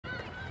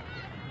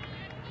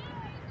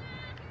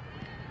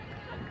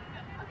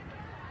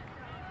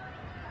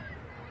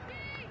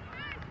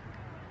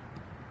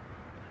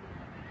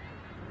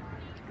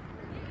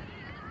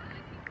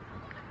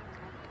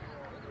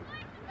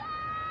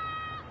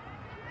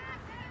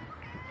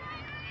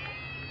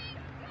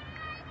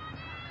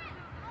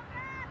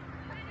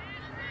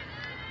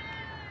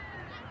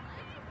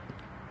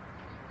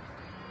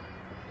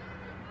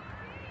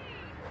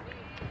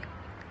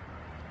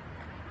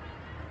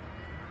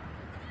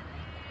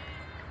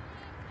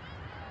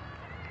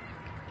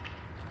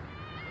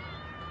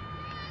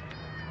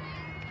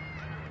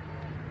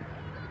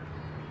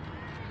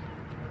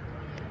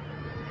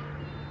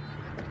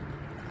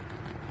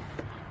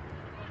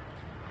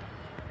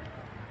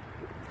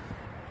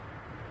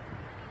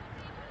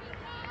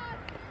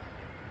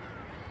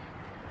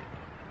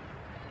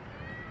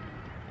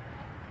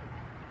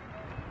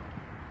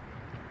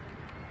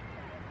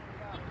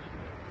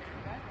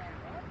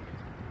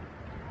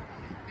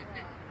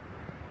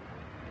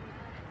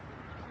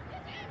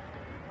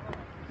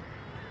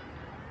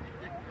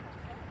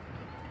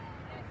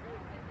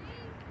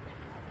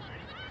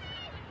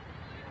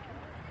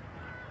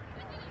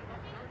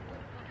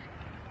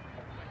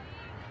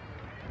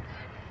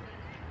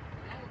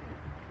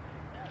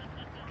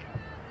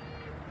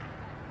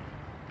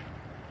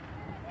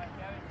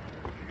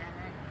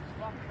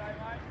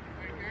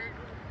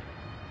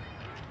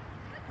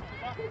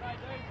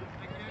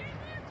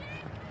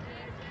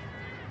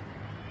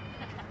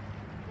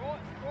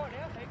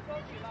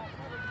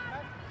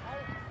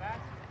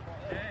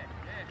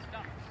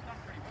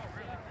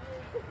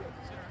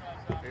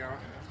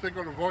stick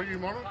on the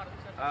volume on it?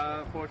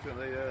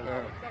 Fortunately,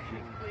 yeah.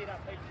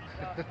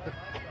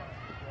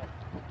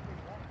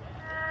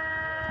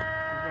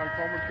 No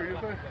commentary,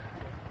 is there?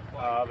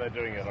 They're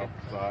doing it off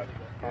site.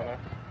 Yeah.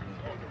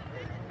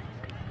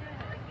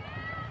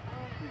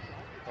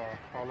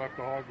 I'll have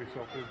to hide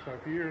myself in. So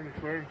if you hear any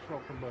swearing,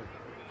 stop from me.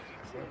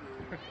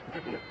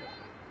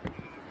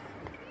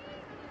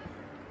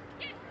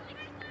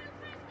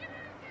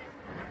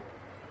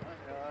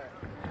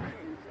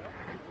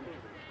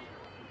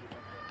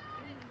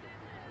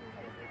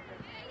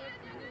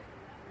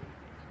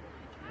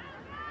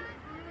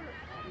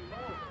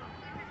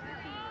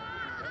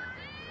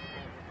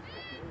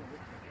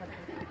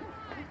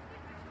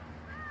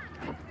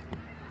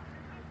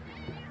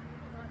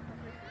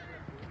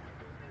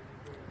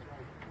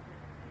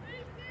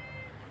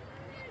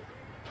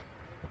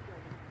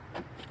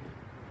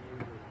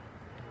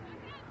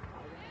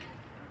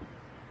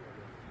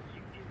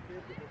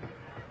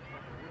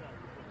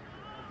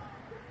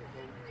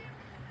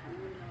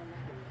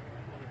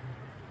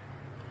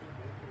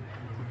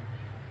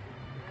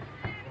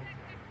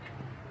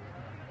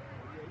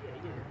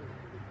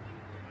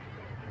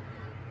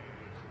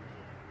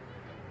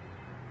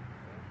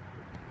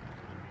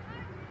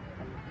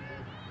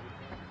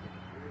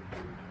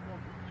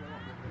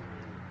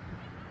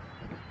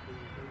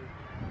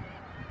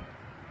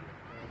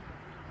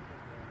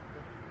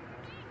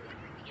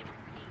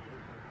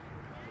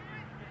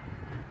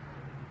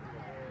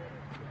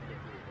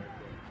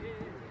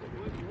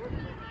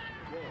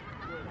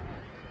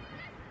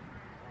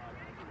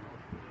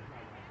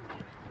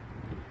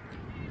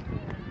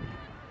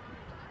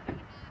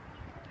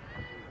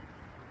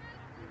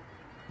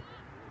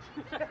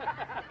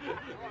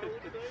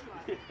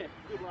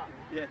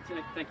 Yeah,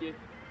 thank you.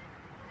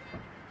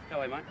 How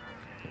are you, mate?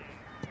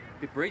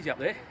 Bit breezy up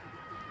there.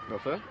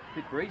 What's that?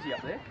 Bit breezy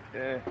up there.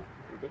 Yeah, a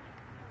little bit.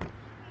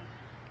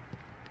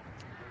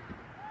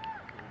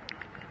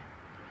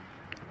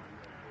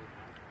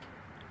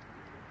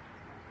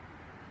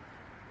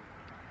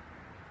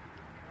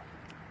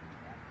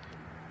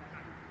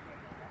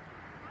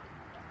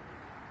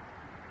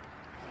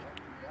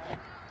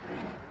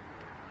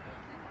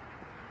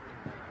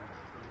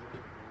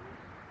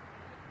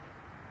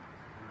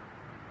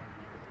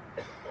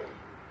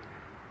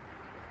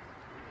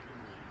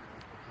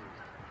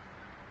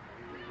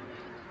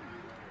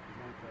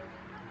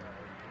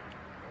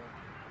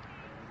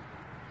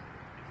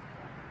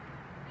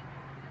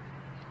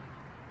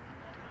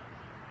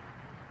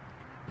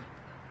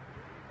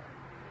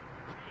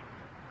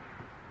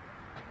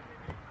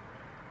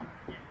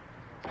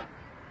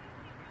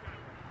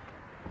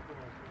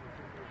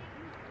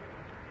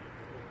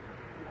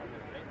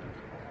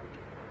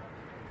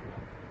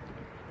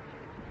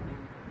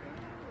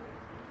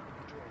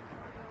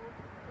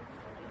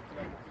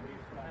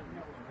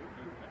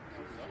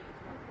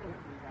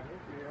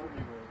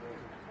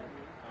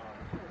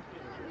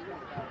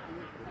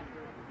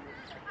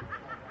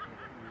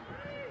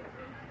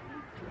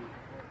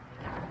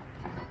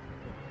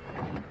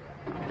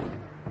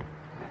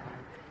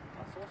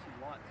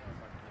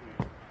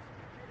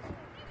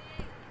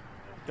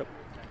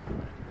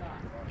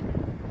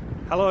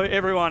 Hello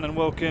everyone and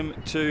welcome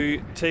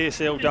to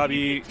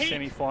TSLW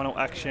semi-final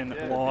action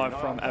live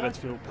from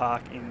Abbotsfield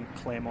Park in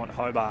Claremont,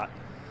 Hobart,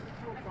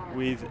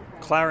 with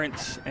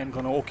Clarence and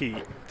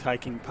Glenorchy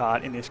taking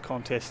part in this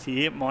contest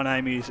here. My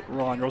name is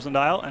Ryan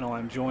Rosendale and I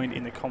am joined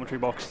in the commentary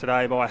box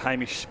today by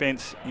Hamish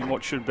Spence in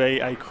what should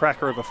be a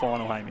cracker of a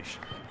final, Hamish.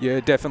 Yeah,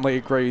 definitely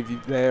agree with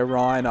you there,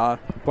 Ryan.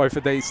 Both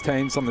of these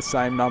teams on the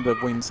same number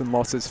of wins and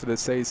losses for the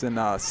season,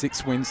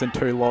 6 wins and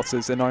 2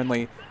 losses, and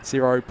only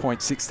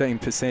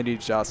 0.16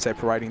 percentage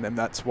separating them.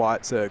 That's why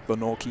it's a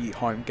Glenorchy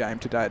home game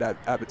today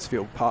at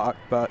Abbotsfield Park.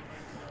 But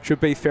should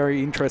be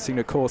very interesting,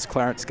 of course,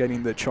 Clarence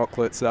getting the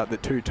chocolates the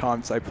 2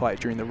 times they played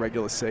during the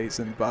regular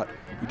season, but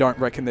you don't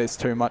reckon there's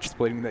too much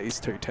splitting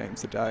these 2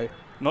 teams today?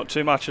 Not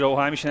too much at all,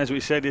 Hamish, and as we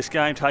said, this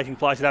game taking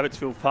place at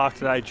Abbotsfield Park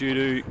today due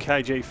to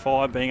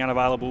KG5 being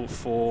unavailable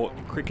for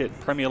Cricket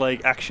Premier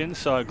League action,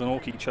 so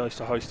Glenorchy chose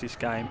to host this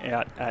game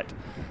out at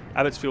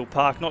Abbotsfield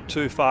Park, not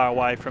too far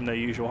away from their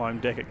usual home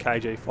deck at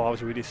KG5,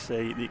 so we just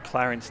see the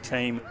Clarence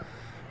team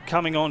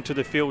coming onto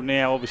the field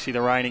now. Obviously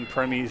the reigning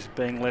premiers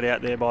being led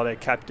out there by their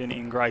captain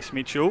in Grace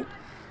Mitchell.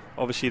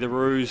 Obviously the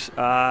Roos,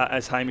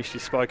 as Hamish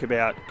just spoke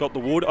about, got the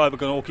wood over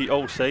Glenorchy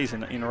all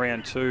season in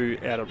round 2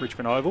 out of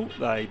Richmond Oval.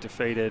 They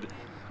defeated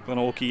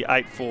Glenorchy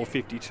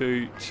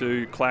 8-4-52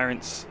 to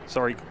Clarence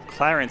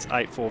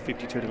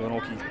 8-4-52 to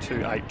Glenorchy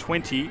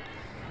 2-8-20.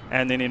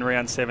 And then in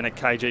round 7 at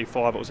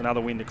KG5, it was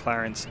another win to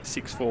Clarence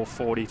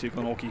 6-4-40 to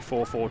Glenorchy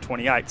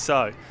 4-4-28.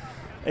 So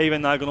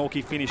even though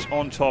Glenorchy finished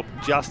on top,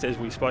 just as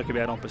we spoke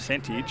about on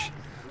percentage,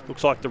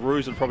 looks like the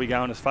Roos would probably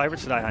go in as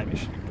favourites today,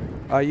 Hamish.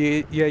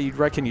 Yeah, you'd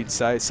reckon you'd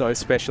say so,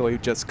 especially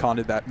just kind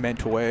of that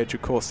mental edge.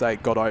 Of course, they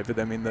got over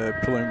them in the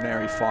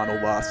preliminary final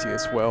last year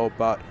as well,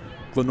 but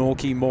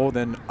Glenorchy more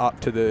than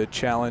up to the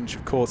challenge.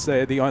 Of course,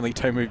 they're the only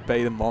team who've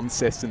beaten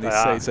Launceston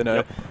this season.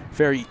 Yep.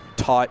 very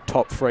tight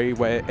top three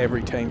where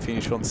every team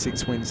finished on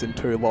 6 wins and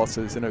 2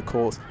 losses. And of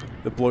course,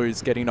 the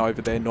Blues getting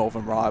over their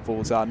northern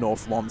rivals,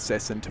 North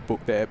Launceston, to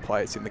book their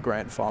place in the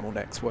grand final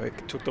next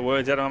week. Took the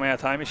words out of my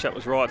mouth, Hamish. That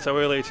was right. So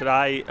earlier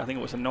today, I think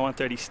it was a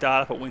 9:30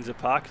 start up at Windsor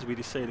Park, as we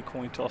just see the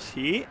coin toss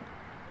here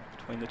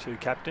between the two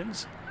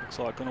captains. Looks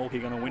like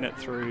Glenorchy going to win it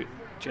through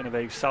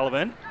Genevieve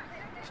Sullivan.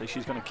 So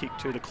she's going to kick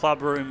to the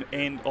clubroom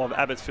end of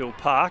Abbotsfield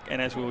Park.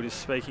 And as we were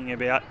just speaking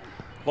about,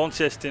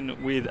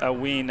 Launceston with a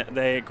win,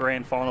 their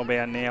grand final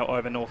bound now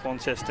over North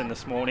Launceston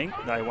this morning.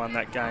 They won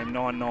that game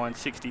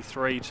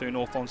 9-9-63 to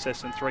North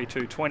Launceston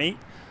 3-2-20.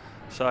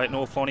 So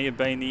North Lonnie have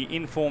been the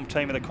informed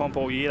team of the comp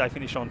all year. They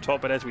finished on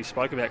top, but as we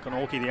spoke about,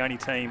 Glenorchy the only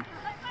team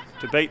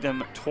to beat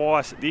them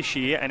twice this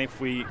year. And if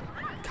we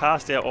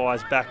cast our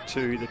eyes back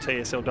to the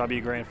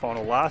TSLW grand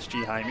final last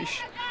year,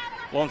 Hamish,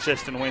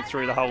 Launceston went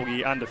through the whole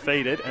year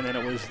undefeated, and then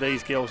it was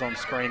these girls on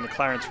screen, the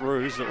Clarence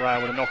Roos, that were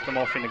able to knock them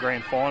off in the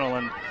grand final.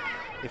 And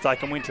if they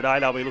can win today,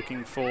 they'll be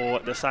looking for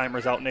the same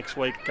result next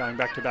week, going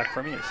back-to-back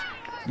premiers.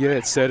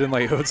 Yeah,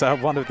 certainly. It was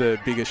one of the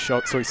biggest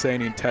shocks we've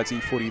seen in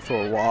Tassie footy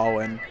for a while,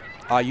 and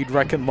you'd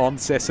reckon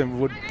Launceston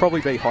would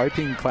probably be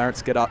hoping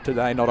Clarence get up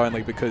today, not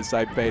only because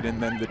they've beaten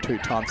them the 2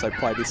 times they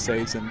played this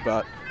season,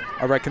 but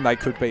I reckon they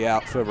could be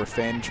out for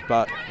revenge.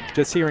 But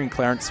just hearing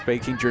Clarence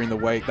speaking during the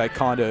week, they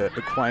kind of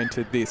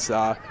acquainted this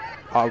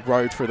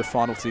road through the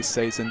finals this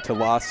season to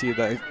last year.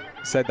 They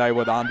said they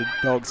were the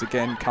underdogs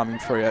again, coming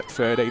through at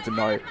third, even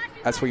though,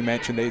 as we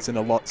mentioned, there isn't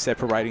a lot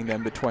separating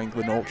them between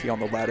Glenorchy on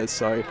the ladder.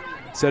 So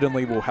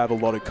certainly we'll have a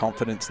lot of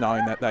confidence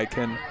knowing that they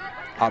can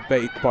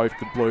beat both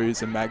the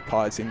Blues and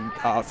Magpies in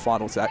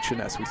finals action,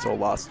 as we saw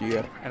last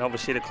year. And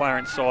obviously the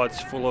Clarence side's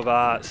full of the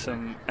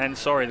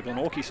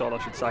Glenorchy side,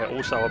 I should say,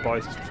 also are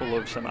both full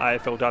of some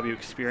AFLW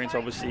experience.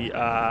 Obviously,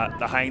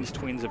 the Haynes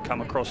twins have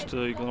come across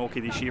to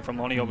Glenorchy this year from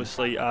Lonnie.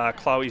 Obviously,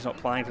 Chloe's not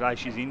playing today,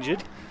 she's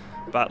injured.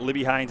 But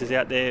Libby Haynes is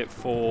out there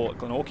for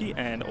Glenorchy,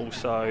 and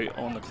also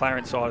on the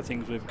Clarence side of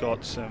things, we've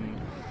got some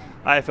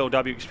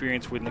AFLW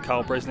experience with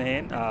Nicole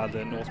Bresnahan,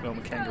 the North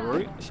Melbourne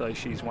Kangaroo, so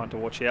she's one to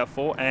watch out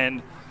for.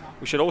 And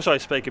we should also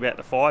speak about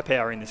the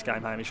firepower in this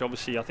game, Hamish.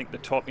 Obviously, I think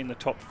in the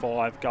top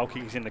 5 goal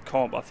kickers in the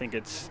comp, I think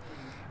it's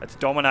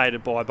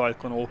dominated by both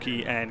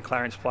Glenorchy and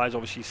Clarence players.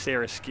 Obviously,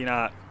 Sarah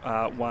Skinner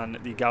won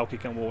the goal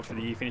kicking award for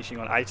the year, finishing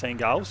on 18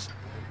 goals.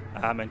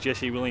 And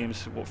Jessie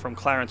Williams from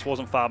Clarence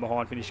wasn't far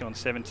behind, finishing on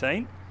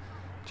 17.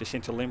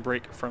 Jacinta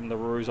Limbrick from the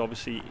Roos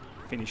obviously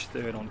finished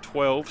third on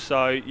 12.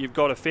 So you've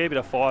got a fair bit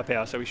of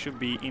firepower, so we should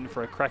be in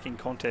for a cracking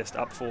contest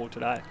up forward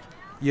today.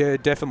 Yeah,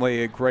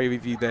 definitely agree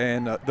with you there.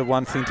 And the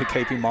one thing to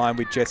keep in mind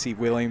with Jessie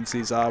Williams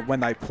is when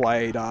they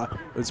played, it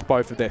was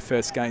both of their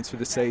first games for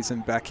the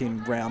season back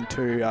in round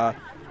 2.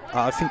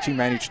 I think she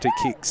managed to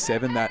kick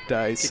 7 that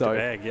day. Kicked a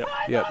bag, yep.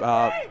 Yep.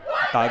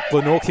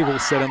 Glenorchy will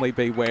certainly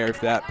be aware of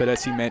that, but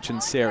as you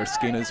mentioned, Sarah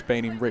Skinner's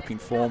been in ripping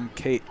form,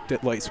 kicked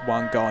at least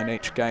 1 goal in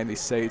each game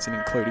this season,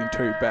 including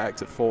 2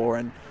 bags of 4,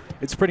 and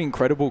it's pretty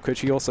incredible because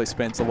she also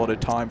spends a lot of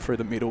time through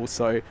the middle,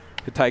 so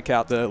to take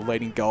out the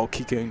leading goal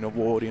kicking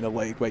award in a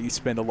league where you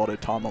spend a lot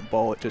of time on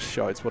ball, it just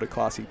shows what a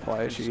classy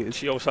player she is.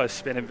 She also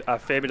spent a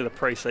fair bit of the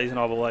pre-season,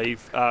 I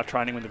believe,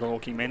 training with the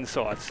Glenorchy men's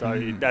side,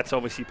 so that's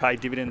obviously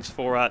paid dividends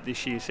for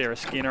this year, Sarah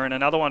Skinner. And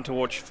another one to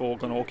watch for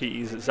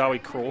Glenorchy is Zoe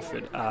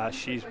Crawford.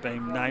 She's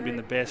been named in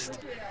the best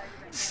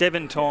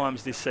 7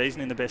 times this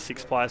season in the best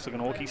 6 players for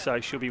Glenorchy,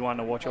 so she'll be one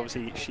to watch.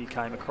 Obviously, she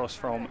came across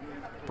from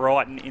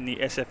Brighton in the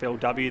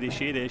SFLW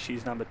this year. There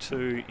she's number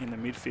 2 in the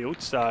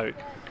midfield, so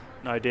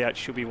no doubt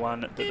she'll be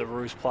one that the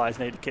Roos players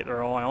need to keep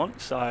their eye on.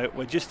 So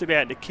we're just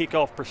about to kick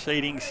off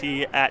proceedings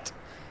here at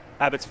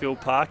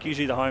Abbotsfield Park,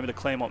 usually the home of the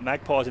Claremont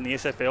Magpies in the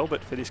SFL,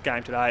 but for this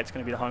game today it's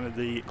going to be the home of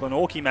the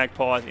Glenorchy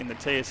Magpies in the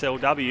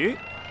TSLW,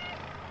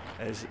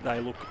 as they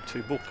look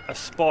to book a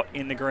spot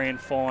in the grand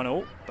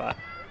final. But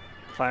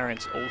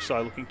Clarence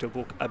also looking to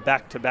book a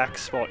back-to-back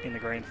spot in the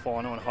grand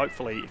final, and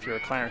hopefully if you're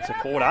a Clarence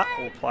supporter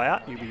or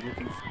player, you'll be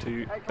looking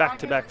to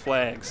back-to-back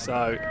flags.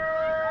 So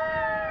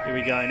here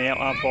we go now.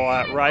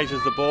 Umpire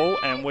raises the ball,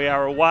 and we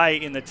are away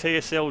in the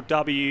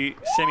TSLW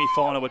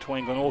semi-final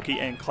between Glenorchy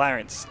and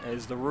Clarence,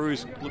 as the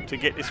Roos look to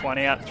get this one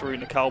out through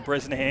Nicole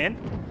Bresnahan.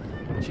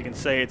 As you can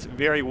see, it's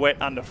very wet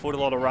underfoot, a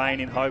lot of rain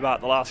in Hobart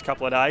the last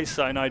couple of days,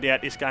 so no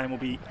doubt this game will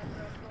be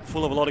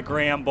full of a lot of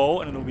ground ball,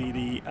 and it'll be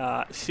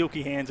the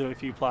silky hands of a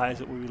few players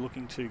that will be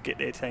looking to get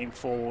their team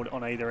forward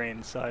on either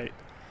end. So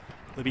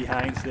Libby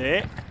Haynes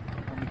there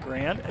on the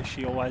ground, as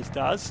she always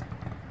does.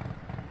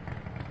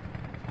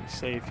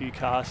 See a few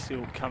cars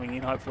still coming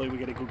in. Hopefully we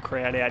get a good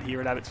crowd out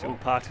here at Abbotsfield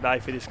Park today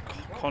for this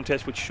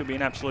contest, which should be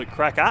an absolute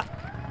cracker.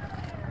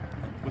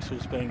 And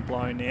whistle's being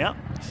blown now,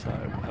 so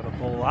we'll have a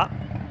ball up.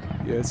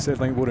 Yeah,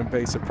 certainly wouldn't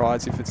be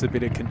surprised if it's a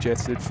bit of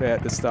congested fair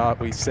at the start.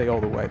 We see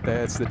all the way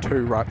there. It's the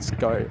 2 rucks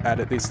go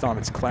at it. This time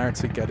it's Clarence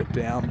who get it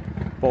down.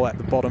 Ball at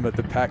the bottom of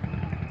the pack.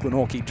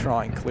 Glenorchy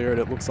try and clear it.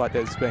 It looks like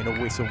there's been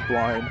a whistle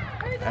blown,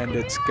 and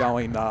it's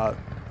going the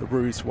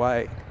Roos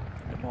way.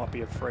 It might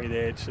be a free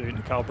there to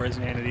Nicole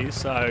Bresnahan, it is.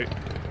 So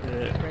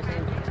the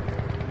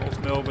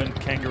North Melbourne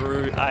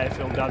Kangaroo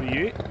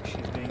AFLW,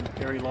 she's been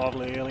very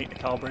lively early.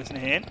 Nicole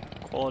Bresnahan,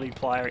 quality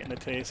player in the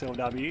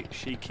TSLW.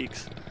 She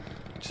kicks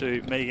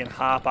to Megan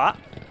Harper.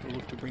 We'll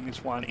look to bring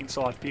this one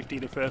inside 50,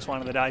 the first one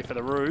of the day for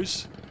the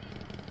Roos.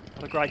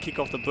 What a great kick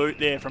off the boot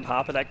there from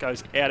Harper. That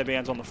goes out of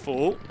bounds on the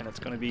full, and it's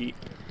going to be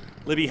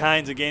Libby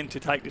Haynes again to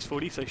take this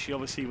footy. So she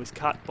obviously was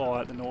cut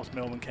by the North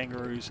Melbourne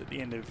Kangaroos at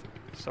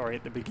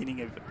the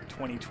beginning of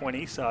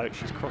 2020. So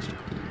she's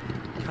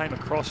came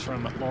across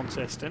from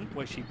Launceston,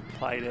 where she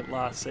played it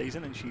last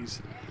season, and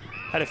she's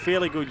had a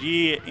fairly good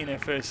year in her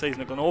first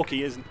season at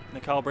Glenorchy as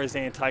Nicole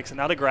Bresnan takes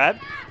another grab.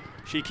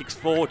 She kicks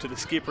forward to the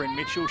skipper in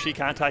Mitchell. She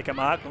can't take a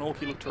mark.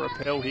 Glenorchy look to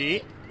repel here.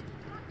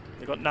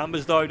 They've got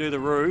numbers though, do the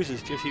Roos,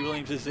 as Jessie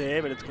Williams is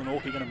there, but it's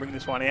Glenorchy going to bring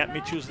this one out.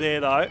 Mitchell's there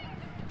though.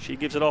 She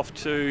gives it off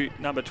to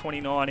number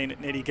 29 in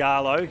Nettie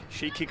Garlow.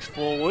 She kicks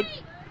forward.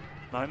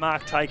 No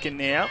mark taken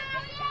now,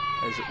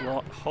 as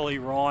Holly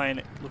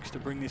Ryan looks to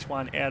bring this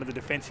one out of the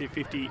defensive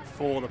 50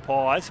 for the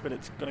Pies, but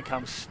it's going to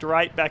come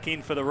straight back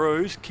in for the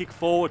Roos. Kick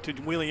forward to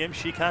Williams.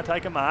 She can't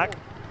take a mark.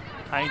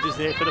 Haynes is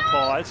there for the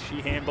Pies.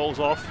 She handballs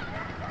off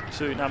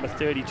to number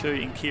 32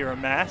 in Kira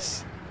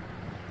Mass.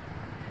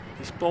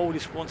 This ball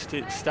just wants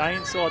to stay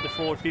inside the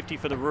forward 50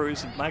 for the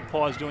Roos, and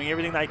Magpies doing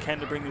everything they can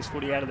to bring this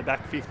footy out of the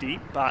back 50,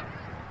 but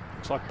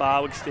looks like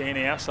Barwick's there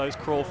now, so is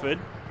Crawford.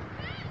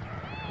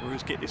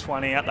 Roos get this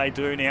one out. They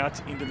do now. It's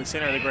into the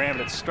centre of the ground,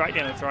 but it's straight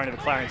down the throw to the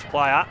Clarence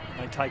player.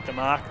 They take the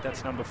mark.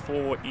 That's number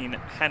 4 in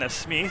Hannah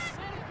Smith.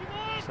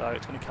 So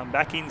it's going to come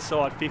back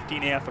inside 50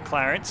 now for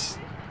Clarence.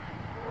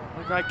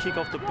 A great kick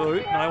off the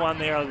boot. No one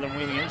there other than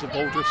Williams. The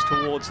ball drifts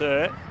towards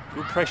her.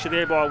 Good pressure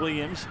there by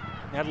Williams.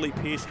 Natalie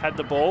Pearce had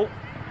the ball.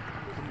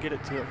 Couldn't get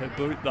it to her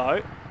boot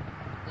though.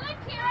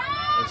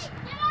 As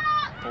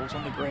ball's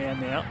on the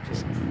ground now.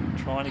 Just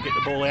trying to get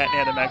the ball out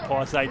now to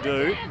Magpies. They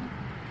do.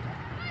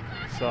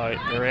 So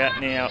they're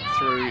out now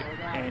through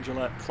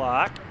Angela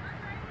Clark.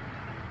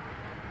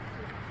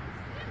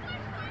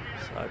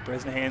 So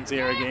Bresnahan's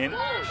there again.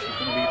 She's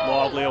going to be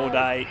lively all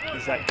day,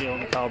 is that girl,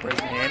 Nicole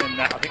Bresnahan. And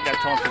I think that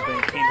time she's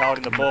been pinned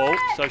holding the ball.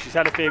 So she's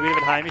had a fair bit of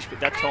it, Hamish, but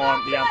that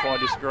time the umpire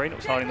disagreed. It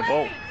was holding the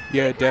ball.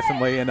 Yeah,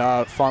 definitely. And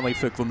finally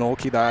for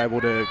Glenorchy, they're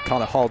able to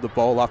kind of hold the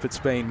ball up. It's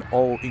been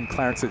all in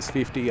Clarence's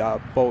 50.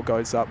 Ball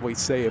goes up. We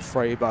see a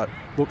free, but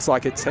looks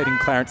like it's heading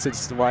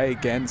Clarence's way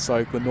again.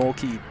 So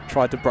Glenorchy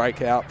tried to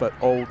break out, but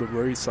all the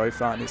Roos so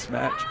far in this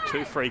match.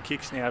 2 free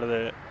kicks now to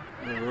the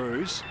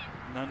Roos,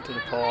 none to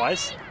the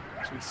Pies.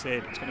 As we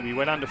said, it's going to be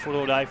wet underfoot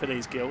all day for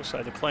these girls,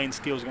 so the clean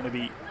skills are going to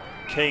be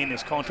key in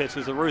this contest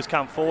as the Roos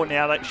come forward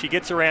now. That she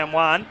gets around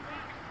one.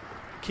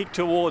 Kick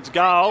towards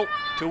goal.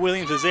 To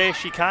Williams is there.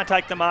 She can't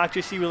take the mark,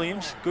 Jessie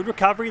Williams. Good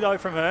recovery though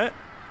from her.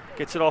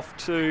 Gets it off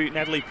to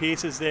Natalie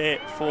Pearce is there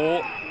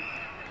for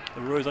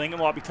the Roos. I think it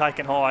might be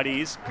taken high. It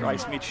is.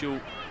 Grace Mitchell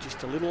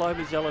just a little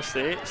overzealous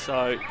there,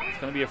 so it's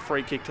going to be a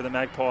free kick to the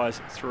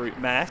Magpies through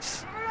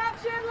Mass.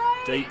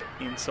 Deep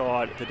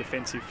inside the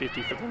defensive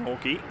 50 for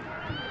Glenorchy.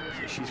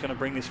 So she's going to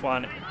bring this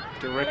one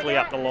directly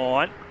up the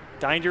line.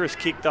 Dangerous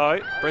kick though.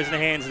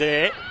 Bresnahan's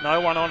there. No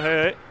one on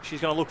her.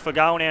 She's going to look for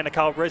goal now,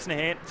 Nicole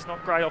Bresnahan. It's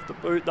not great off the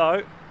boot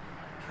though.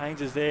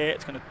 Haynes is there.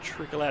 It's going to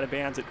trickle out of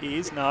bounds. It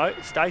is. No.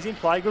 It stays in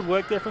play. Good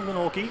work there from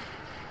Glenorchy.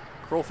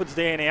 Crawford's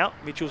there now.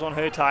 Mitchell's on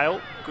her tail.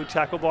 Good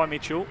tackle by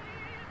Mitchell.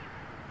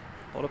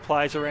 A lot of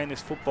players around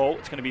this football.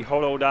 It's going to be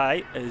hot all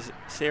day as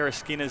Sarah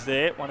Skinner's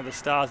there, one of the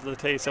stars of the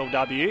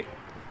TSLW.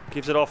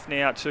 Gives it off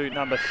now to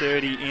number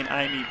 30 in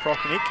Amy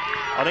Prochnick.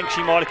 I think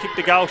she might have kicked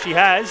the goal. She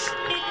has.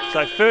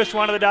 So first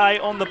one of the day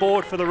on the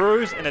board for the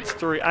Roos, and it's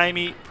through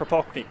Amy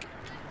Propoknik.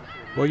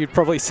 Well, you'd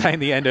probably say in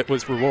the end it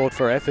was reward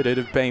for effort. It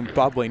had been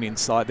bubbling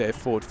inside their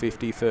forward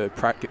 50 for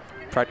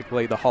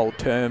practically the whole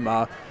term.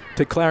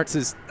 To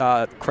Clarence's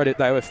credit,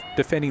 they were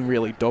defending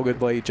really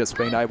doggedly, just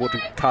being able to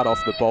cut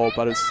off the ball,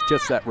 but it's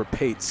just that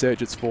repeat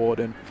surges forward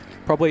and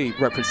probably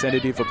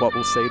representative of what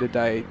we'll see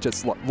today.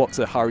 Just lots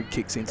of hurried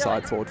kicks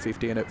inside forward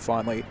 50, and it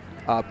finally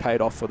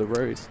paid off for the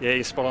Roos. Yeah,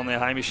 you're spot on there,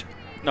 Hamish.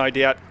 No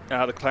doubt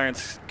the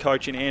Clarence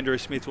coach in Andrew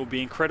Smith will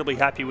be incredibly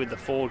happy with the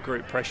forward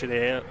group pressure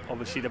there.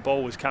 Obviously the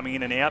ball was coming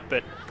in and out,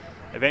 but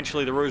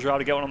eventually the Roos were able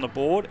to get one on the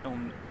board.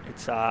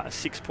 It's a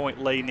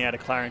 6-point lead now to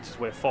Clarence as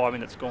we're 5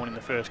 minutes gone in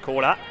the first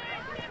quarter.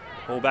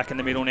 Ball back in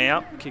the middle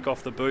now. Kick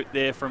off the boot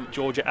there from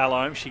Georgia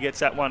Allome. She gets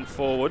that one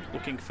forward,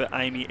 looking for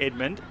Amy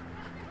Edmond.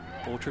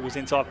 Ball trickles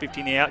inside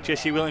 50 now.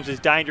 Jessie Williams is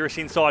dangerous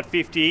inside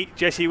 50.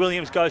 Jessie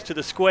Williams goes to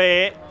the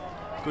square.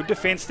 Good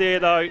defence there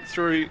though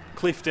through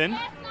Clifton.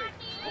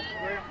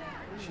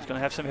 She's going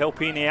to have some help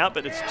here now,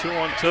 but it's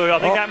 2-on-2. I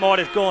think that might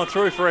have gone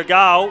through for a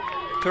goal.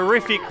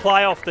 Terrific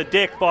play off the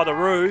deck by the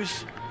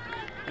Roos.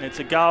 And it's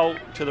a goal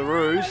to the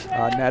Roos.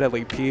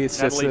 Natalie Pearce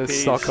just a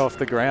sock off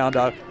the ground.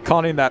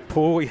 Kind of in that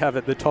pool we have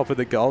at the top of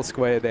the goal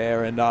square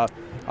there. And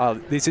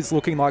this is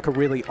looking like a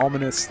really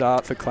ominous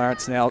start for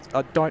Clarence now.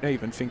 I don't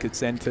even think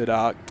it's entered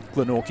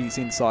Glenorchy's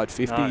inside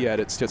 50 yet.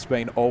 It's just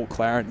been all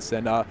Clarence.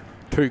 And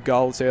 2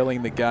 goals early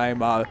in the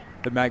game.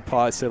 the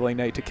Magpies certainly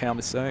need to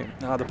counter soon.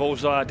 No, the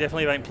ball's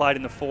definitely been played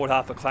in the forward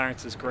half of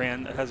Clarence's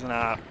ground. It hasn't,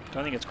 I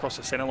don't think it's crossed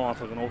the centre line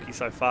for Glenorchy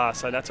so far,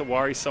 so that's a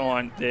worry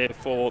sign there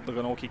for the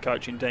Glenorchy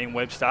coach in Dean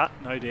Webster.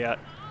 No doubt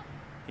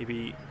he'll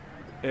be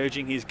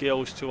urging his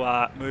girls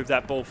to move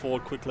that ball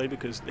forward quickly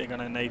because they're going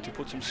to need to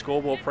put some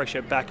scoreboard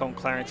pressure back on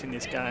Clarence in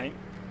this game.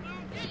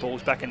 The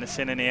ball's back in the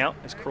centre now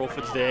as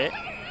Crawford's there.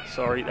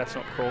 Sorry, that's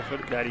not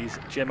Crawford, that is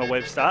Gemma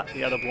Webster,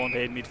 the other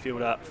blonde-haired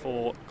midfielder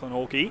for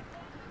Glenorchy.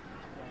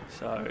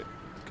 So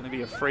it's going to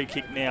be a free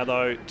kick now,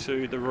 though,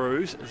 to the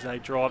Roos as they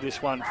drive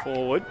this one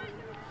forward.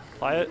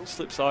 Player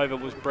slips over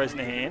was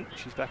Bresnahan.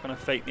 She's back on her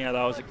feet now,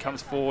 though, as it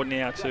comes forward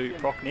now to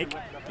Prochnick,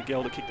 the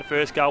girl to kick the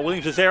first goal.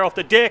 Williams is there off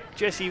the deck.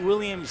 Jessie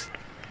Williams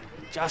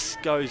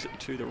just goes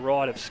to the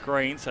right of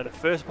screen. So the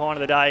first point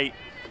of the day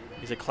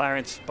is a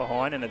Clarence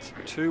behind, and it's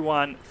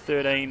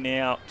 2-1-13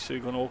 now to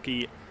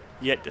Glenorchy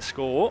yet to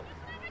score.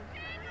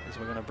 As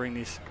we're going to bring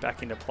this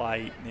back into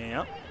play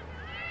now.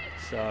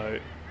 So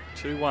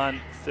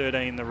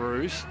 2-1-13 the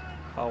Roos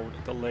hold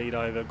the lead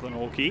over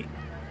Glenorchy.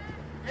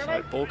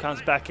 So ball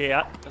comes back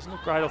out. Doesn't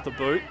look great off the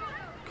boot.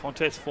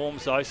 Contest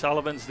forms though.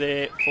 Sullivan's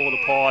there for the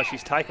Pies.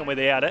 She's taken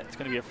without it. It's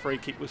going to be a free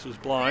kick. Whistle's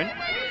blown.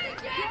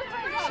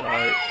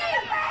 So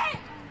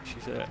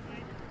she's a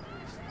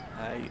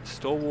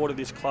stalwart of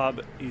this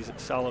club is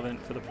Sullivan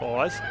for the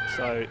Pies.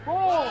 So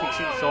she kicks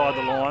inside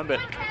the line, but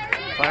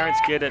Clarence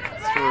get it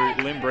through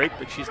Limbrick,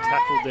 but she's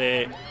tackled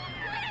there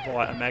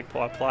by a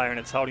Magpie player and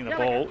it's holding the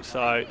ball.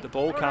 So the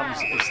ball comes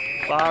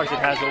as far as it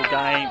has all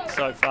game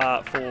so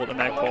far for the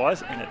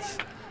Magpies, and it's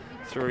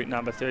through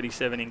number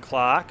 37 in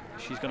Clark.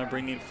 She's going to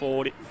bring in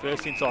forward,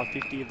 first inside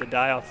 50 of the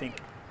day, I think,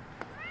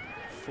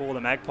 for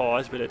the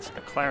Magpies, but it's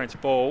a Clarence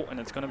ball and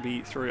it's going to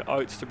be through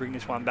Oates to bring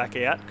this one back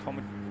out.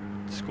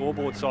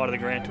 Scoreboard side of the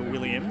ground to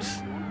Williams.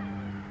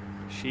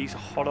 She's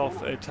hot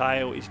off her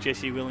tail is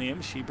Jessie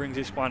Williams. She brings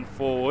this one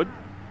forward.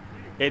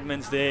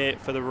 Edmonds there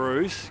for the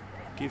Roos.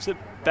 Gives it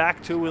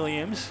back to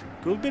Williams.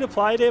 Good bit of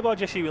play there by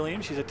Jessie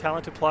Williams. She's a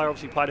talented player,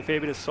 obviously played a fair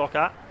bit of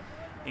soccer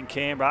in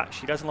Canberra.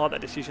 She doesn't like that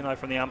decision though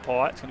from the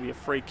umpire. It's going to be a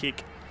free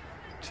kick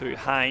to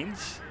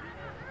Haynes.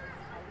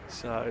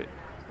 So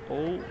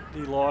all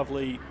the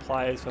lively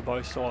players for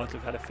both sides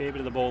have had a fair bit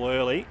of the ball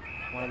early.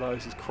 One of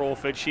those is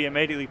Crawford. She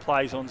immediately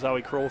plays on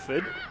Zoe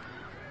Crawford.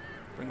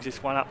 Brings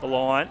this one up the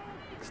line.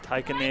 It's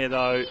taken there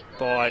though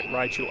by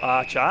Rachel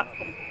Archer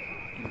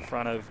in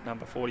front of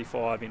number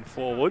 45 in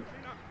forward.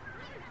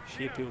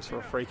 She appeals for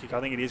a free kick.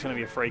 I think it is going to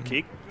be a free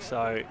kick.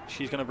 So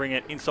she's going to bring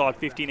it inside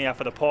 50 now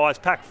for the Pies.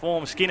 Pack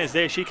form. Skinner's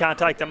there. She can't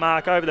take the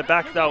mark. Over the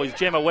back, though, is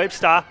Gemma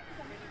Webster.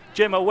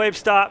 Gemma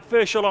Webster,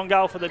 first shot on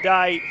goal for the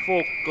day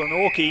for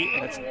Glenorchy,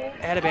 and it's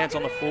out of bounds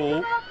on the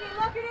full.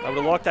 I would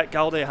have liked that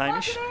goal there,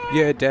 Hamish.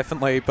 Yeah,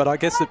 definitely. But I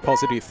guess the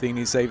positive thing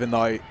is, even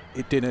though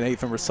it didn't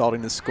even result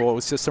in the score, it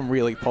was just some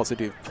really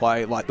positive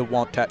play, like the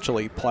want to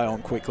actually play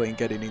on quickly and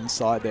get it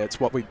inside there. It's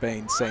what we've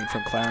been seeing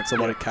from Clarence, a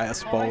lot of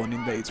chaos ball, and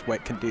in these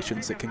wet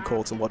conditions it can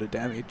cause a lot of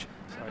damage.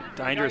 So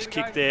dangerous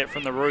kick there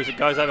from the Roos. It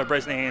goes over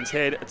Bresnahan's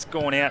head. It's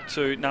gone out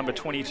to number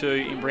 22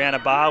 in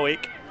Brianna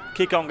Barwick.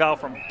 Kick on goal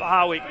from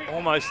Barwick,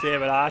 almost there,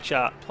 but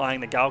Archer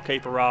playing the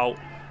goalkeeper role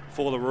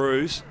for the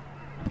Roos.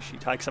 She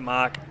takes a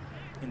mark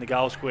in the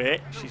goal square.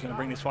 She's going to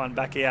bring this one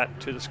back out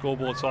to the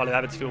scoreboard side of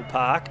Abbotsfield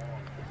Park.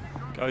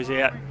 Goes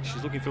out,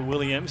 she's looking for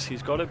Williams.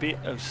 She's got a bit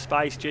of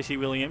space, Jessie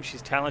Williams.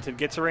 She's talented,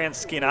 gets around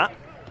Skinner.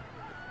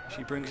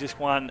 She brings this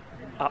one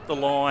up the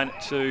line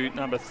to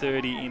number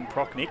 30 in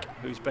Prochnick,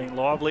 who's been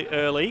lively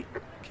early.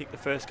 Kicked the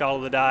first goal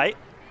of the day.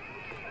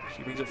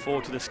 She brings it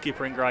forward to the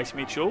skipper in Grace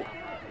Mitchell.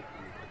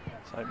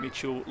 So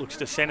Mitchell looks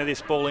to centre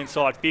this ball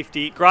inside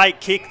 50. Great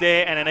kick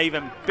there and an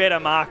even better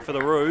mark for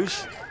the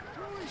Roos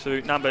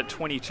to number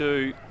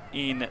 22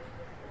 in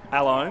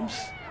Allomes.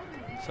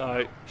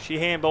 So she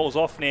handballs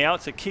off now.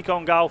 It's a kick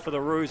on goal for the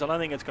Roos. I don't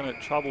think it's going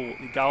to trouble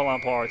the goal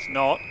umpire. It's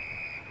not.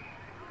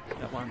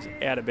 That one's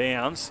out of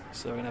bounds.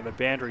 So we're going to have a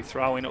boundary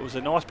throw in. It was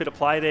a nice bit of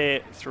play there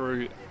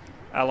through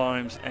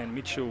Allomes and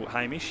Mitchell,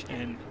 Hamish,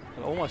 and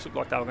it almost looked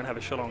like they were going to have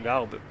a shot on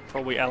goal, but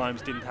probably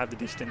Allomes didn't have the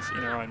distance in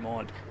her own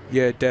mind.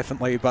 Yeah,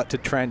 definitely, but to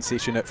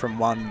transition it from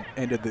one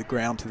end of the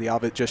ground to the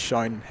other, just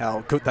showing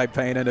how good they've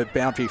been, and a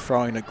boundary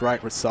throwing a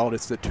great result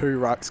as the two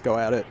rucks go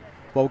at it.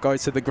 Ball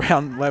goes to the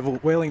ground level.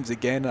 Williams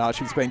again,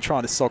 she's been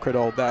trying to soccer it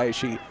all day.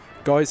 She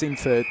goes in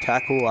for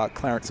tackle,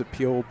 Clarence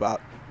appeal,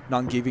 but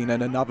none giving,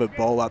 and another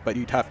ball up, but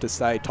you'd have to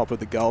say top of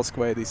the goal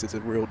square. This is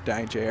a real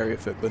danger area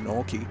for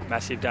Glenorchy.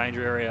 Massive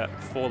danger area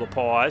for the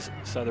Pies,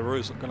 so the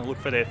Roos are going to look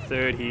for their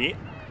third here.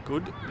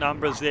 Good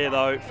numbers there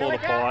though for the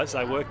Pies.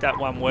 They worked that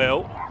one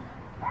well.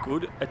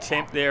 Good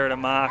attempt there at a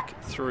mark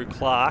through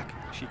Clark.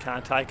 She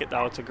can't take it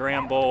though. It's a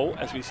ground ball.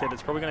 As we said,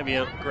 it's probably going to be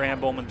a ground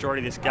ball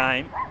majority of this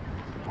game.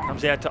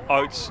 Comes out to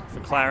Oates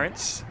for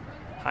Clarence.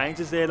 Haynes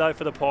is there though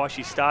for the Pies.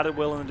 She started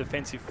well in the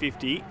defensive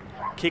 50.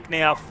 Kick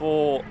now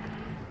for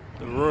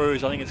the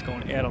Roos. I think it's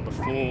gone out on the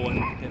full,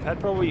 and they've had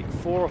probably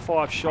 4 or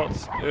 5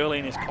 shots early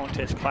in this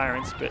contest,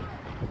 Clarence, but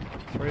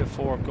 3 or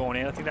 4 have gone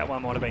out. I think that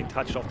one might have been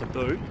touched off the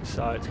boot,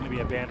 so it's going to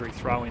be a boundary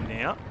throw in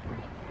now.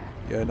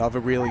 Yeah, another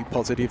really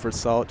positive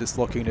result, just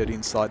locking it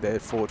inside their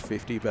forward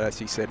 50. But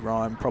as you said,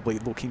 Ryan, probably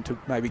looking to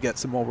maybe get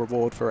some more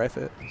reward for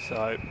effort.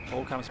 So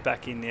ball comes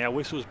back in now.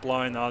 Whistle's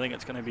blown though. I think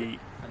it's going to be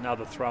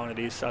another throw, and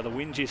it is. So the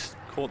wind just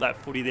caught that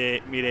footy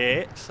there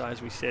mid-air. So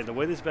as we said, the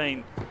weather's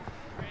been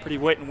pretty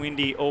wet and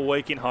windy all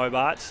week in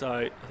Hobart. So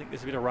I think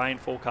there's a bit of rain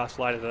forecast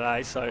later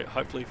today. So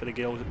hopefully for the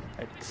girls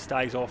it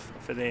stays off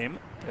for them.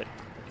 But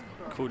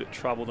could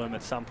trouble them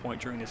at some point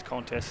during this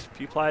contest. A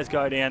few players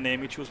go down there.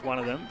 Mitchell's one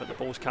of them, but the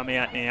ball's come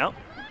out now.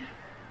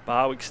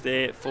 Barwick's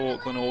there for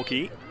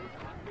Glenorchy.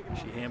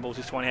 She handballs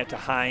this one out to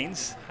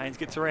Haynes. Haynes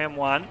gets around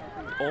one,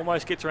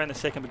 almost gets around the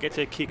second, but gets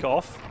her kick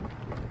off.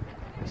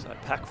 So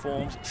pack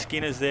forms.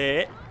 Skinner's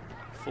there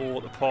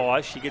for the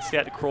Pies. She gets it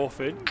out to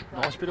Crawford.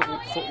 Nice bit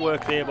of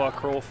footwork there by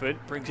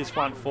Crawford. Brings this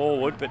one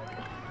forward, but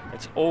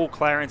it's all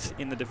Clarence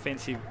in the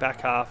defensive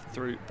back half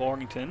through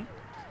Borrington.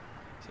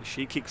 So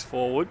she kicks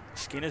forward.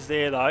 Skinner's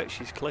there though.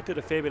 She's collected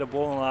a fair bit of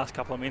ball in the last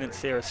couple of minutes,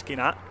 Sarah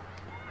Skinner.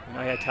 You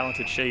know how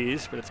talented she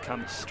is, but it's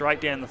come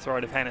straight down the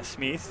throat of Hannah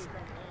Smith.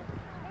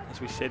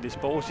 As we said, this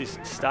ball's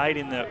just stayed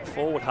in the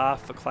forward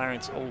half for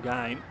Clarence all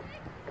game.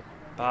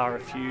 Bar a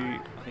few,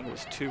 I think it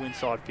was 2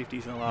 inside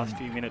 50s in the last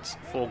few minutes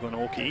for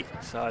Glenorchy.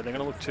 So they're going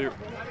to look to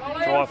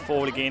drive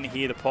forward again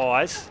here, the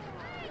Pies.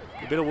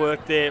 A bit of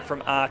work there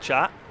from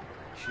Archer.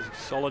 She's a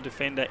solid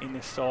defender in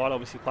this side,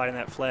 obviously played in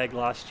that flag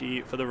last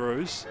year for the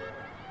Roos.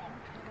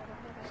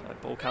 So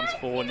ball comes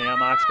forward now.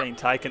 Mark's been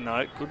taken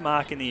though. Good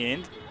mark in the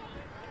end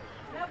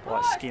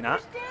by Skinner.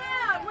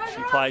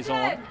 She plays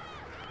on.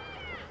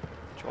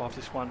 Drives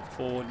this one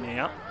forward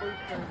now.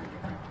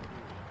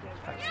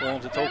 Back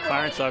forms. It's all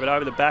Clarence though, but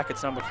over the back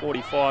it's number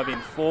 45 in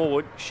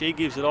forward. She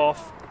gives it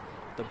off.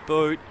 The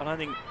boot. I don't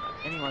think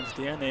anyone's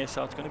down there,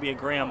 so it's going to be a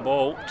ground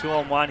ball.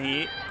 2-on-1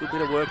 here. Good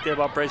bit of work there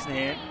by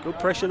Bresnahan. Good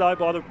pressure though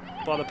by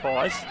the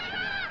Pies.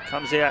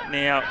 Comes out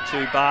now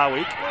to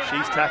Barwick.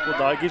 She's tackled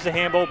though. Gives the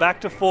handball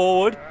back to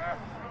forward.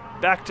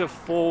 Back to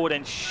forward,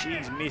 and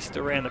she's missed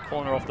around the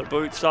corner off the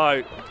boot.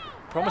 So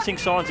promising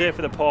signs there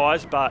for the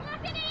Pies, but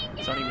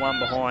it's only one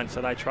behind.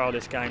 So they trail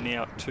this game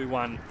now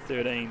 2-1,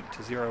 13 to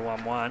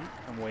 0-1-1.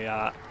 And we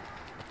are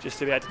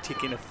just about to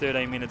tick into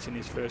 13 minutes in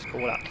this first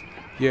quarter.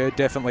 Yeah,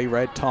 definitely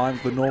red time.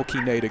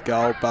 Glenorchy need a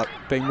goal, but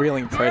been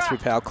really impressed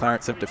with how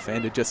Clarence have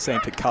defended. Just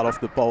seemed to cut off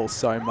the ball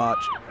so much.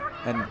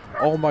 And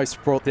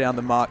almost brought down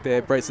the mark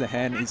there.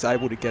 Bresnahan is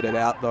able to get it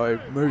out though,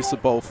 moves the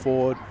ball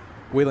forward.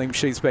 Williams,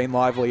 she's been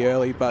lively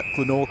early, but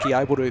Glenorchy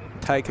able to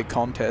take a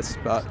contest,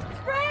 but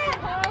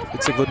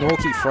it's a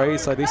Glenorchy free,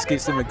 so this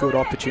gives them a good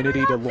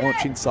opportunity to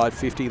launch inside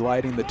 50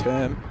 late in the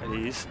term.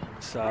 It is.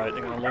 So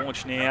they're going to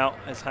launch now,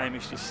 as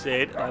Hamish just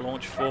said. They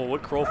launch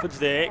forward. Crawford's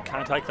there.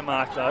 Can't take the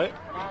mark though.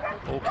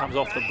 Ball comes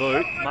off the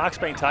boot. Mark's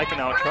been taken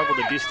though. Travelled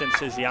the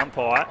distance as the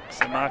umpire.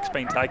 So mark's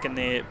been taken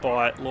there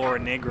by Laura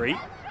Negri.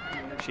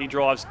 She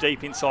drives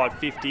deep inside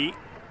 50.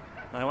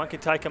 No one can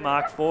take a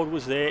mark. Ford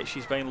was there.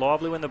 She's been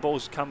lively when the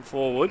ball's come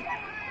forward.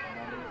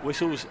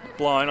 Whistle's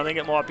blown. I think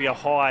it might be a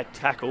high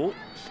tackle.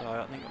 So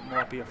I think it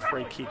might be a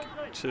free kick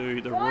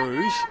to the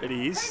Roos. It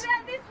is. So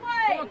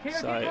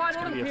it's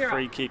going to be a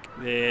free kick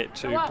there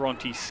to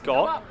Bronte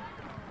Scott.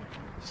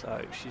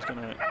 So she's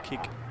going to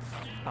kick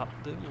up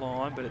the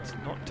line, but it's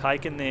not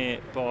taken there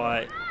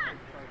by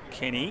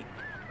Kenny.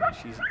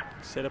 She's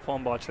set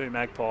upon by 2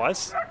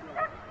 Magpies.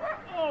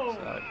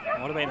 So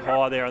might have been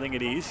high there. I think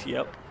it is.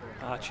 Yep.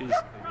 Archer's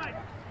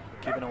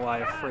given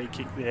away a free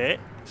kick there.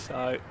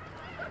 So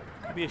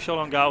could be a shot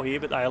on goal here,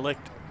 but they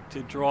elect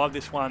to drive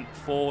this one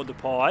forward, the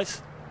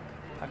Pies.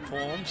 Pack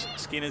forms.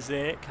 Skinner's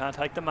there. Can't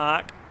take the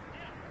mark.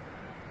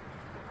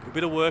 Good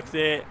bit of work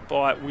there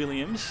by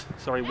Williams.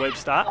 Sorry,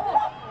 Webster. So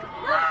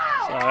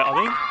I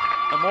think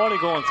it might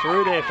have gone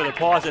through there for the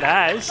Pies. It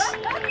has.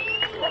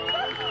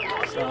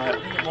 So I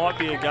think it might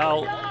be a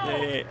goal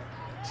there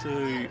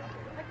to...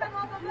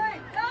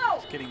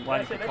 Just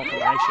waiting for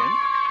confirmation.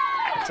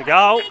 It's a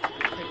goal.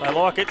 They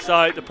like it,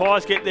 so the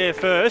Pies get there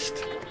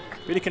first.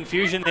 Bit of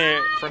confusion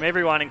there from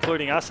everyone,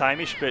 including us,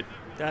 Hamish, but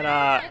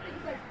that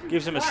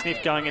gives them a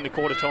sniff going into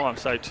quarter time.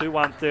 So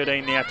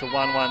 2-1-13 now to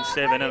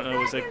 1-1-7, and it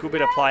was a good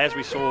bit of play, as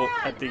we saw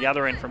at the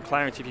other end from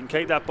Clarence. If you can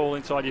keep that ball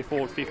inside your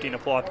forward 50 and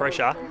apply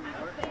pressure,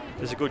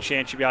 there's a good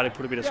chance you'll be able to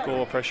put a bit of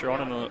score pressure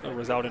on and it'll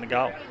result in a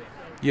goal.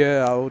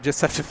 Yeah, I'll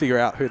just have to figure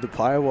out who the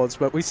player was,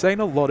 but we've seen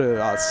a lot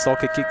of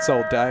soccer kicks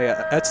all day.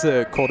 That's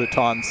the quarter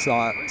time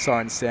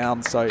siren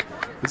sound, so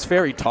it's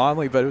very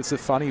timely, but it was a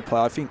funny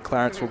play. I think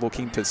Clarence were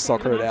looking to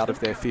soccer it out of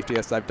their 50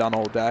 as they've done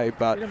all day,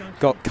 but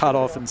got cut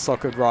off and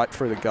soccered right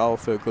through the goal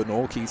for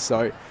Glenorchy. So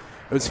it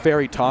was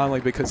very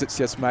timely because it's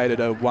just made it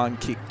a 1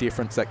 kick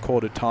difference at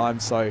quarter time.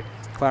 So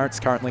Clarence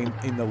currently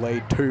in the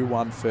lead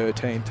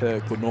 2-1-13 to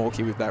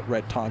Glenorchy with that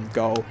red time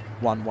goal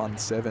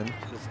 1-1-7.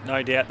 There's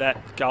no doubt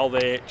that goal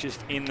there,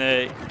 just in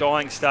the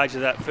dying stage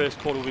of that first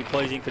quarter, will be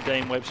pleasing for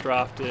Dean Webster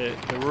after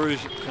the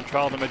Roos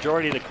controlled the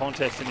majority of the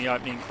contest in the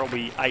opening,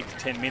 probably 8 to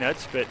 10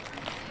 minutes. But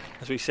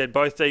as we said,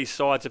 both these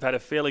sides have had a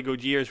fairly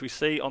good year, as we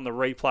see on the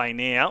replay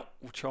now.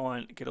 We'll try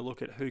and get a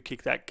look at who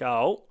kicked that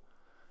goal.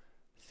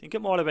 I think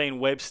it might have been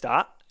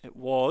Webster. It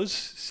was.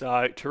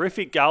 So,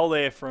 terrific goal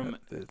there from...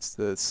 It's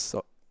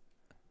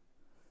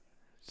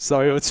so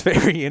it's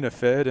very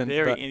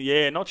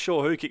inadvertent. Not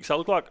sure who kicked. So it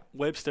looked like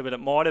Webster, but it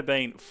might have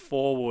been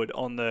forward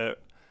on the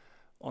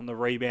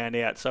rebound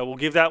out. So we'll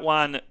give that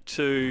one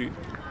to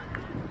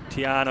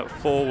Tiana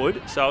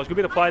forward. So it was a good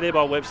bit of play there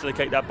by Webster to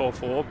keep that ball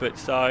forward. But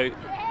so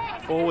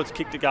forwards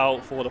kicked a goal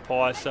for the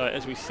Pies. So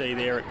as we see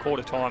there at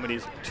quarter time, it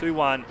is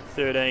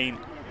 2-1-13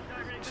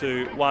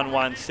 to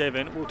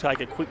 1-1-7. We'll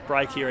take a quick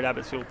break here at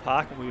Abbotsfield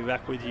Park and we'll be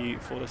back with you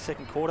for the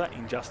second quarter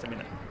in just a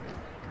minute.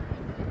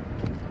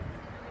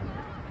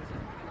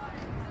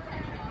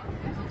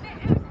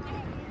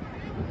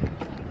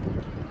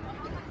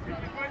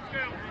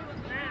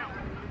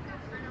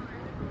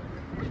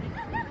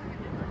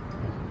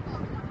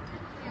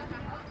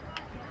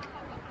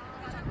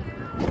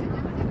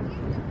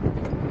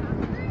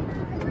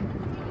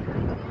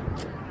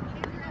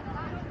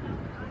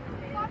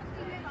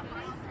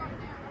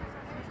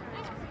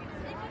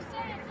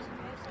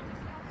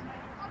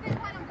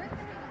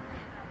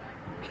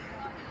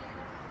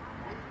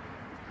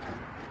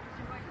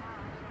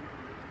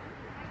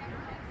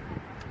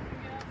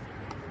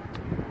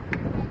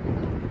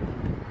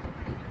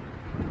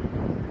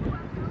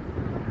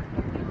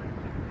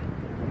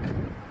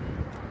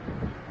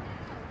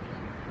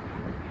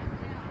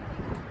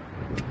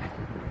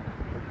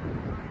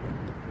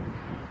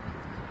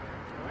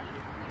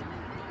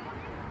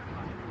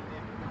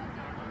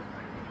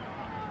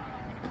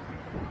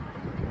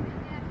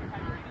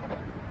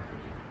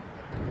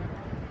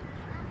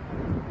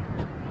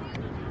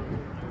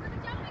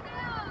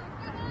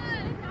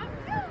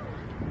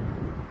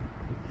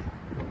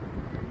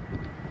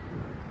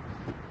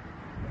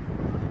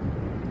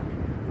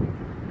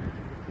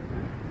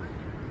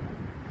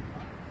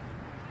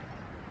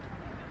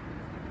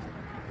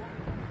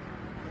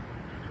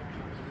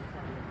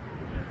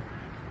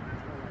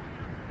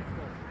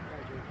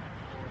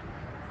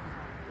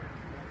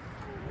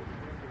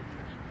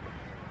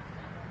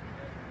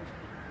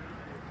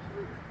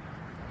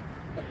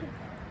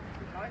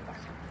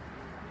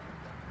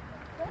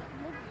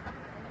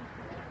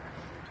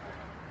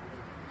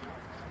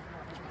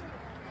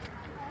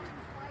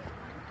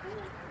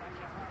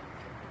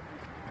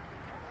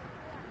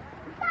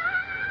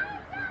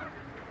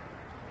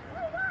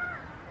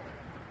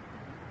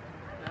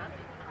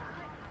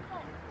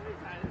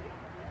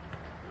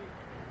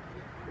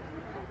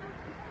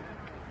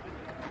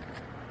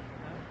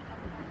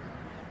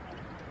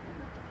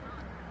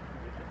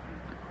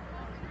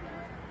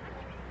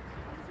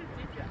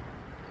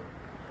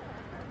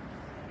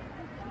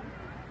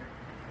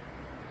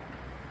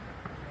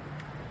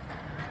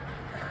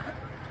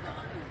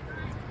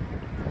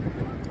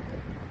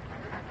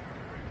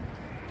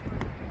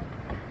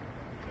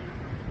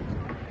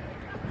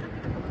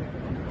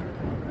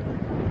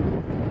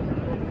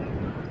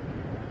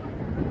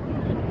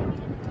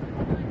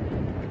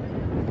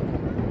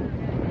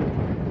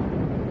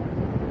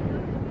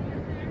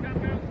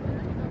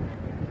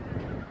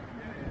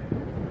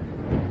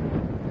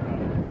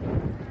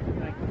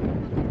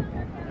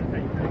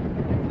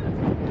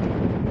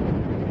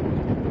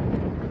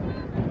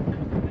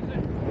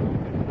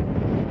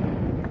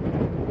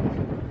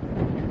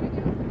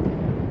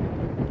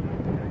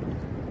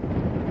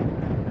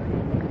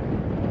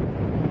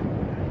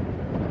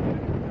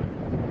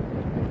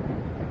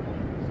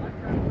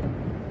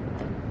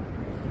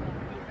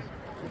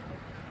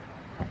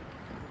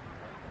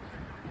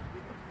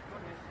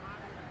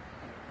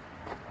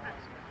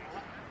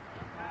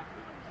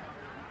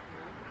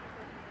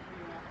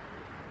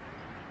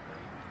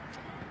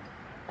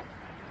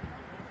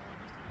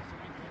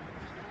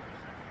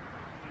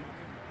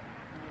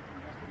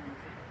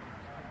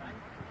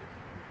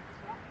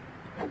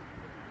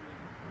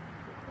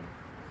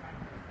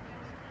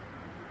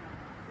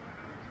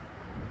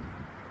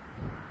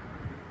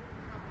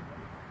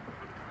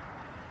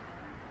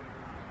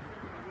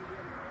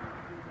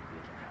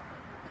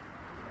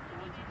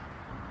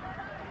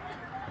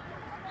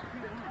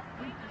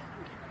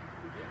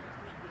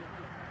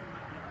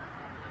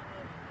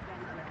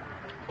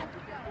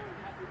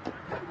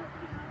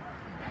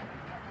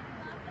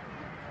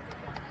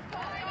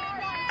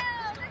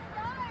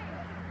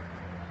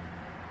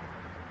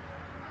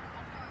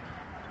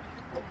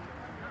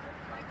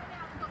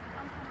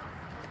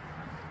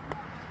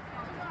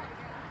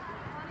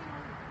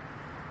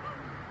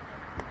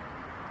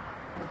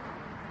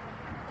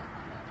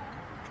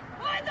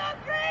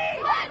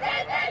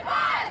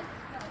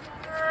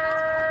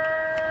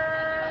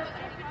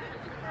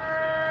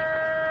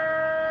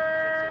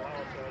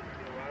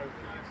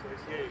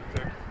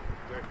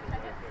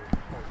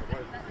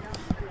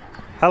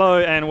 Hello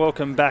and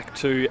welcome back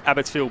to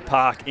Abbotsfield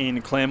Park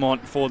in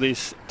Claremont for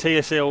this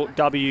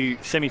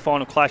TSLW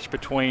semi-final clash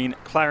between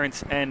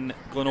Clarence and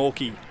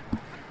Glenorchy.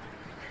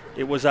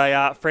 It was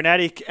a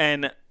frenetic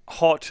and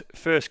hot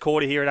first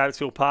quarter here at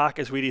Abbotsfield Park.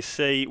 As we just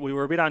see, we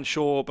were a bit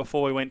unsure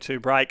before we went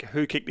to break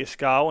who kicked this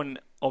goal, and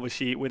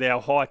obviously with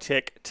our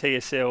high-tech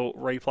TSL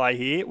replay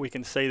here, we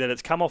can see that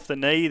it's come off the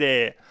knee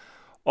there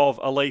of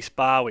Elise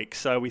Barwick.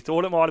 So we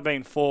thought it might have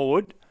been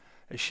forward,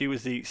 as she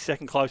was the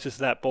second closest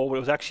to that ball, but it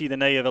was actually the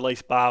knee of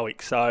Elise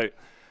Barwick. So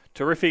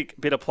terrific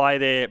bit of play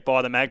there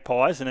by the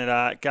Magpies, and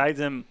it gave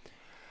them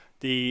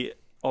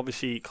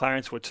obviously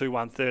Clarence were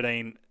 2-1,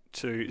 13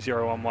 to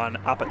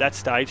 0-1 up at that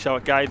stage, so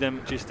it gave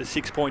them just a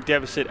 6-point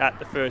deficit at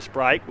the first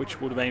break,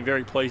 which would have been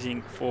very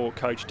pleasing for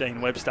Coach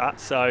Dean Webster.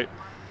 So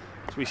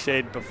as we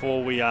said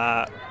before we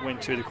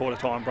went to the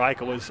quarter-time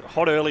break, it was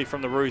hot early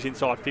from the Roos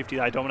inside 50.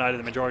 They dominated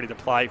the majority of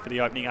the play for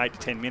the opening 8 to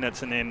 10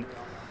 minutes, and then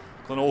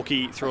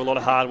Glenorchy threw a lot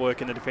of hard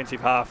work in the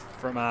defensive half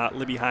from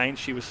Libby Haynes.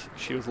 She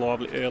was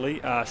lively early.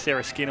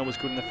 Sarah Skinner was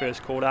good in the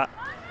first quarter.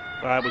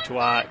 They were able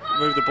to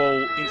move the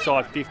ball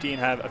inside 50 and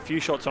have a few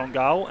shots on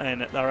goal,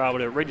 and they were able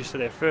to register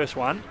their first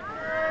one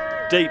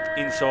deep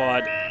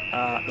inside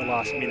the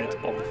last minute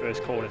of the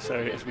first quarter. So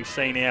as we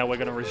see now, we're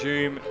going to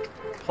resume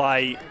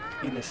play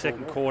in the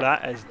second quarter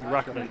as the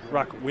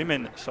ruck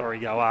women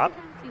go up,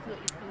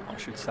 I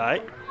should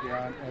say.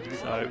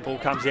 So ball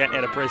comes out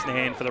now to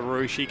Bresnahan for the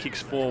Roos. She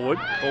kicks forward.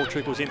 Ball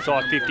trickles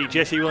inside 50.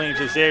 Jessie Williams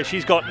is there.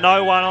 She's got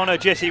no one on her.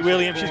 Jessie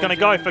Williams. She's going to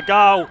go for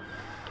goal.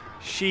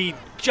 She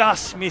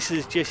just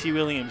misses Jessie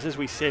Williams. As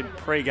we said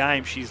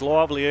pre-game, she's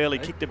lively early.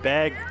 Kicked a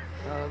bag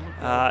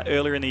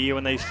earlier in the year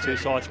when these two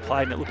sides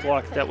played, and it looked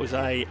like that was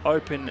a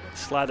open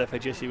slather for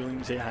Jessie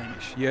Williams there,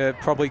 Hamish. Yeah,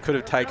 probably could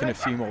have taken a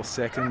few more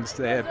seconds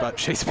there, but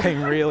she's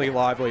been really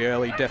lively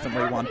early.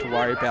 Definitely one to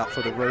worry about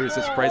for the Roos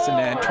as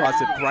Bresnahan tries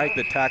to break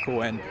the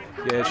tackle, and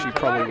yeah, she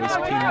probably was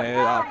pinned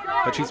there,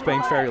 but she's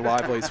been very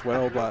lively as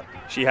well. But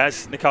she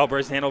has. Nicole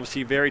Bresnahan,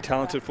 obviously very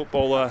talented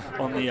footballer,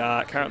 on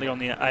the currently on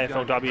the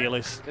AFLW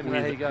list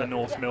with the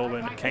North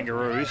Melbourne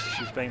Kangaroos.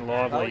 She's been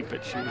lively,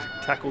 but she was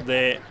tackled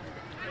there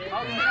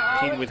and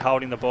pinned with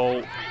holding the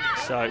ball.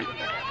 So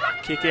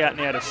kick out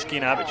now to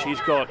Skinner, but she's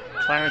got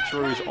Clarence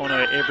Roos on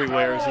her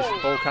everywhere as this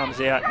ball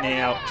comes out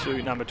now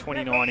to number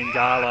 29 in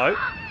Garlow.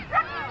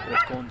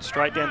 It's gone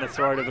straight down the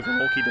throat of the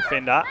Glenorchy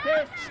defender.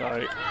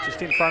 So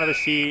just in front of us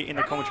here in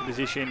the commentary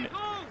position,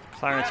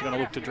 Clarence are going to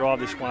look to drive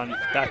this one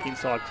back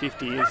inside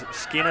 50. Is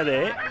Skinner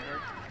there?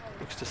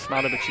 Looks to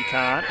smother, but she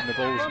can't. And the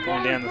ball's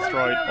gone down the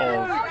throat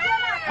of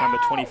number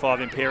 25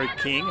 Imperi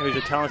King, who's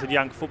a talented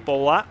young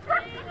footballer.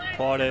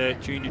 Applied a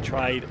junior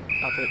trade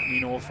up at New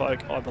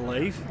Norfolk, I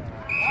believe.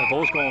 So the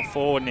ball's gone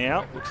forward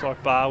now. Looks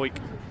like Barwick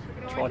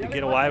tried to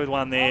get away with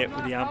one there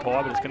with the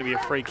umpire, but it's going to be a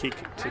free kick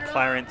to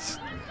Clarence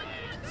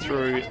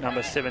through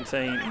number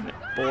 17 in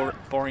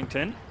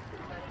Borrington.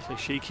 So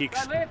she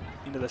kicks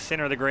into the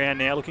centre of the ground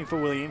now, looking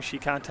for Williams. She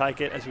can't take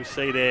it, as we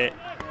see there.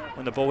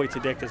 When the ball hits the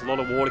deck, there's a lot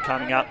of water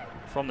coming up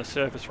from the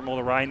surface from all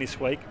the rain this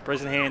week.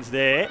 Bresnahan's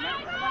there.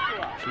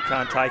 She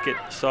can't take it,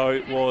 so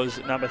it was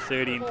number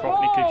 30 in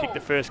Prochnick who kicked the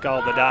first goal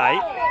of the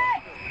day.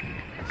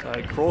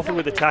 So Crawford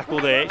with the tackle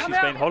there. She's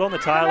been hot on the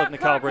tail of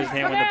Nicole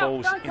Bresnahan when the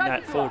ball's in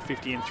that forward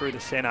 50 and through the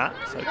centre.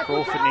 So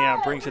Crawford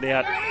now brings it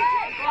out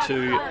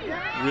to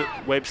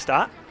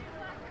Webster.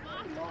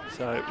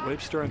 So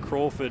Webster and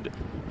Crawford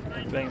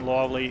have been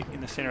lively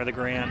in the centre of the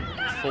ground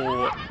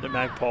for the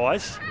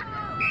Magpies.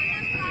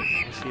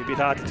 It's a bit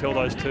hard to tell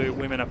those two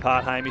women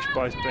apart, Hamish,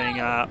 both being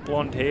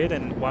blonde-haired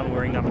and one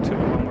wearing number 2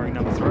 and one wearing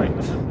number 3.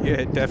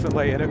 Yeah,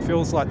 definitely, and it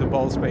feels like the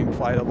ball's been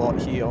played a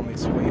lot here on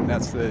this wing.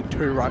 That's the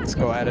two rucks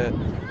go at it.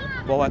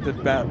 Ball at the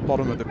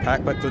bottom of the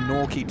pack, but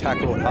Glenorchy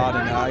tackle it hard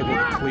and are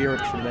able to clear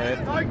it from there.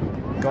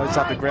 Goes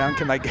up the ground.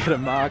 Can they get a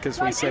mark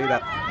as we see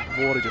that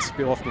water just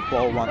spill off the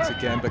ball once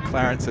again? But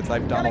Clarence, as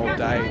they've done all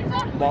day,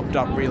 mopped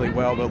up really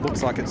well, but it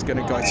looks like it's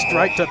going to go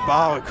straight to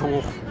Barwick.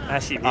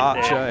 Massive hit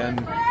Archer there.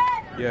 And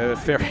yeah,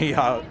 very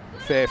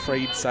fair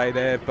freed say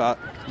there, but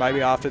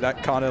maybe after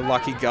that kind of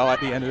lucky go at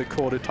the end of the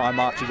quarter time,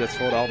 Archer just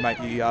thought, I'll make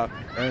you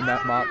earn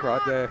that mark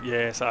right there.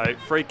 Yeah, so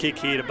free kick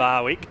here to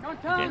Barwick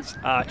against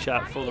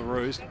Archer for the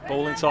Roos.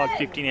 Ball inside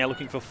 50 now,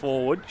 looking for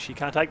forward. She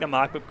can't take the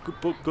mark,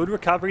 but good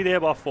recovery there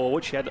by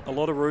forward. She had a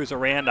lot of Roos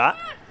around her.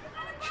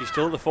 She's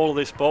still at the fall of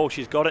this ball.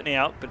 She's got it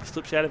now, but it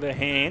slips out of her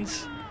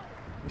hands.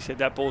 We said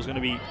that ball's going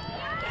to be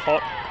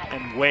hot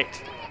and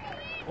wet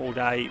all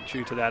day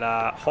due to that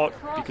hot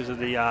because of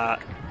the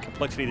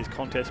complexity of this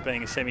contest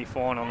being a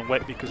semi-final, and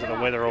wet because of the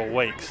weather all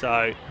week.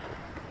 So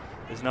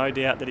there's no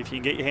doubt that if you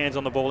can get your hands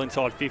on the ball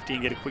inside 50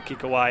 and get a quick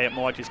kick away, it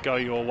might just go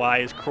your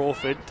way as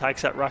Crawford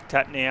takes that ruck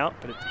tap now,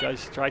 but it goes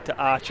straight to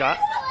Archer.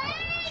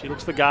 She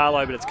looks for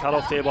Garlow, but it's cut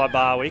off there by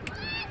Barwick.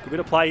 Good bit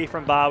of play here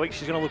from Barwick.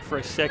 She's going to look for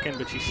a second,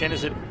 but she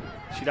centres it.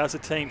 She does the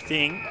team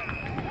thing,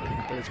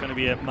 but it's going to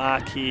be a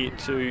mark here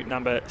to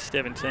number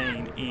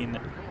 17 in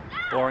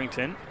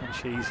Borrington, and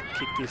she's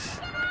kicked this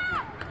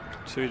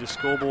to the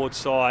scoreboard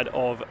side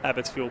of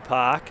Abbotsfield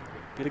Park.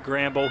 Bit of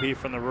ground ball here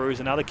from the Roos.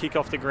 Another kick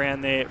off the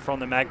ground there from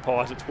the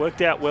Magpies. It's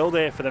worked out well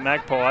there for the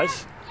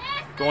Magpies.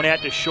 Gone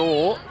out to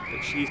Shaw,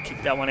 but she's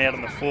kicked that one out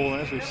on the full,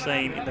 and as we've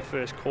seen in the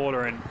first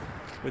quarter, and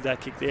with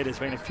that kick there, there's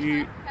been a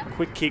few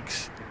quick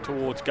kicks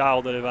towards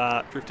goal that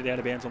have drifted out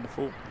of bounds on the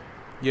full.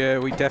 Yeah,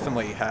 we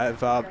definitely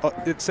have.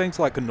 It seems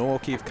like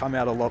Glenorchy have come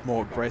out a lot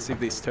more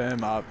aggressive this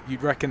term.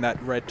 You'd reckon that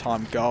red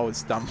time goal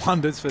has done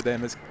wonders for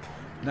them. As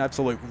an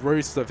absolute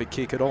roost of a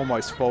kick. It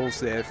almost falls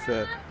there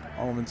for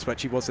Almonds, but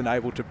she wasn't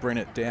able to bring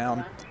it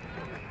down.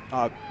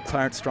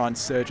 Clarence trying to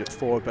surge it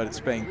forward, but it's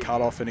being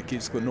cut off, and it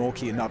gives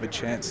Glenorchy another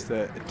chance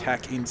to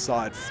attack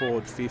inside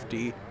forward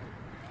 50.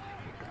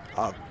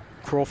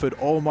 Crawford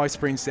almost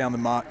brings down the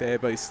mark there,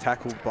 but he's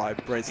tackled by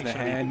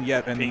Bresnahan.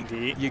 Yep, and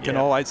you can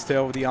always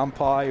tell the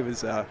umpire he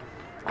was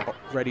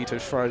ready to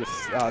throw the signal.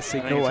 I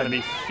think it's going to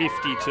be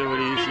 52 it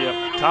is,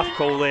 yep. Tough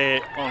call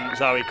there on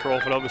Zoe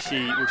Crawford.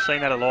 Obviously, we've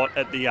seen that a lot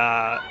at the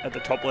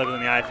top level in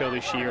the AFL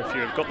this year. If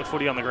you've got the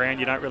footy on the ground,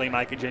 you don't really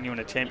make a genuine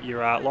attempt,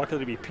 you're likely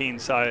to be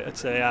pinned. So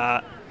it's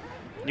a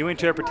new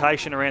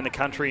interpretation around the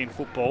country in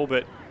football,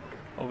 but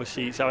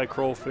obviously Zoe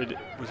Crawford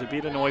was a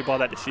bit annoyed by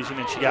that decision,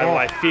 and she gave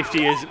away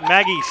 50 as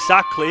Maggie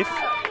Sutcliffe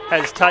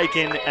has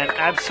taken an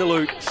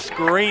absolute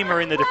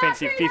screamer in the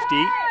defensive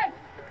 50.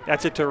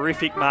 That's a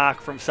terrific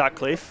mark from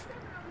Sutcliffe.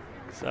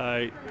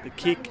 So the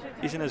kick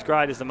isn't as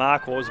great as the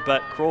mark was,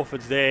 but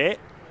Crawford's there.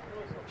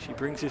 She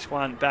brings this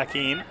one back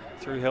in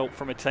through help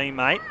from a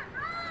teammate.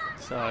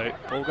 So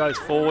ball goes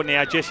forward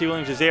now. Jessie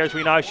Williams is there, as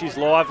we know. She's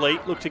lively.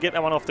 Look to get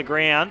that one off the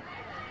ground.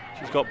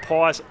 She's got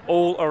pies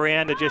all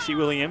around her, Jessie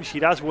Williams. She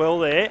does well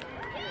there.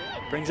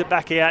 Brings it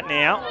back out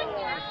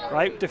now.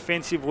 Great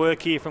defensive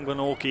work here from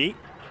Glenorchy.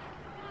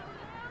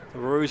 The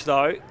Roos,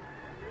 though,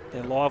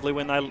 they're lively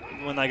when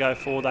they go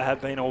forward. They have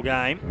been all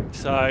game.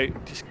 So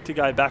just to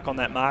go back on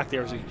that mark,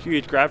 there was a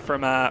huge grab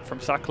from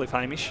Sutcliffe,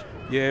 Hamish.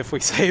 Yeah, if we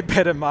see a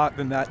better mark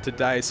than that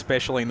today,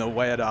 especially in the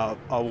wet, I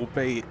will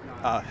be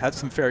have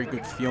some very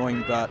good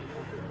feeling. But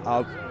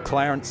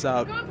Clarence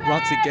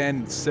once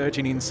again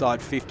surging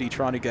inside 50,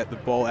 trying to get the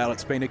ball out.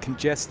 It's been a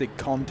congested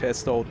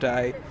contest all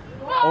day.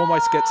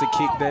 Almost gets a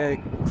kick there.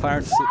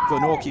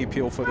 Glenorchy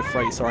appeal for the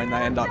free, and they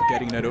end up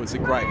getting it. It was a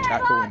great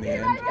tackle in the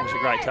end. It was a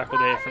great tackle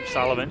there from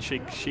Sullivan.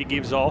 She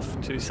gives off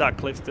to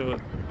Sutcliffe, to a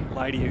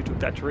lady who took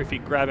that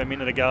terrific grab a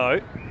minute ago.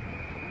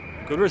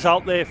 Good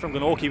result there from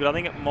Glenorchy, but I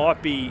think it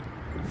might be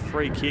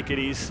free kick. It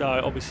is, so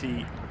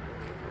obviously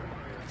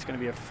it's going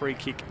to be a free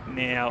kick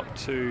now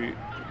to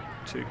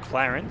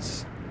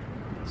Clarence.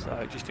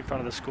 So just in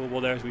front of the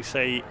scoreboard there, as we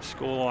see,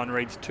 scoreline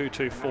reads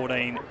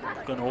 2-2-14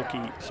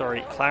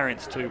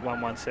 Clarence to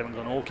 1-1-7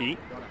 Glenorchy.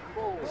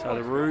 So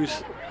the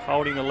Roos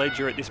holding the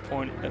ledger at this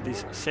point of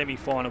this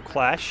semi-final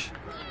clash.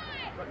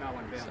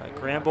 So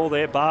ground ball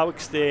there,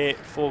 Barwick's there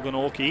for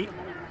Glenorchy.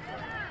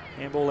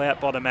 Handball out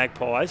by the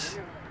Magpies.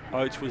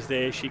 Oates was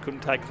there, she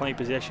couldn't take clean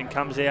possession.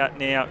 Comes out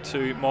now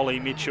to Molly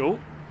Mitchell.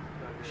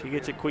 She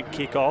gets a quick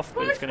kick off,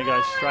 but it's going to go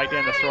straight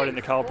down the throat of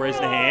Nicole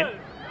Bresnahan.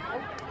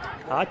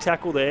 Hard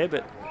tackle there,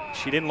 but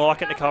she didn't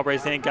like it. Nicole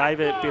Bresnahan gave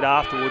it a bit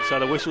afterwards, so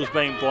the whistle's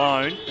being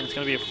blown, and it's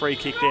going to be a free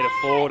kick there to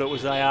forward. It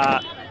was a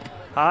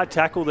hard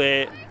tackle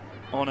there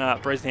on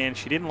Bresnahan.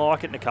 She didn't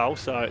like it, Nicole,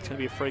 so it's going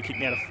to be a free kick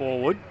now to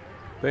forward.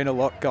 Been a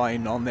lot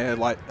going on there,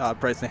 like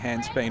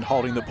Bresnahan's been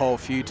holding the ball a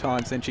few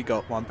times, and she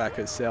got one back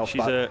herself.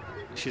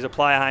 She's a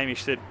player,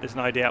 Hamish, that there's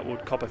no doubt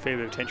would cop a fair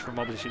bit of attention from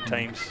opposition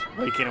teams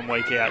week in and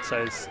week out, so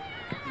there's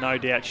no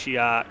doubt she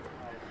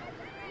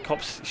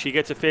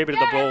gets a fair bit of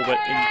the ball, but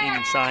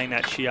in saying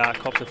that, she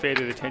cops a fair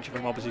bit of attention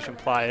from opposition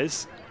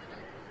players.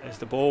 As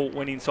the ball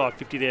went inside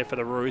 50 there for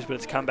the Roos, but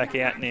it's come back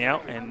out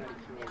now, and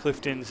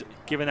Clifton's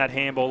given that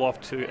handball off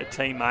to a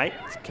teammate.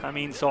 It's come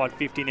inside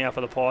 50 now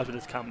for the Pies, but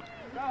it's come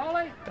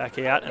back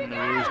out, and the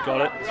Roos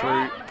got it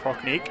through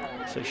Prochnick.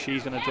 So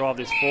she's going to drive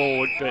this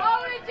forward, but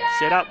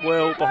set up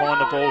well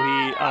behind the ball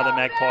here are the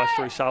Magpies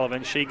through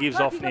Sullivan. She gives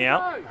off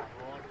now.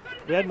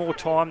 We had more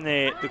time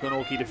there, the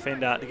Glenorchy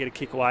defender, to get a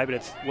kick away, but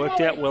it's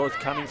worked out well. It's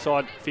come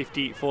inside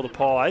 50 for the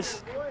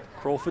Pies.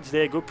 Crawford's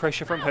there, good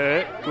pressure from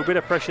her. Good bit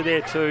of pressure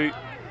there too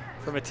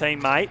from a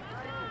teammate,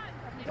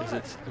 as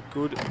it's a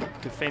good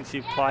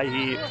defensive play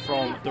here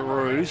from the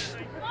Roos.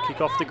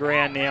 Kick off the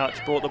ground now. It's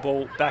brought the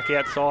ball back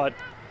outside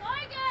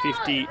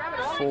 50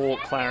 for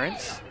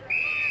Clarence.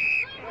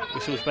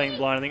 Whistle's being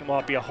blown. I think it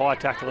might be a high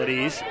tackle. It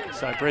is.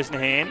 So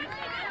Bresnahan,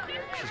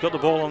 she's got the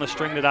ball on the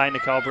string today,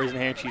 Nicole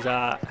Bresnahan. She's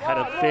had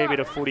a fair bit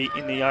of footy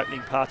in the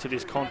opening parts of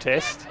this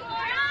contest.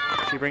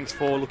 She brings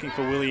forward looking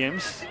for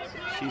Williams.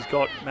 She's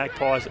got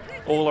Magpies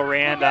all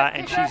around her,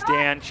 and she's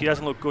down. She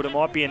doesn't look good. It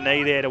might be a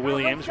knee there to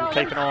Williams. We'll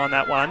keep an eye on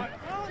that one.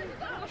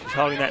 She's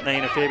holding that knee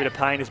in a fair bit of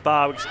pain as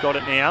Barwick's got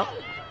it now.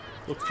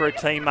 Look for a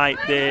teammate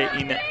there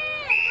in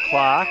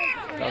Clark.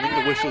 I think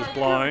the whistle's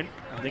blown.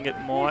 I think it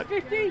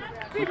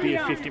could be a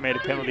 50-metre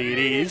penalty. It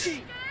is.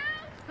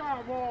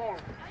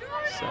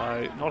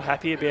 So not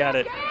happy about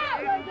it,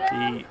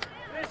 the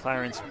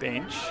Clarence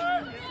bench.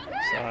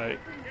 So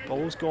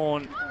ball's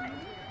gone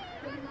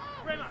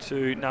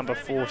to number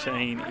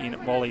 14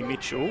 in Molly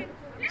Mitchell.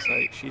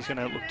 So she's going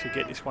to look to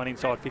get this one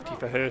inside 50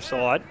 for her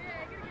side,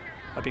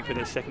 hoping for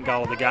their second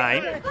goal of the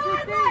game.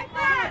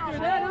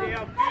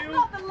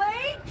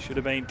 Should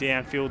have been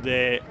downfield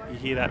there. You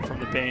hear that from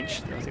the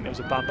bench. I think there was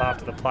a bump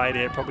after the play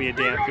there. Probably a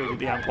downfield that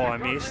the umpire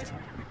missed.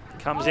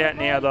 Comes out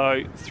now,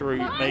 though, through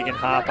Megan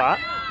Harper.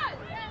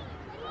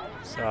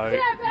 So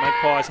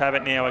Magpies have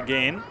it now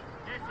again.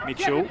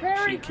 Mitchell,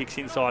 she kicks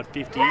inside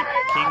 50.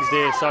 King's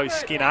there, so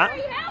Skinner.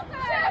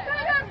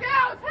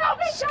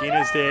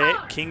 Skinner's there,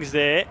 King's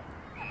there.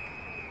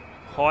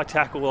 high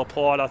tackle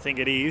applied, I think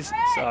it is.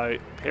 So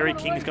Perry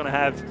King's going to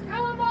have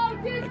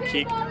a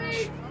kick.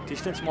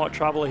 Distance might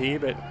trouble her here,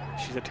 but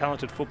she's a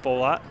talented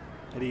footballer.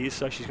 It is,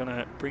 so she's going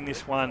to bring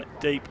this one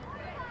deep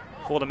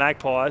for the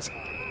Magpies.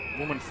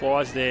 Woman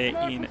flies there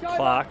in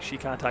Clark. She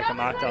can't take a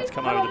mark though. It's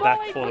come over the back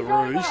for the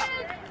Roos.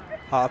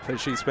 Harper,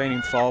 she's been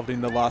involved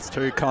in the last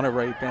two kind of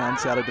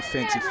rebounds out of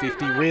defensive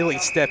 50, really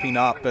stepping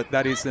up, but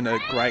that isn't a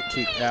great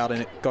kick out,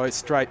 and it goes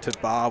straight to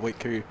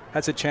Barwick, who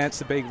has a chance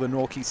to be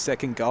Glenorchy's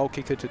second goal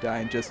kicker today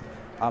and just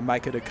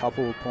make it a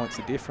couple of points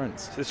of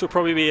difference. So this will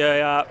probably be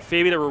a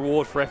fair bit of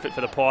reward for effort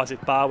for the Pies if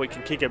Barwick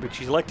can kick it, but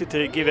she's elected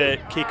to give a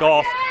kick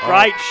off.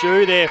 Great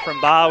shoe there from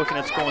Barwick, and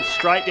it's gone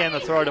straight down the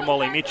throat of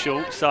Molly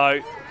Mitchell.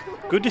 So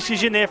good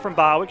decision there from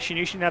Barwick. She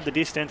knew she didn't have the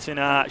distance,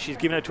 and she's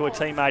given it to a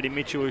teammate in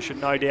Mitchell, who should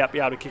no doubt be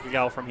able to kick a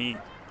goal from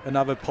here.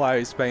 Another player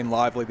who's been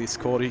lively this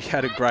quarter. She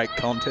had a great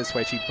contest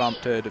where she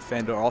bumped her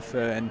defender off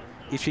her, and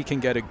if she can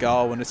get a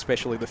goal, and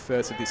especially the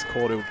first of this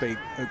quarter, will be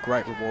a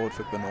great reward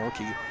for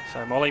Glenorchy.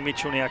 So Molly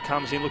Mitchell now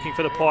comes in looking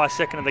for the Pies'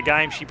 second of the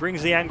game. She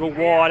brings the angle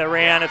wide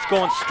around. It's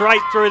gone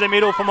straight through the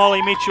middle for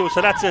Molly Mitchell, so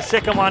that's her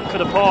second one for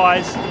the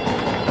Pies.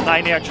 And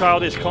they now trail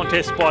this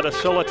contest by the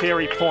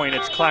solitary point.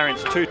 It's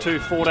Clarence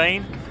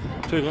 2-2-14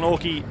 to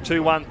Glenorchy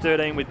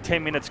 2-1-13 with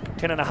 10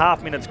 and a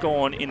half minutes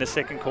gone in the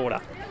second quarter.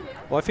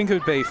 Well, I think it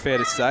would be fair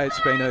to say it's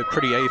been a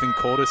pretty even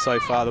quarter so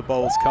far. The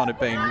ball's kind of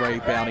been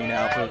rebounding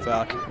out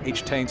of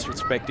each team's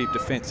respective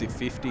defensive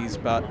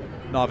 50s, but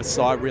neither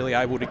side really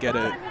able to get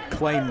a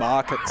clean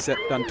mark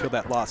except until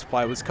that last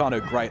play. It was kind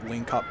of a great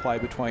link-up play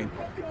between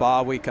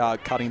Barwick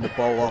cutting the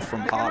ball off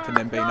from Harp and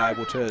then being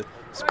able to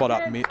spot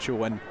up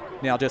Mitchell, and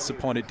now just a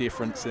point of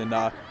difference, and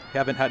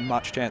haven't had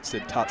much chance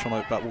to touch on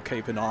it, but we'll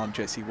keep an eye on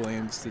Jessie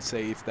Williams to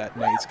see if that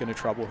knee's going to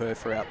trouble her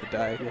throughout the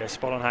day. Yeah,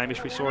 spot on,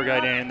 Hamish. We saw her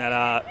go down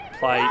that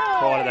play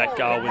prior to that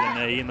goal with a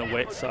knee in the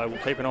wet, so we'll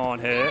keep an eye on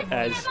her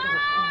as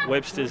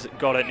Webster's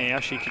got it now.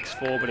 She kicks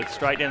forward, but it's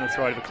straight down the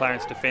throat of a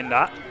Clarence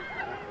defender.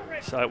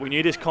 So we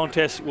knew this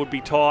contest would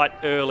be tight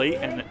early,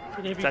 and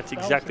that's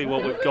exactly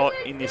what we've got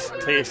in this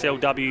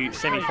TSLW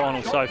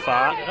semi-final so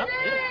far.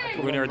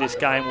 The winner of this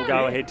game will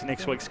go ahead to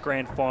next week's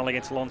grand final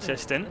against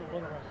Launceston.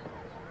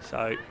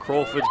 So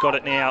Crawford's got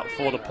it now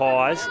for the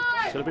Pies.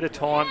 She's got a bit of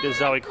time to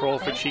Zoe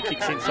Crawford. She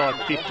kicks inside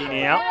 50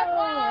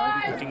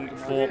 now. Looking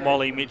for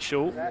Molly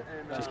Mitchell.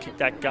 Just kicked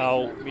that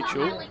goal,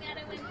 Mitchell.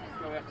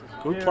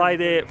 Good play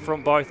there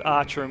from both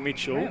Archer and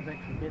Mitchell.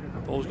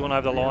 Ball's gone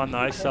over the line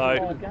though,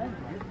 so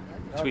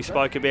as we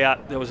spoke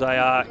about, there was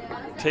a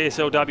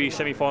TSLW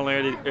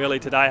semi-final early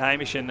today,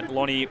 Hamish, and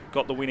Lonnie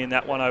got the win in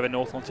that one over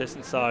North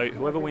Launceston. So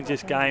whoever wins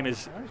this game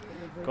has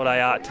got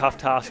a tough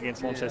task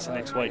against Launceston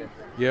next week.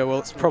 Yeah, well,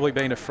 it's probably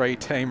been a free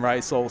team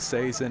race all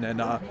season,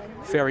 and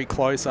very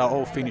close.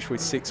 All finished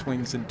with 6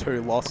 wins and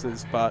 2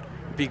 losses, but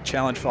a big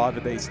challenge for either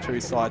of these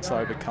two sides to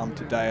overcome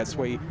today as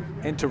we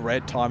enter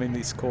red time in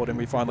this quarter, and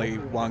we've only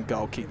one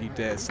goal kick. You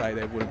dare say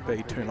there wouldn't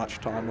be too much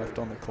time left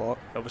on the clock.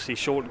 Obviously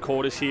shortened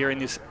quarters here in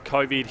this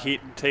COVID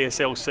hit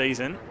TSL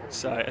season,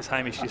 so as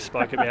Hamish just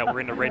spoke about,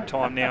 we're in the red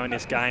time now in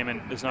this game,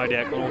 and there's no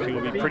doubt Glenorchy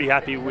will be pretty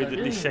happy with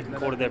this second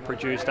quarter they've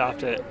produced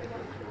after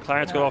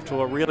Clarence got off to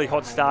a really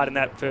hot start in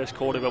that first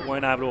quarter, but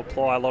weren't able to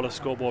apply a lot of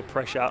scoreboard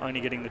pressure,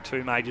 only getting the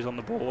 2 majors on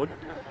the board.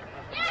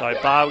 So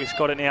Barwick's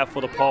got it now for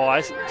the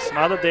Pies.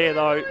 Smothered there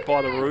though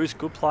by the Roos.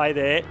 Good play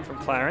there from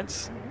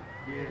Clarence.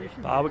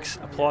 Barwick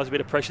applies a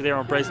bit of pressure there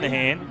on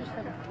Bresnahan.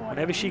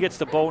 Whenever she gets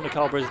the ball,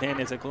 Nicole Bresnahan,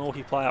 there's a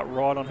Glenorchy player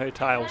right on her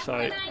tail,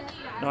 so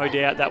no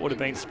doubt that would have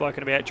been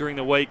spoken about during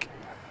the week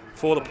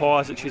for the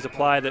Pies, that she's a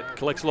player that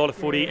collects a lot of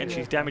footy and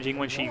she's damaging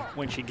when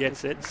she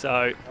gets it.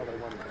 So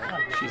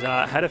she's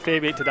had a fair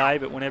bit today,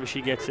 but whenever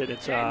she gets it,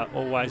 it's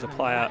always a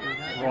player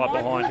right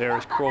behind her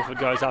as Crawford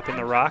goes up in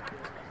the ruck.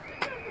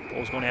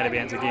 Ball's gone out of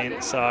bounds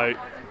again. So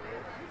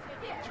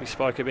as we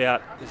spoke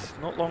about, there's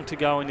not long to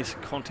go in this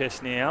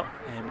contest now,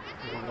 and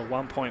we're in a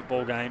 1-point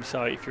ball game.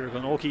 So if you're a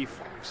Glenorchy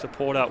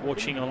supporter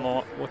watching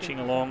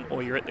along,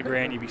 or you're at the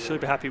ground, you'd be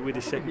super happy with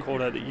the second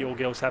quarter that your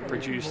girls have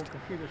produced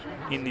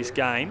in this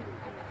game.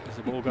 As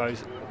the ball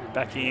goes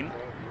back in,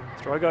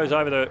 throw goes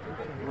over the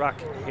ruck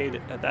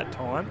head at that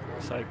time.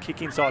 So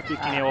kick inside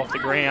 50 now off the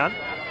ground.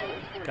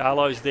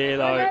 Garlow's there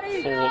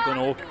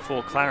though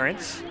for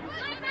Clarence.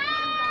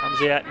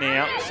 Comes out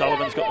now.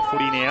 Sullivan's got the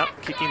footy now.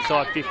 Kick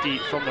inside 50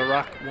 from the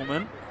ruck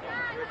woman.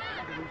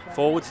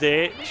 Forwards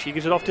there. She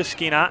gives it off to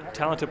Skinner.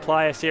 Talented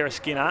player Sarah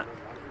Skinner.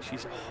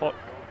 She's hot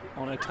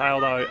on her tail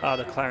though are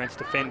the Clarence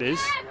defenders.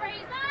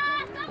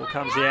 Ball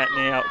comes out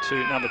now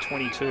to number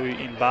 22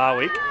 in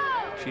Barwick.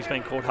 She's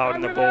been caught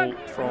holding the ball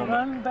from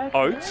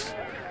Oates.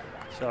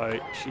 So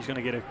she's going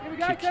to get a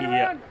kick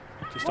here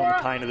just on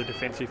the pain of the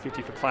defensive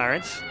 50 for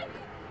Clarence.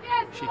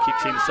 She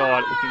kicks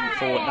inside looking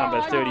for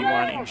number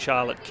 31 in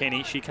Charlotte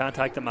Kenny. She can't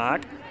take the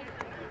mark.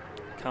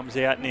 Comes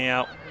out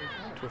now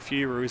to a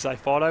few Roos. They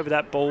fight over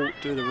that ball,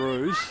 do the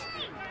Roos.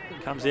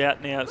 Comes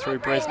out now through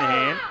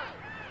Bresnahan.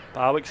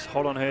 Barwick's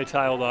hot on her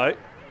tail though.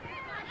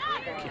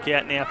 Kick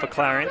out now for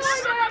Clarence.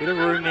 Bit of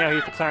room now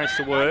here for Clarence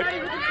to work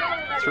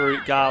through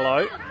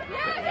Garlow.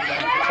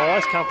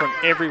 Pies come from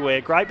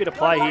everywhere. Great bit of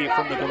play here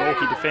from the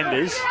Glenorchy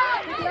defenders.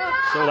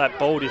 Saw that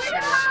ball just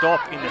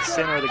stop in the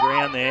centre of the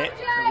ground there.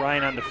 The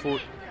rain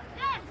underfoot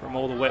from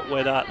all the wet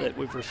weather that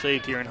we've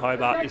received here in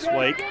Hobart this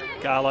week.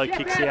 Garlow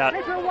kicks out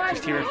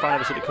just here in front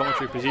of us at the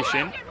commentary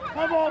position.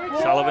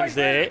 Sullivan's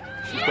there.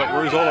 She's got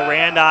Ruse all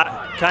around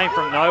her. Came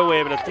from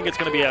nowhere, but I think it's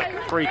going to be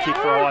a free kick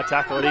for a high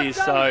tackle. It is.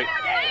 So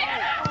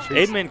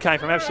Edmund came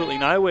from absolutely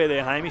nowhere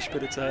there, Hamish,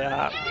 but it's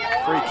a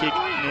free kick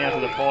now to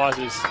the Pies.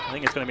 I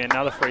think it's going to be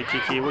another free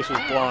kick here. Whistle's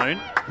blown.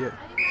 Yeah.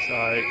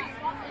 So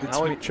it's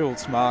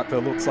Mitchell's mark, but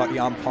it looks like the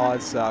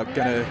umpire's going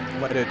to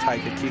let her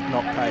take a kick,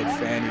 not pay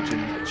advantage,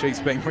 and she's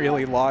been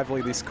really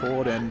lively this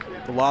quarter, and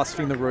the last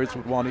thing the Roos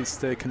would want is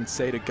to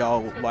concede a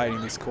goal late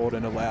in this quarter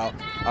and allow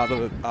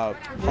other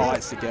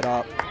Pies to get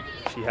up.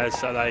 She has,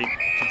 so they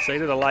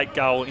conceded a late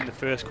goal in the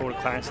first quarter,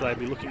 Clarence, so they'll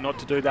be looking not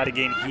to do that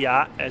again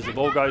here as the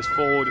ball goes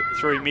forward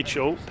through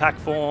Mitchell. Pack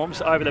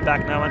forms, over the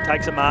back, no one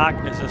takes a mark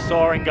as the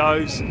siren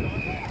goes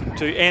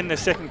to end the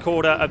second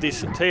quarter of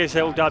this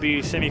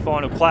TSLW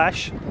semi-final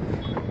clash.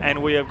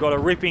 And we have got a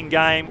ripping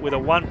game with a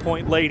 1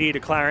 point lead here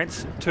to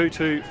Clarence,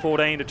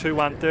 2-2-14 to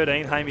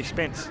 2-1-13. Hamish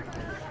Spence.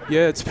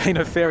 Yeah, it's been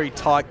a very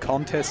tight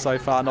contest so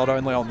far, not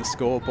only on the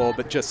scoreboard,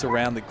 but just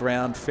around the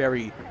ground,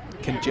 very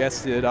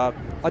congested.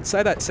 I'd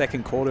say that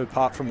second quarter,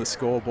 apart from the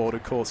scoreboard,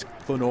 of course,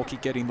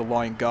 Glenorchy getting the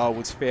lone goal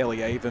was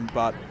fairly even,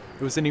 but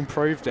it was an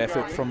improved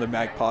effort from the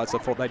Magpies. I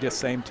thought they just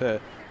seemed to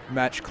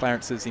match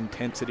Clarence's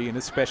intensity, and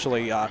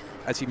especially,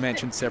 as you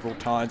mentioned several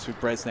times, with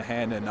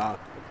Bresnahan and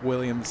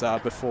Williams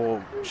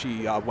before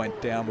she went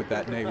down with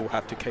that knee. We'll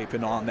have to keep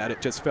an eye on that. It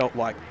just felt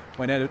like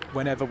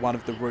whenever one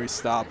of the Roos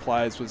star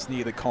players was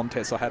near the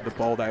contest or had the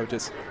ball, they would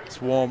just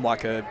swarm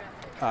like a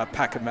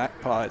pack of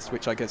magpies,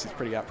 which I guess is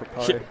pretty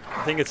apropos. Yeah,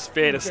 I think it's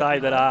fair to say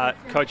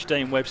that Coach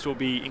Dean Webster will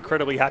be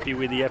incredibly happy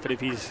with the effort of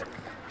his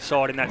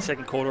side in that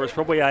second quarter. It's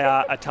probably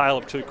a tale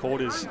of two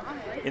quarters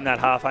in that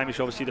half. Hamish,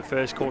 obviously the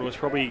first quarter was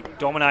probably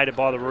dominated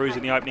by the Roos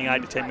in the opening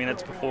 8 to 10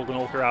 minutes before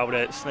Glenorchy were able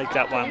to sneak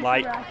that one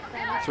late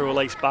through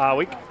Elise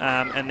Barwick.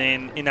 And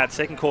then in that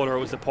second quarter, it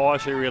was the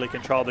Pies who really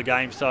controlled the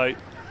game. So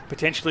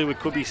potentially we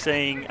could be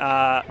seeing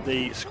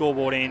the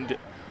scoreboard end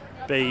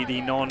be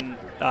the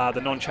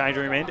non-change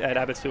room end at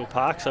Abbotsfield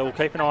Park. So we'll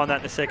keep an eye on that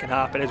in the second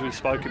half. But as we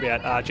spoke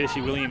about,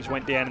 Jessie Williams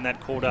went down in that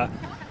quarter.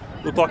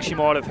 Looked like she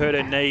might have hurt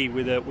her knee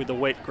with a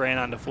wet ground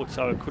underfoot,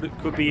 so it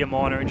could be a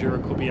minor injury or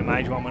it could be a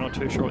major one. We're not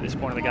too sure at this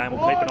point in the game.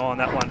 We'll keep an eye on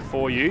that one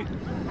for you.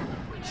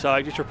 So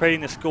just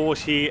repeating the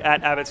scores here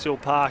at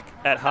Abbotsfield Park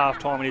at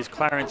half-time. It is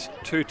Clarence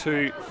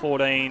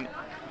 2-2-14,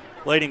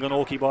 leading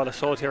Glenorchy by the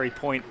solitary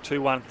point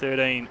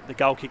 2-1-13. The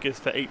goal kickers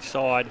for each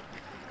side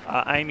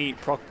Amy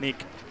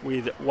Prochnick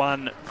with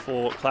 1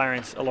 for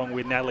Clarence, along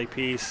with Natalie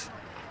Pearce.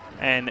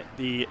 And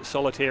the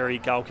solitary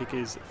goal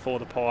kickers for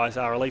the Pies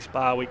are Elise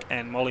Barwick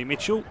and Molly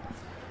Mitchell.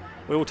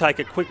 We will take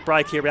a quick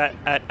break here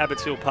at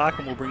Abbotsfield Park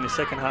and we'll bring the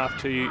second half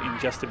to you in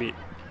just a bit.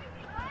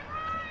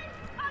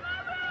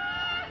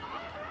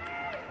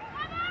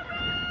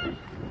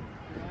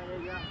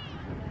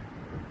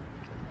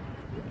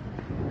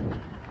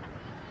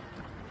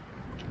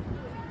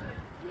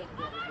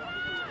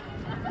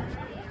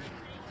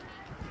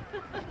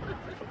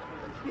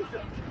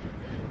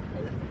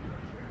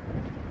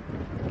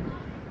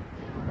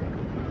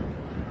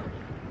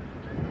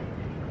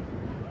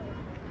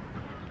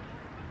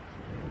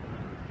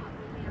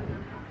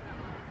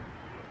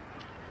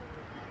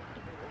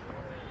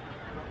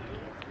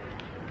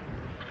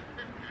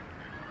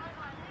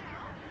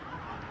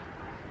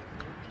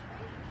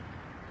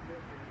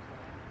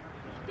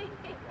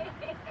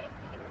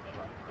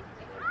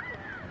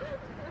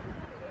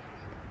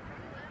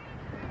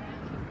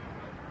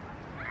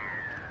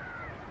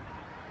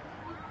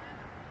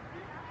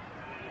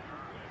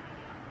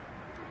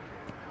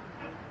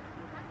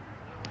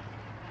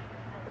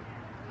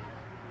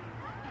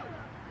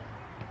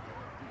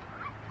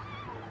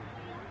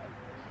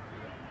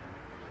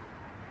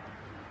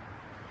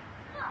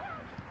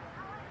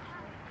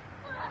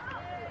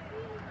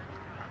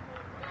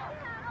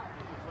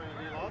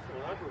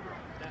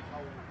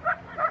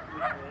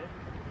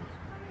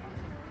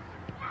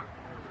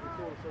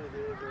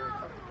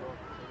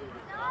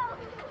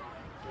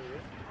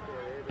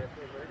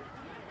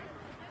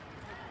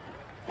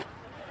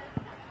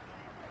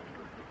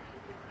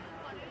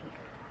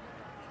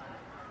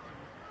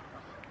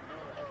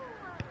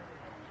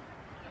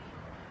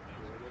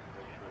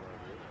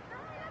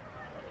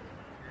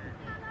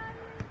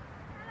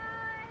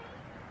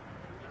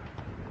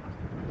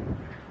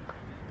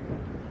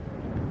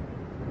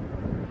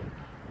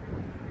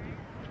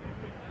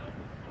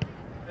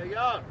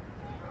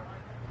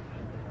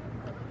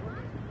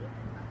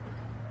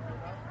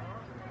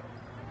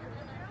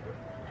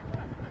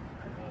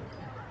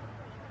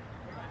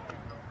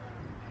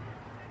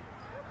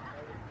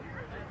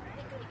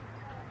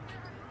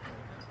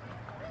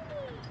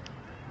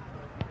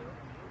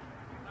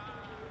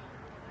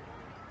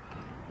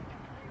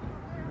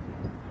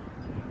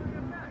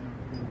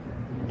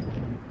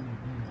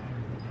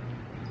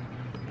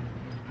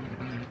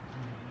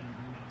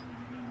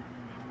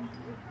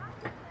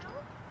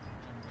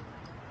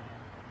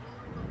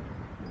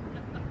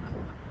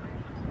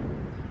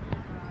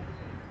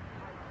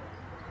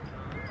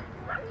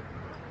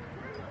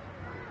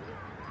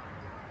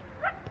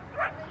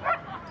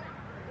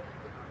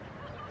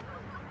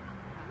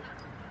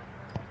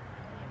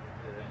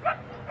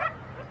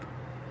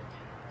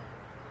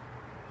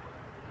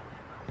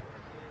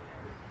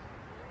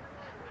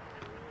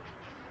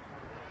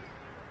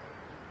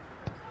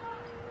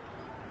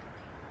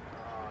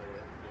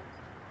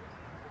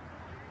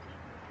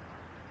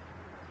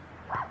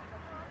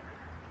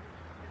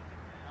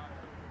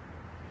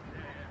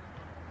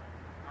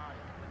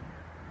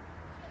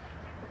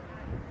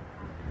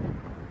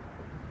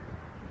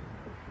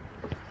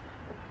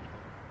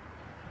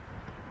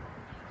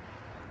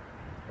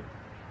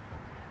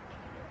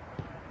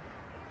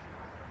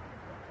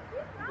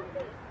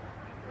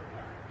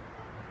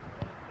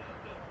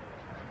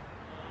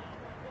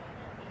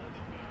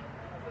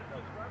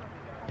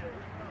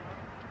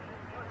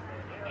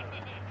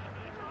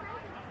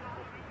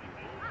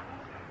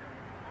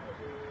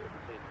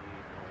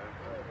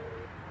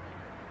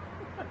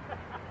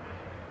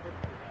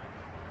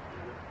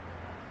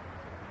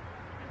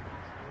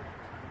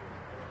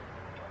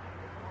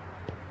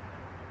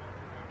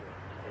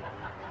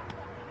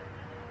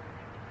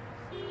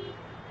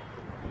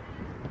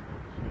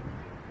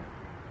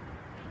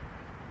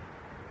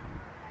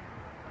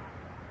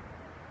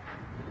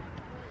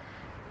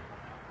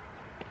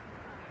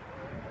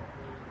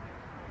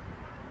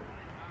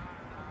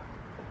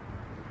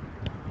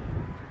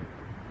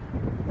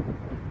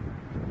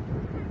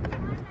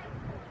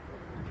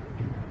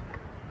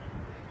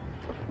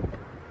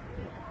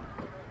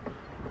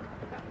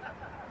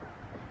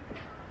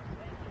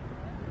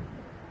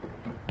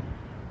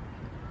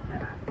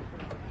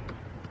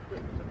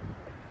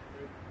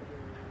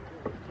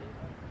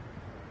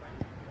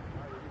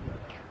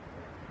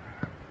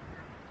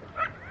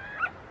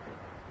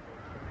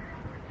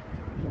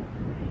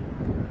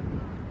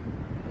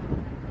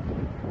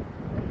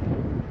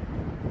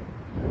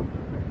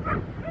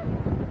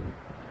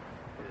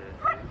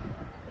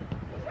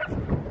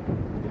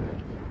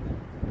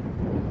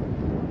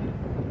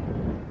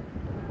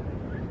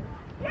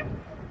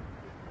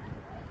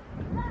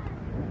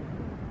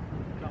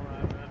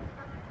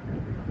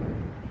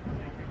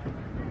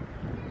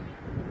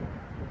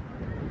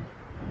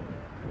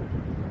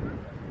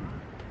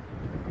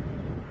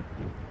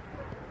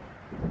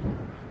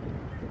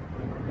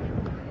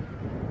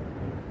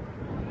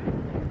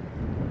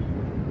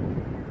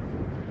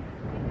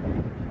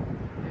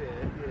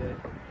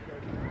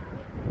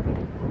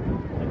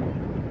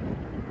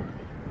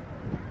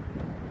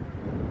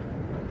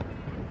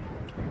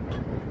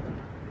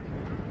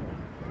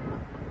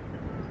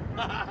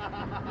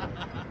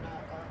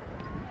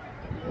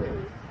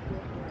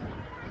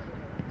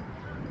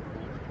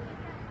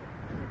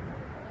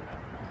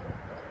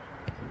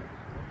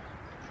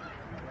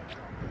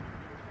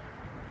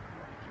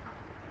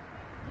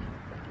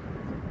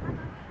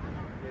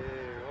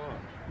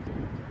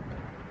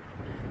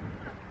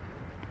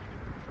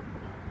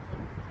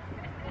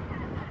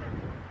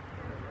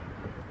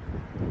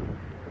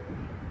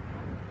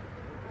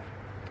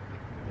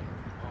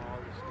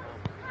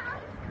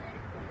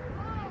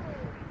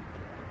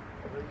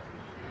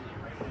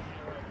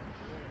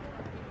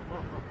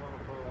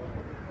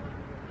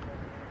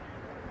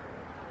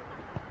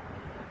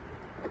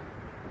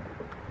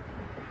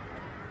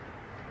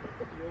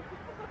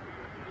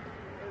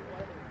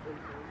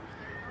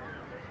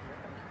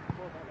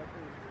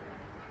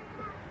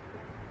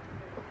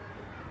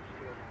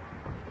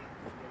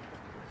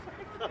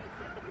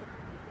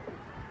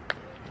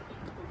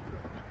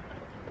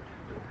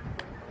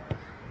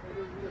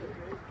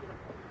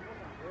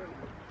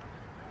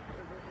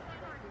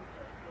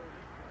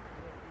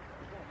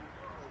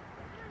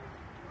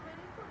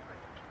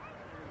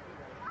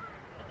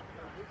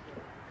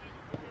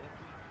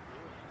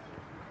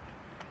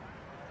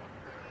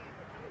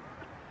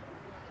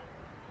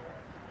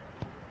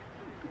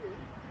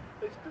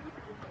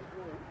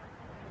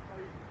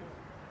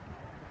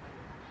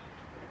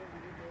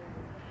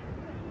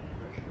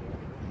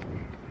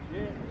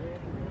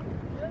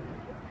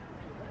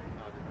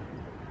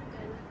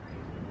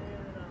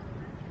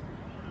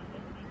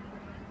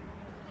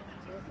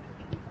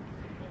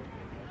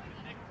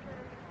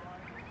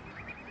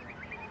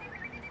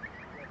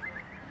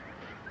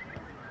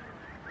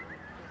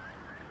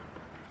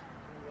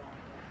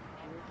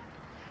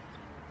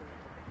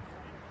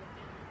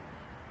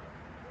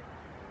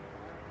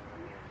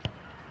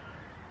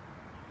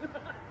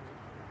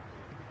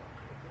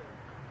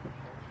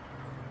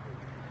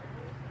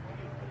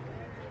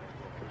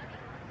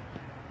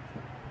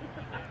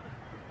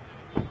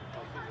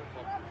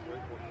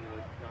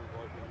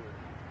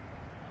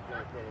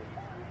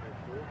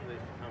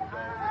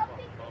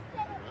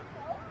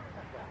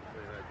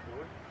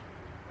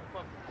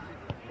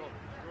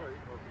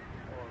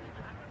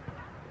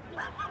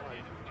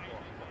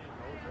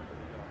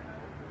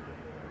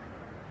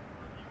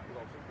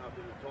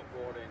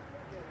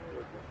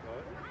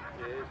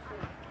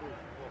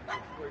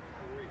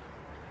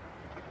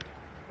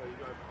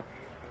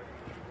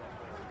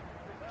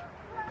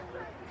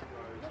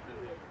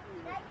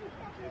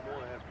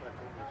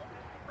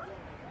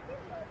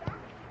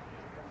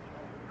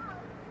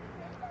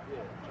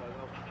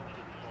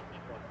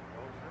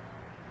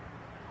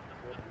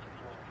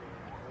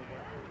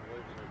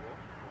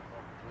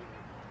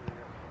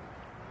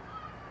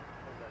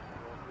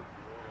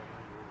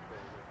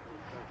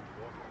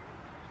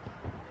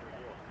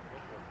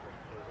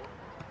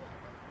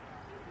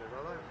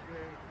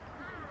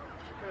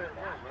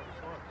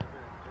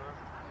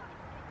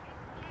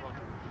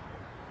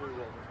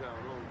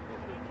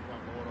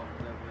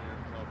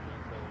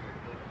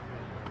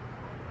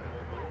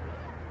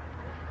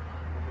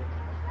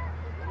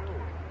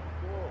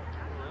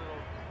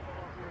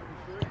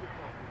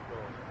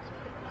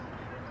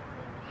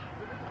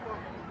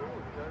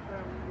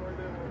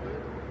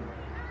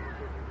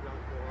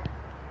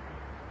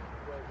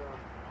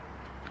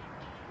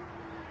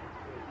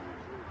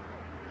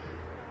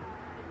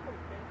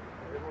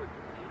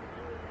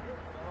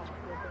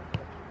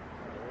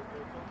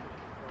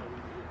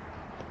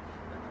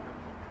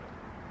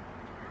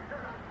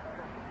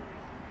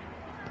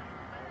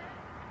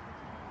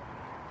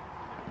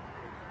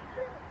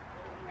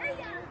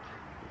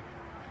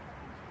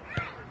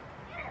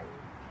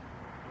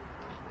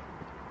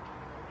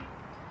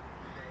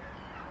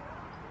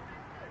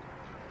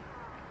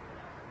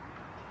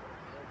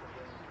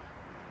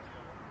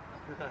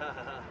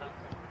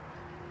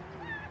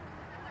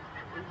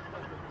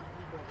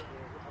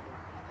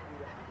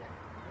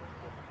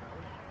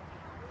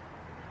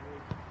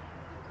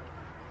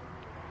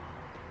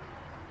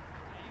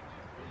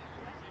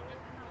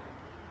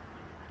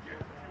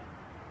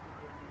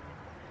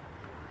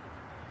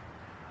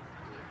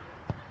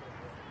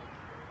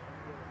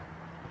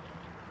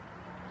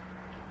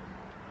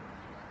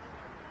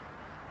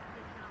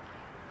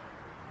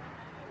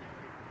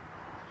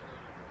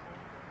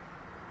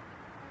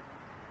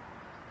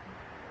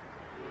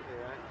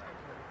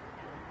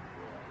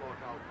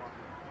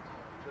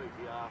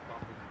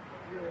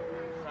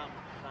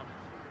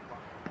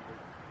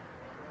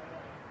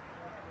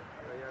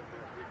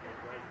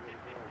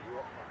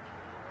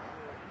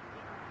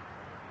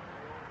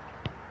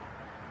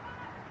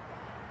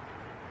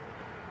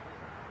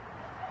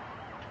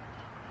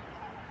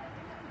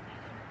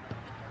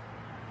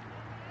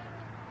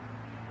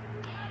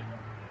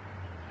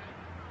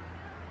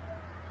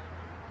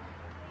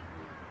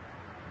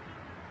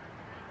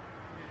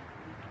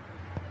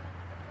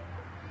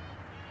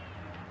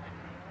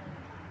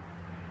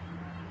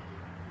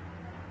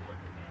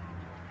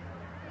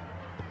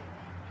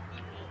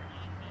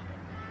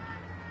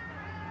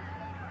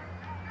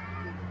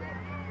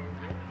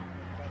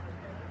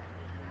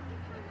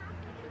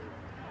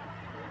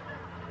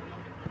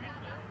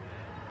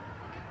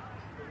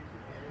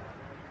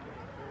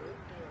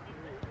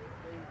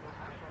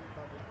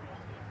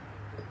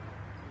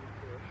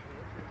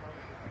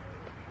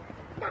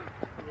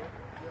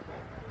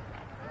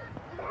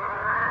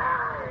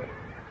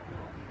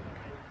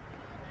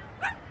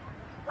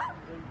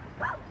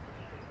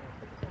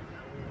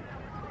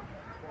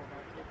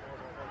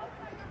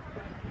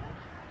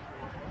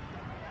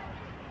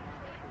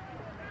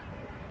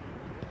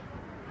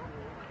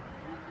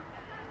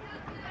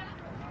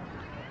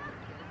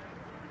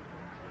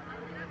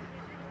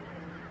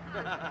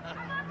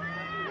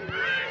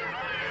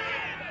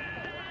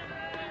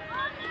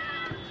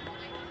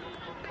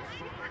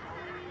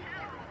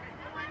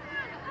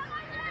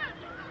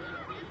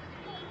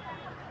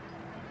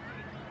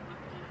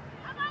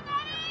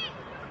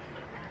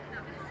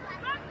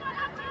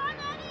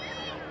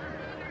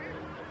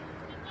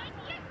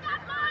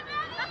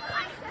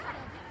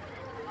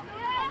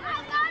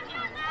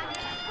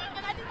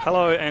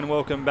 Hello and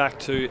welcome back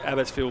to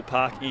Abbotsfield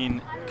Park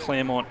in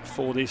Claremont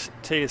for this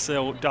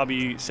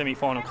TSLW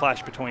semi-final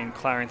clash between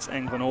Clarence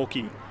and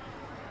Glenorchy.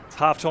 It's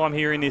half-time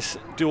here in this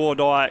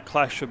do-or-die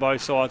clash for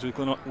both sides,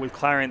 with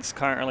Clarence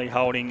currently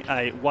holding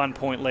a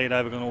 1-point lead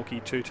over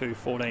Glenorchy,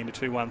 2-2-14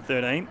 to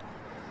 2-1-13.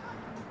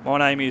 My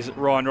name is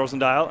Ryan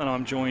Rosendale and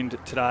I'm joined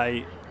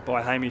today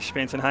by Hamish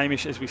Spence. And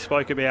Hamish, as we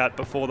spoke about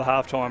before the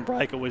half-time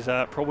break, it was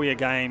probably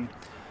a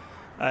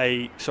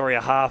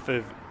half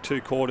of 2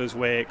 quarters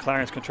where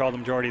Clarence controlled the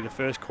majority of the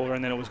first quarter,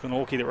 and then it was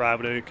Glenorchy that were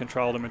able to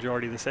control the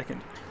majority of the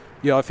second.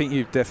 Yeah, I think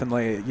you're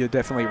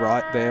definitely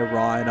right there,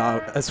 Ryan.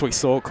 As we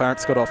saw,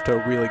 Clarence got off to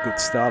a really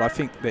good start. I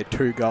think their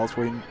 2 goals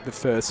were in the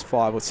first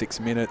 5 or 6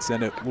 minutes,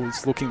 and it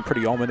was looking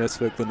pretty ominous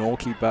for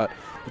Glenorchy, but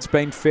it's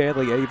been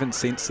fairly even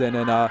since then,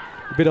 and a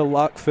bit of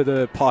luck for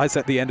the Pies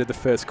at the end of the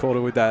first quarter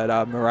with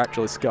that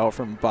miraculous goal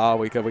from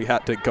Barwick. We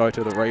had to go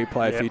to the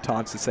replay a few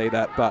times to see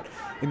that, but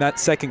in that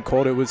second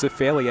quarter it was a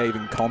fairly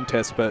even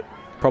contest, but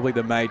probably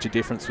the major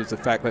difference was the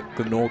fact that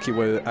Glenorchy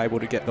were able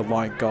to get the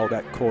lone goal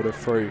that quarter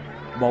through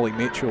Molly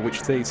Mitchell, which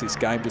sees this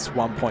game just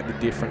 1 point the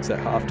difference at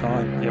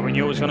half-time. Yeah, we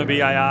knew it was going to be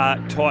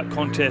a tight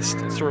contest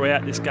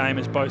throughout this game,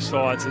 as both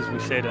sides, as we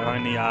said, are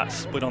only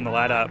split on the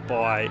ladder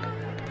by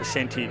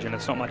percentage, and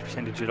it's not much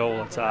percentage at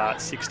all. It's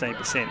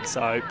 16%.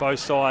 So both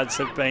sides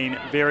have been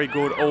very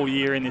good all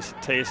year in this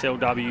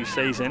TSLW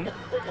season.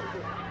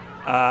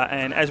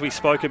 And as we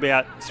spoke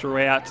about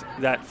throughout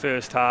that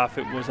first half,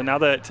 it was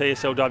another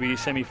TSLW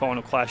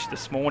semi-final clash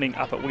this morning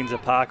up at Windsor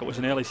Park. It was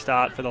an early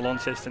start for the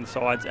Launceston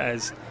sides,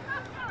 as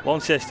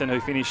Launceston, who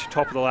finished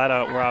top of the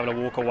ladder, were able to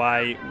walk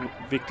away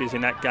victors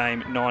in that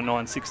game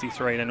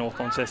 9-9-63 to North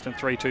Launceston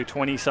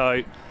 3-2-20.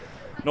 So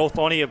North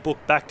Lonnie have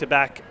booked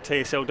back-to-back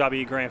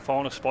TSLW grand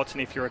final spots,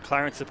 and if you're a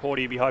Clarence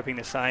supporter, you'd be hoping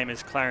the same,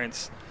 as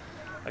Clarence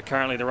are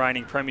currently the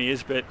reigning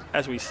premiers. But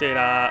as we said,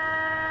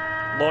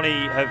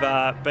 Lonnie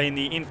have been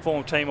the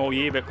informed team all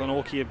year, but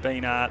Glenorchy have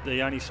been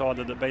the only side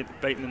that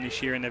have beaten them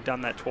this year, and they've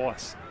done that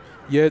twice.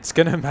 Yeah, it's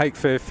going to make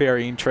for a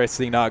very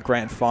interesting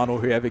grand final,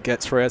 whoever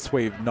gets through. As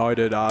we've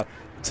noted,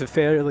 it's a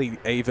fairly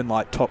even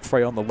top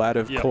 3 on the ladder,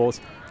 of course.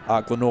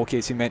 Glenorchy,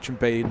 as you mentioned,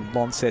 beaten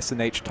Launceston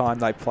each time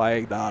they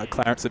played.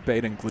 Clarence have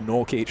beaten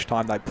Glenorchy each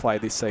time they play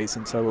this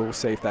season, so we'll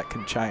see if that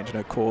can change. And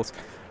of course,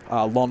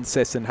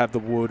 Launceston have the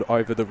wood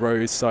over the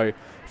Roos, so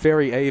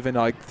very even.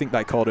 I think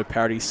they called it a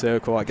parity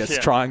circle, I guess,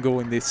 triangle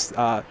in this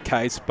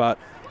case, but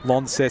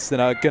Launceston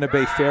are going to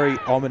be very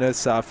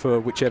ominous for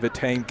whichever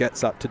team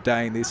gets up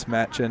today in this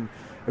match. And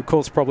of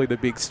course, probably the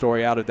big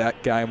story out of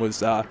that game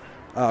was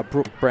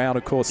Brooke Brown,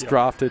 of course,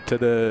 drafted to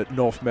the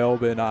North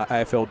Melbourne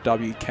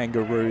AFLW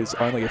Kangaroos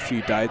only a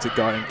few days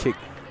ago and kicked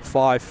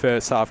 5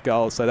 first half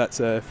goals, so that's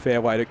a fair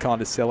way to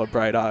kind of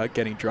celebrate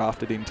getting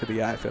drafted into the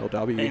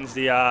AFLW. Ends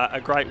a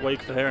great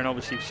week for her, and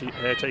obviously if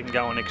her team can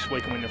go on next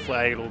week and win the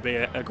flag, it'll be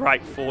a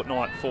great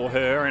fortnight for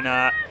her.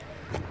 And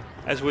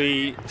as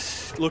we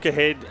look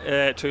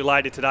ahead to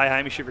later today,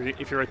 Hamish,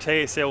 if you're a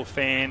TSL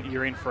fan,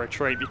 you're in for a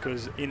treat,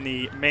 because in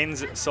the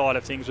men's side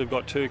of things, we've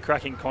got 2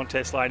 cracking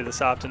contests later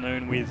this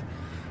afternoon, with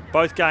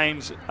both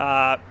games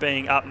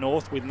being up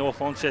north, with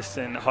North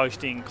Launceston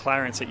hosting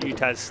Clarence at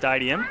UTAS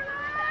Stadium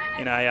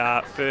in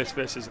a first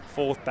versus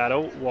fourth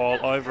battle, while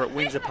over at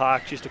Windsor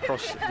Park, just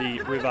across the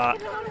river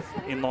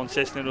in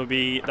Launceston, it'll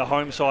be the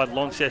home side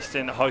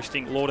Launceston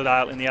hosting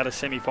Lauderdale in the other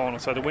semi-final.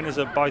 So the winners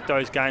of both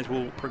those games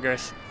will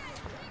progress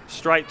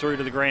straight through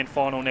to the grand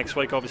final next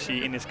week.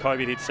 Obviously, in this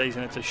COVID-hit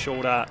season, it's a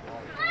shorter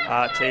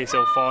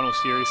TSL final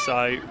series.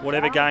 So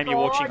whatever game you're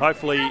watching,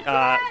 hopefully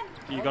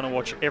you're going to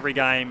watch every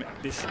game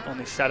on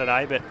this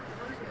Saturday, but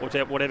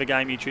whatever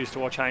game you choose to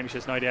watch, Hamish,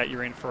 there's no doubt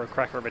you're in for a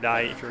cracker of a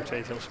day if you're a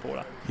TSL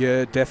supporter.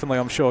 Yeah, definitely.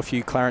 I'm sure a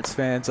few Clarence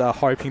fans are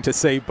hoping to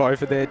see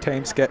both of their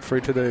teams get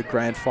through to the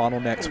grand final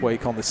next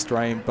week on the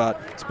stream,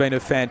 but it's been a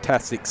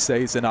fantastic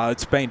season.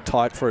 It's been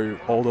tight through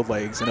all the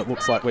leagues, and it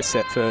looks like we're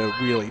set for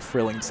a really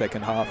thrilling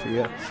second half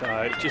here.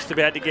 So just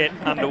about to get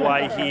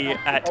underway here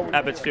at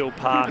Abbotsfield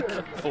Park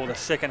for the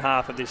second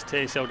half of this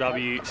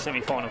TSLW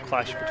semi-final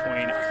clash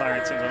between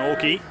Clarence and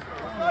Glenorchy.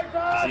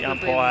 As the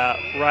umpire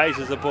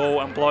raises the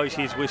ball and blows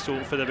his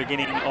whistle for the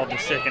beginning of the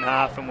second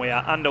half, and we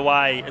are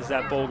underway as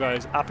that ball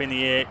goes up in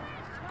the air.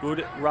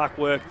 Good ruck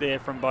work there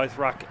from both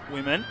ruck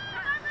women.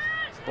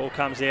 As the ball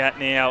comes out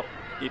now,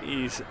 it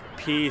is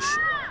Pearce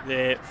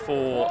there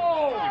for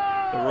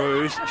the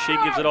Roos. She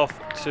gives it off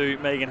to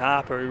Megan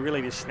Harper, who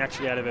really just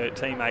snatched it out of her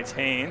teammates'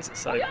 hands.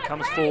 So it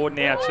comes forward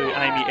now to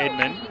Amy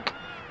Edmond.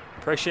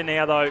 Pressure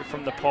now though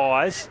from the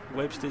Pies.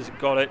 Webster's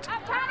got it.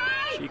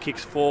 She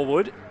kicks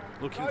forward,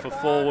 looking for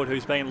forward,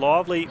 who's been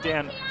lively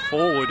down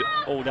forward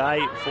all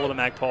day for the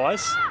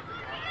Magpies.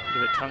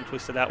 Bit of a tongue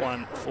twister, that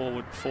one,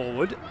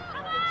 forward.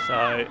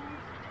 So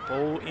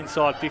ball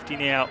inside 50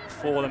 now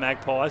for the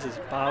Magpies as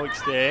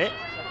Barwick's there.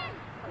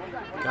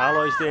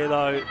 Garlow's there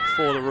though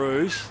for the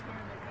Roos.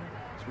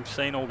 As we've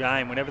seen all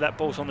game, whenever that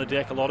ball's on the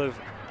deck, a lot of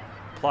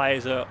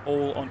players are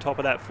all on top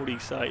of that footy.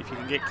 So if you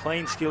can get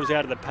clean skills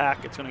out of the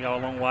pack, it's going to go a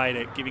long way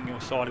to giving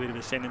your side a bit of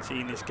ascendancy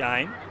in this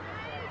game.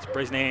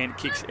 Bresnan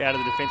kicks out of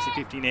the defensive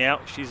 50 now.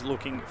 She's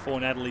looking for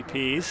Natalie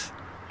Pearce.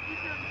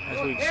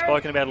 as we've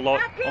spoken about a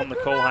lot on the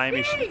call,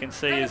 Hamish, you can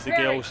see as the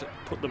girls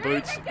put the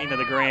boots into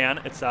the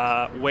ground, it's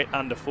wet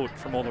underfoot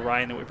from all the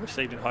rain that we've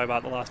received in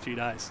Hobart the last few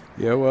days.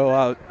 Yeah,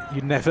 well,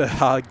 you never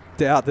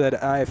doubt that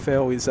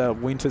AFL is a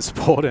winter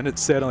sport, and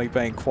it's certainly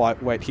been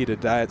quite wet here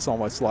today. It's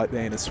almost like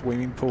they're in a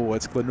swimming pool.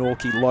 As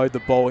Glenorchy load the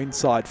ball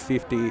inside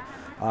 50.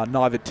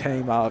 Neither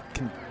team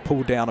can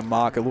pull down a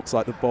mark. It looks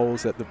like the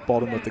ball's at the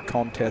bottom of the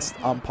contest.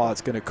 Umpire's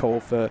going to call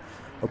for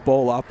a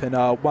ball up. And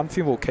one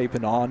thing we'll keep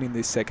an eye on in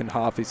this second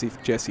half is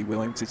if Jessie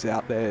Williams is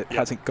out there. It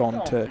hasn't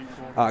gone to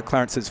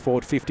Clarence's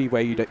forward 50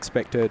 where you'd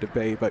expect her to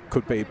be, but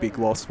could be a big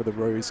loss for the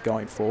Roos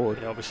going forward.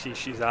 Yeah, obviously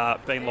she's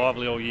been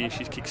lively all year.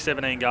 She's kicked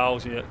 17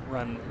 goals.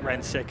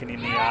 Ran second in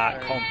the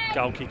comp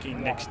goal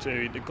kicking next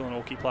to the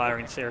Glenorchy player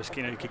in Sarah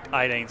Skinner, who kicked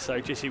 18.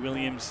 So Jessie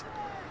Williams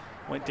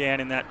went down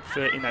in that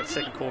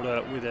second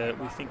quarter with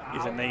we think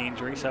is a knee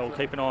injury, so we'll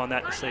keep an eye on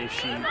that to see if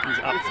she is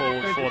up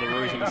forward for the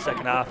Roos in the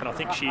second half, and I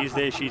think she is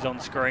there. She's on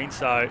screen,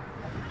 so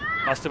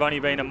must have only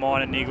been a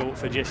minor niggle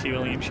for Jessie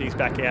Williams. She's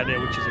back out there,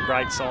 which is a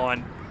great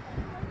sign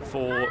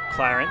for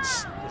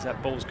Clarence, as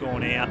that ball's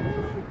gone out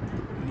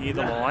near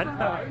the line.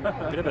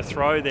 Bit of a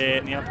throw there,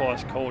 and the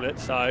umpire's called it,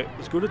 so it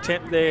was a good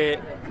attempt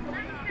there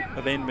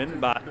of Edmund,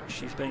 but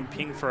she's been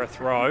pinged for a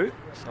throw,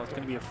 so it's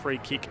going to be a free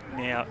kick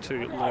now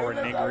to Laura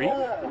Negri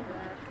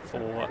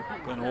for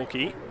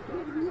Glenorchy.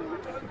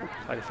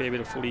 Played a fair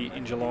bit of footy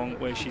in Geelong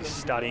where she's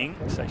studying,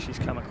 so she's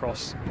come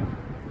across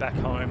back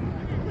home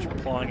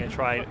applying her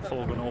trade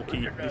for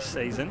Glenorchy this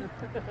season.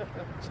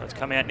 So it's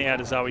come out now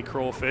to Zoe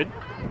Crawford,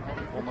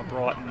 former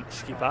Brighton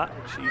skipper.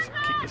 She's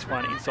kicked this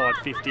one inside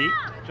 50.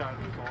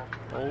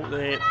 Ball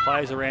there,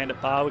 plays around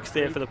at Barwick's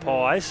there for the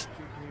Pies.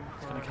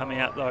 Going to come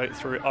out though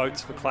through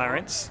Oates for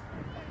Clarence.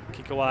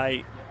 Kick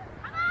away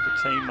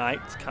the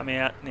teammates. Come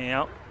out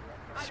now.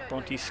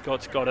 Bronte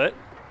Scott's got it.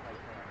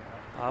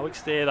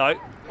 Barwick's there though.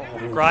 Oh,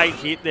 great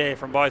hit there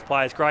from both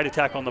players. Great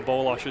attack on the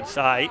ball, I should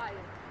say.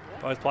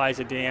 Both players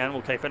are down.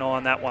 We'll keep an eye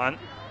on that one.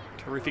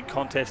 Terrific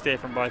contest there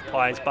from both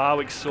players.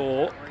 Barwick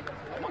saw.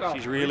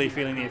 She's really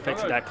feeling the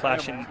effects of that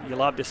clash, and you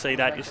love to see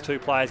that. Just two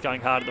players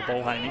going hard at the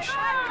ball, Hamish.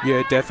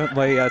 Yeah,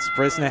 definitely. As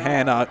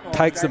Bresnahan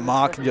takes the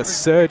mark and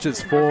just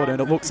surges forward, and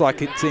it looks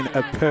like it's in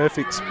a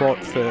perfect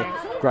spot for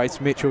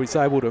Grace Mitchell. He's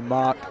able to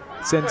mark,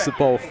 sends the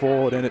ball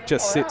forward, and it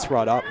just sits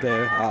right up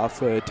there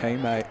for her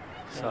teammate.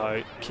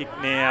 So, kick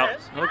now.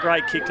 Not a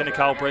great kick to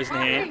Nicole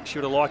Bresnahan. She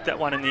would have liked that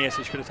one in the air,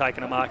 so she could have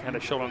taken a mark and had a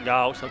shot on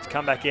goal. So, it's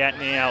come back out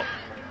now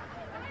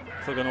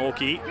for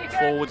Glenorchy.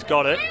 Forward's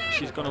got it.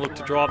 She's going to look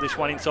to drive this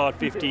one inside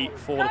 50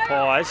 for the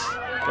Pies.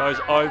 Goes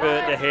over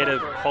the head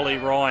of Holly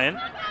Ryan.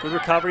 Good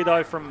recovery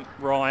though from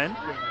Ryan.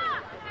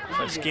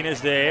 So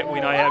Skinner's there.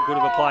 We know how good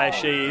of a player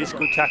she is.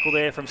 Good tackle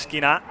there from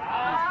Skinner.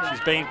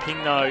 She's been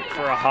pinged though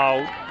for a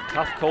hold.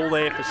 Tough call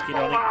there for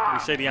Skinner. I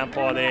think we see the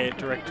umpire there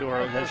direct to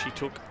her as she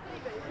took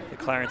the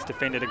Clarence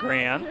defender to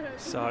ground.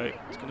 So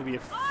it's going to be a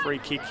free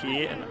kick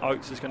here, and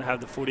Oates is going to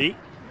have the footy.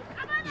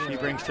 She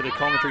brings to the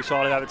commentary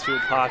side of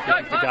Abbotsfield Park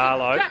looking for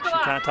Garlow. She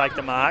can't take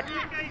the mark.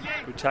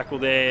 Good tackle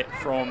there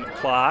from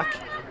Clark.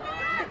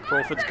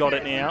 Crawford's got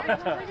it now.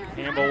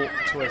 Handball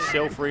to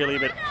herself really,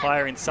 but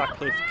player in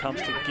Sutcliffe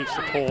comes to give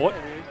support.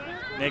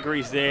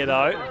 Negri's there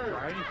though.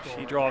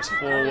 She drives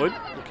forward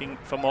looking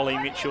for Molly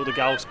Mitchell, the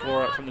goal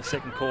scorer from the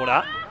second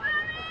quarter.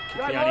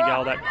 Kicked the only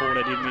goal that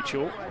quarter, did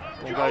Mitchell.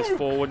 Ball goes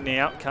forward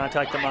now. Can't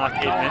take the mark,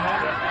 Edmund.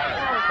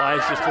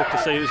 Players just look to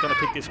see who's going to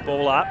pick this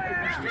ball up.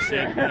 As we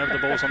said, whenever the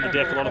ball's on the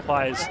deck, a lot of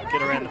players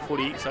get around the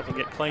footy so they can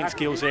get clean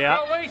skills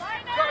out.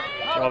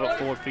 Drive it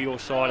forward for your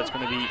side. It's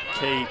going to be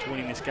key to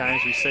winning this game.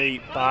 As we see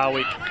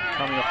Barwick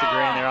coming off the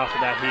ground there after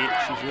that hit.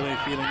 She's really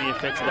feeling the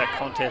effects of that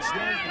contest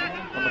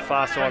on the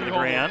far side of the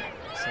ground.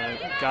 So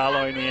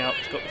Garlow now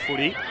has got the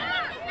footy.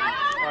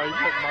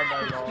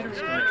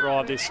 She's going to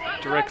drive this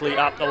directly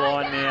up the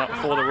line now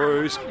for the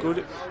Roos.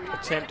 Good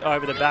attempt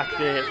over the back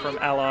there from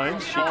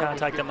Alones. She can't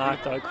take the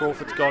mark though.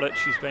 Crawford's got it.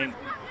 She's been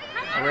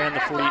around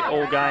the footy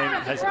all game,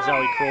 has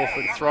Zoe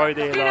Crawford. Throw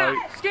there though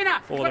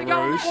for the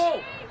Roos.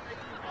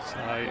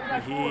 So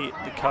we hear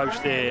the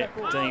coach there,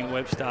 Dean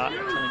Webster,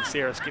 telling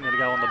Sarah Skinner to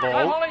go on the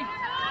ball.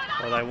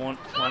 So they want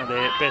one of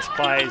their best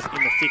players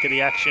in the thick of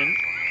the action.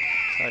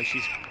 So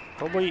she's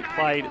probably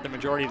played the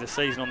majority of the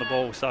season on the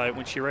ball. So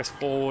when she rests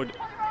forward,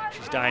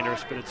 she's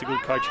dangerous, but it's a good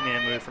coaching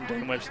now move from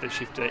Dean Webster to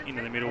shift her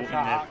into the middle in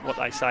what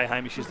they say,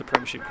 Hamish, is the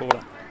premiership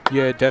quarter.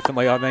 Yeah,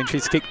 definitely. I mean,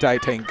 she's kicked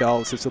 18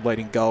 goals as the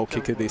leading goal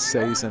kicker this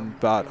season,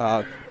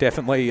 but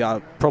definitely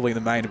probably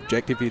the main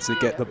objective is to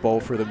get the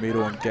ball through the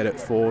middle and get it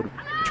forward,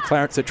 which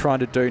Clarence are trying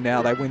to do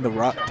now. They win the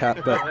ruck tap,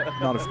 but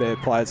none of their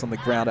players on the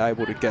ground are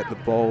able to get the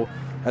ball.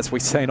 As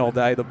we've seen all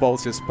day, the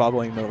ball's just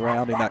bubbling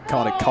around in that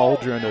kind of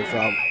cauldron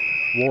of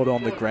water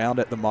on the ground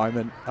at the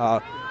moment.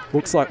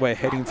 Looks like we're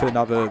heading for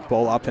another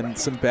ball up, and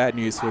some bad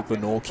news for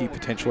Glenorchy,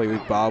 potentially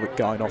with Barwick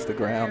going off the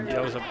ground. Yeah,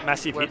 it was a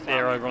massive hit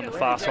there over on the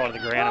far side of the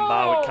ground, and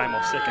Barwick came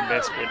off second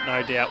best, but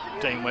no doubt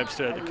Dean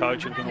Webster, the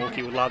coach of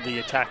Glenorchy, would love the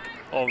attack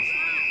of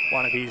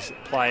one of his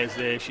players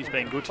there. She's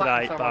been good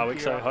today, Barwick,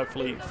 so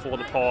hopefully for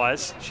the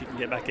Pies she can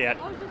get back out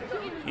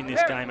in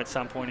this game at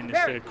some point in this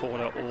third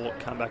quarter or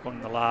come back on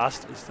in the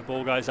last. As the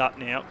ball goes up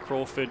now,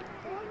 Crawford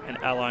and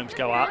Alholmes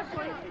go up.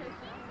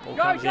 Ball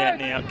comes out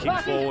now, kick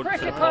forward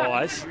for the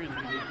Pies.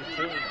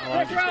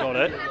 Alholmes has got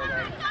it.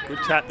 Good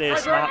tap there,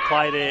 smart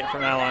play there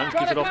from Alholmes.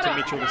 Gives it off to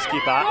Mitchell, the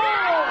skipper.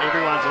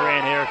 Everyone's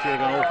around here if you're a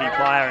Glenorchy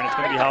player, and it's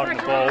going to be holding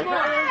the ball.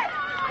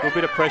 A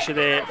little bit of pressure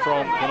there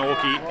from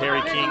Glenorchy.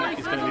 Perry King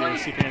is going to be the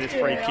recipient of this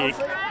free kick.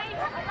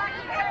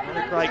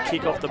 Another great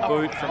kick off the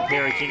boot from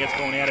Perry King. It's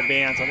gone out of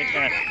bounds. I think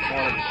that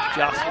might have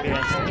just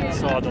bounced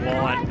inside the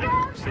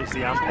line, says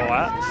the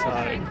umpire. So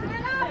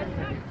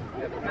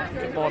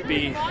it might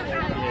be,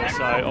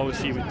 so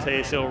obviously with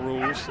TSL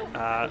rules,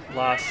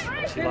 last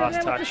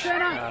touch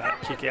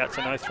kick out,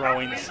 so no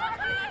throw-ins.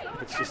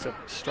 It's just a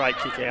straight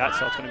kick out,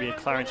 so it's going to be a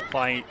Clarence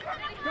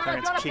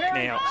kick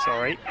now,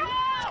 sorry.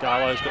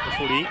 Garlo's got the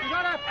footy.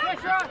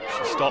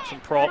 She stops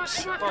and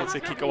props, gets a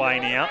kick away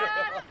now.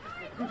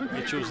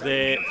 Mitchell's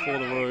there for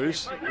the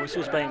Roos.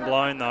 Whistle's been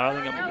blown though. I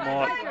think it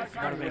might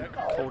have been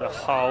called a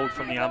hold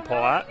from the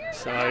umpire.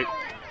 So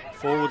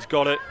forward's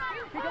got it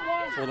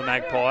for the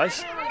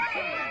Magpies.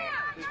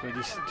 So we're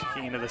just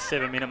ticking into the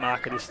 7-minute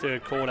mark of this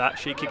third quarter.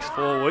 She kicks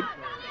forward.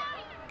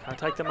 Can't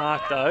take the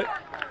mark though.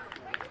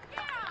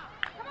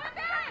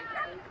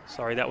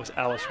 Sorry, that was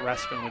Alice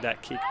Raspin with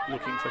that kick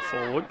looking for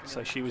forward.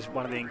 So she was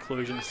one of the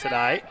inclusions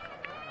today.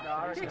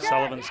 So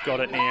Sullivan's got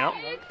it now.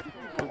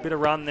 A bit of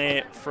run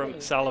there from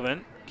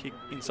Sullivan. Kick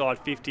inside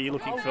 50,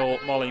 looking for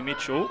Molly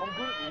Mitchell.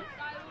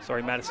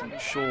 Sorry, Madison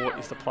Shaw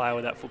is the player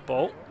with that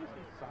football.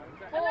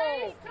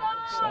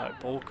 So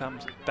ball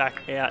comes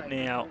back out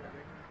now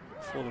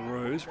for the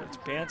Roos, but it's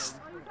bounced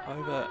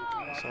under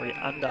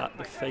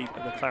the feet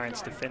of the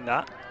Clarence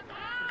defender.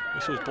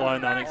 Whistle's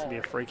blown though, I think it's going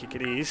to be a free kick,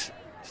 it is.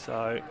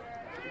 So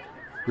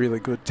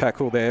really good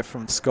tackle there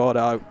from Scott.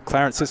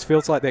 Clarence just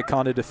feels like they're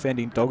kind of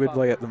defending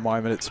doggedly at the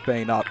moment. It's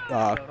been up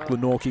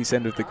Glenorchy's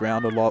end of the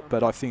ground a lot,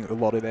 but I think a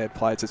lot of their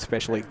players,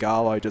 especially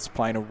Garlo, just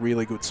playing a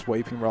really good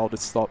sweeping role to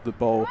stop the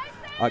ball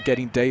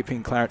getting deep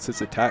in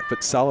Clarence's attack.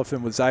 But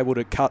Sullivan was able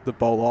to cut the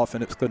ball off,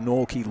 and it's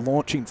Glenorchy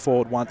launching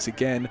forward once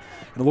again.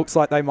 And it looks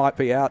like they might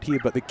be out here,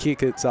 but the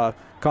kick, it's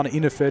kind of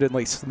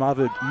inadvertently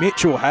smothered.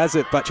 Mitchell has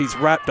it, but she's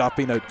wrapped up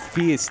in a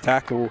fierce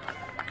tackle.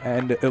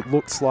 And it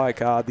looks like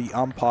the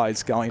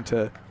umpire's going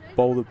to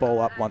bowl the ball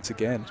up once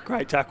again.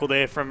 Great tackle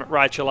there from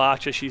Rachel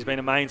Archer. She's been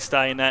a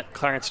mainstay in that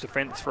Clarence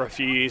defence for a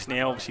few years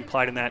now. Obviously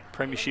played in that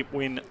premiership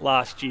win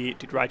last year,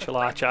 did Rachel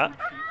Archer.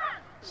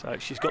 So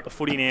she's got the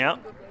footy now.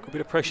 Good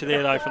bit of pressure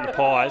there though from the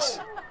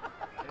Pies.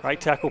 Great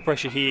tackle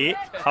pressure here.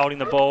 Holding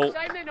the ball,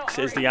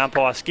 says the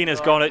umpire.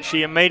 Skinner's got it.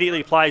 She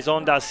immediately plays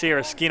on, does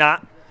Sarah Skinner.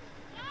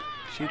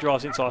 She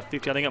drives inside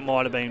 50. I think it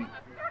might have been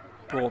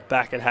brought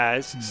back, it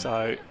has,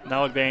 so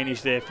no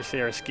advantage there for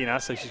Sarah Skinner,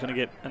 so she's going to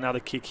get another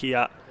kick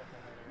here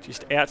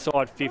just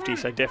outside 50,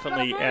 so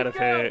definitely out of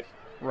her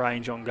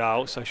range on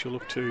goal, so she'll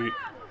look to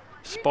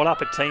spot up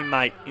a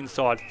teammate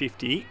inside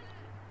 50.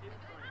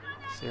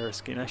 Sarah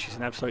Skinner, she's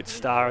an absolute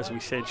star, as we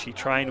said. She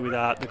trained with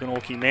the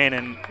Glenorchy men,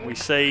 and we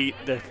see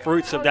the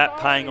fruits of that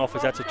paying off,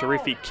 as that's a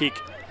terrific kick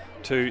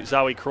to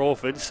Zoe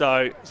Crawford.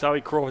 So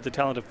Zoe Crawford's a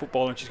talented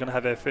footballer, and she's going to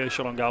have her first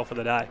shot on goal for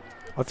the day.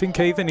 I think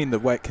even in the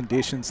wet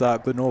conditions,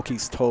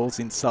 Glenorchy's tools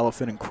in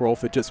Sullivan and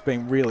Crawford just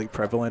been really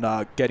prevalent,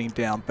 getting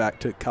down back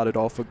to cut it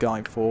off or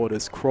going forward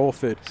as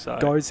Crawford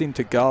goes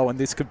into goal, and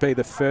this could be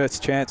the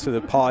first chance for the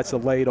Pies to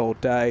lead all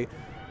day.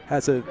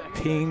 Has a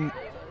ping,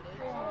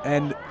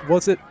 and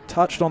was it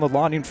touched on the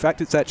line? In fact,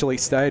 it's actually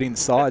stayed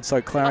inside,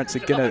 so Clarence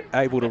are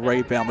able to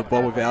rebound the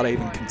ball without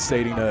even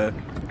conceding a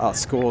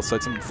score, so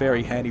some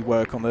very handy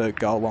work on the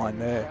goal line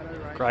there.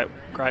 Great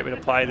bit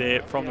of play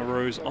there from the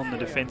Roos on the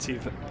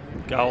defensive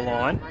goal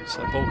line.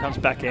 So the ball comes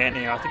back out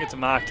now. I think it's a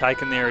mark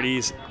taken there. It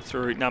is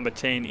through number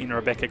 10 in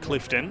Rebecca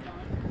Clifton.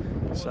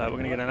 So we're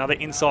going to get another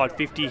inside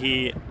 50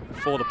 here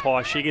for the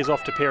Pies. She gives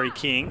off to Perry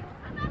King.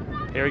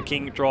 Perry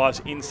King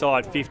drives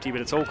inside 50,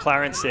 but it's all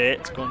Clarence there.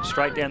 It's gone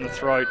straight down the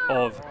throat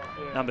of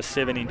number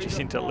 7 in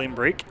Jacinta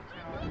Limbrick.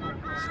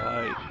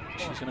 So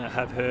she's going to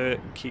have her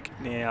kick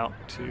now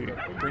to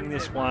bring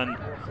this one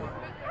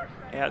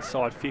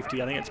outside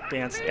 50. I think it's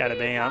bounced out of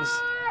bounds.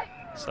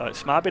 So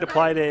smart bit of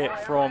play there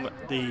from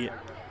the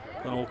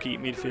Glenorchy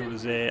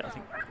midfielders there. I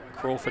think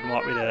Crawford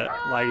might be the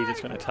lady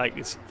that's going to take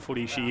this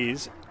footy. She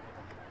is.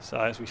 So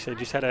as we said,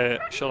 just had a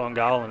shot on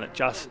goal, and it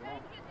just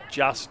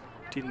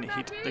didn't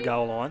hit the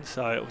goal line.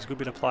 So it was a good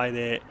bit of play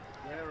there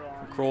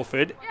from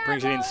Crawford.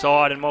 Brings it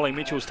inside, and Molly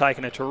Mitchell's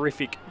taken a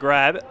terrific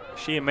grab.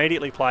 She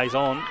immediately plays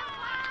on.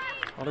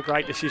 Not a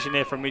great decision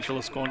there from Mitchell.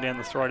 It's gone down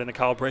the throat of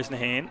Nicole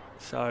Bresnahan.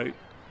 So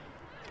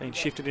been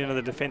shifted into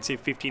the defensive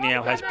 50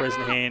 now, has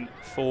Bresnahan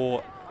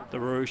for the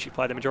Rouge. She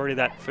played the majority of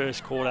that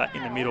first quarter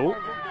in the middle.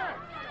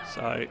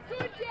 So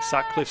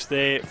Sutcliffe's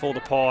there for the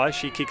Pies.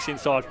 She kicks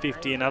inside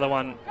 50, another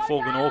one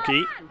for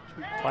Glenorchy.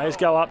 Players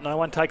go up, no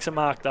one takes a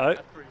mark though.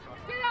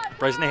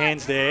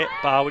 Bresnahan's there,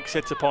 Barwick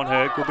sets upon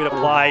her, good bit of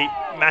play,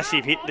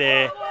 massive hit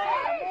there.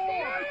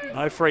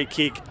 No free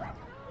kick.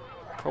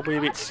 Probably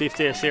a bit stiff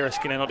there, Sarah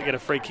Skinner, not to get a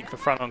free kick for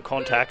front on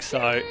contact.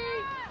 So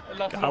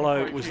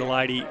Garlow was the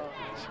lady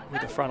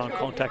with the front on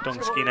contact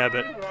on Skinner,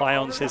 but play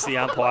on, says the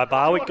umpire.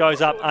 Barwick goes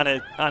up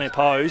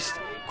unopposed.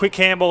 Quick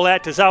handball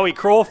out to Zoe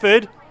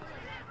Crawford.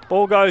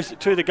 Ball goes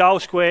to the goal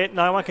square.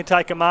 No one can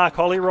take a mark.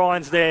 Holly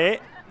Ryan's there.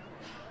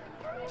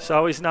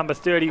 So is number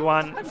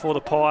 31 for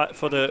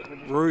the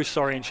Roos,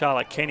 and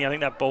Charlotte Kenny. I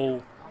think that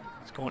ball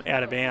has gone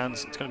out of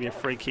bounds. It's going to be a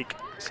free kick,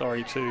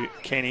 to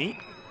Kenny.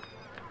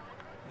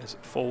 As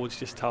forward's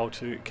just told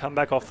to come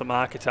back off the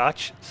marker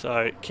touch.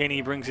 So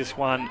Kenny brings this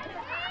one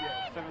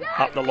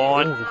up the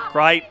line. Ooh.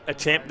 Great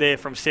attempt there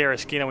from Sarah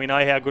Skinner. We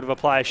know how good of a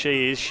player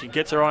she is. She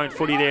gets her own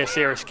footy there,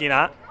 Sarah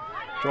Skinner.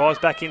 Drives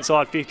back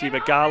inside 50,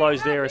 but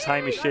Garlow's there, as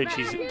Hamish said.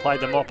 She's played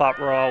the mop-up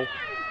role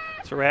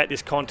throughout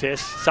this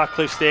contest.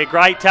 Sutcliffe's there.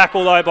 Great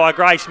tackle, though, by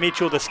Grace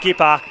Mitchell, the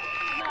skipper.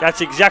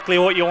 That's exactly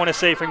what you want to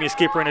see from your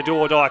skipper in a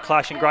do-or-die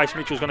clash, and Grace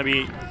Mitchell's going to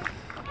be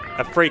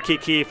a free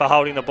kick here for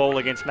holding the ball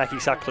against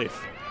Mackie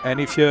Sutcliffe. And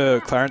if you're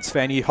a Clarence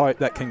fan, you hope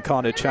that can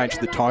kind of change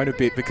the tone a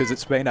bit, because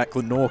it's been at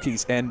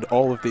Glenorchy's end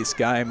all of this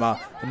game.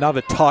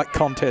 Another tight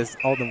contest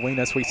on the wing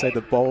as we see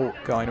the ball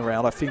going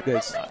around. I think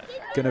there's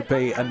going to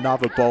be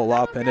another ball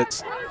up, and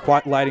it's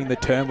quite late in the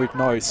term with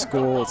no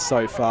scores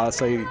so far.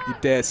 So you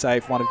dare say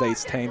if one of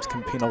these teams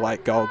can pin a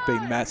late goal,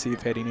 it'd be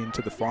massive heading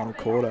into the final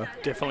quarter.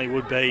 Definitely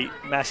would be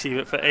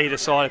massive for either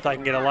side if they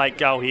can get a late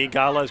goal here.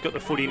 Garlow's got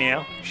the footy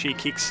now. She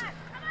kicks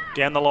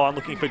down the line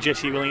looking for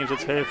Jessie Williams.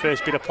 It's her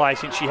first bit of play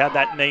since she had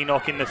that knee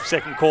knock in the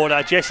second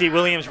quarter. Jessie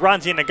Williams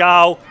runs in the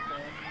goal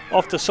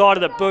off the side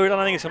of the boot. I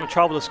don't think it's going to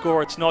trouble the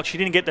score. It's not. She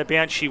didn't get the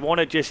bounce she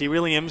wanted, Jessie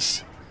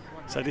Williams.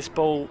 So this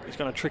ball is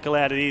going to trickle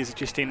out. It is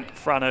just in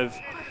front of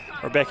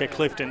Rebecca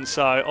Clifton.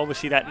 So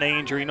obviously that knee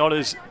injury not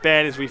as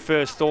bad as we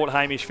first thought,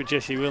 Hamish, for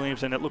Jessie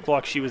Williams, and it looked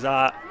like she was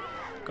going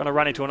to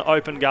run into an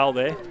open goal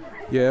there.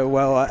 Yeah,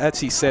 well, as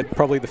he said,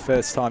 probably the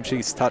first time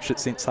she's touched it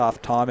since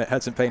half-time. It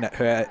hasn't been at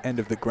her end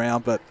of the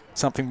ground, but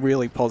something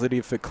really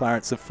positive for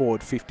Clarence, the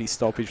forward 50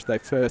 stoppage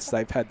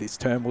they've had this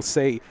term. We'll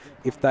see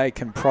if they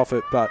can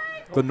profit, but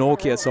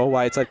Glenorchy, as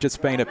always, they've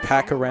just been a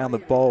pack around the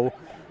ball.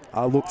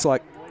 Looks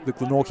like the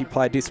Glenorchy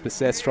player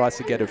dispossessed, tries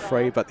to get it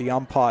free, but the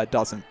umpire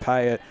doesn't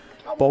pay it.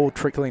 Ball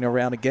trickling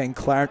around again.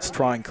 Clarence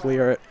try and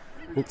clear it.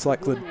 Looks like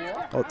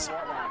it's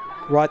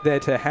right there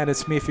to Hannah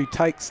Smith, who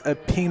takes a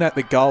pin at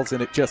the goals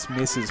and it just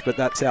misses, but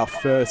that's our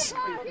first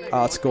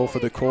score for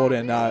the quarter,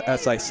 and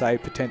as they say,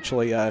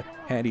 potentially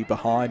handy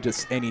behind.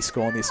 Just any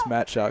score in this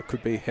match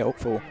could be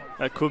helpful.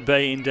 It could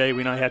be indeed.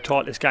 We know how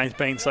tight this game's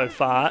been so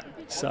far.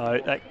 So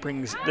that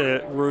brings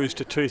the Roos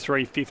to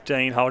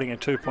 2-3-15, holding a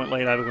 2-point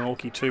lead over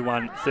Glenorchy,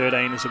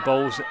 2-1-13. As the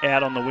ball's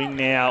out on the wing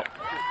now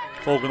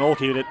for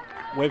Glenorchy, that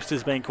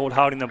Webster's been called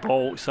holding the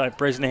ball. So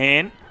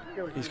Bresnahan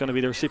is going to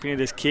be the recipient of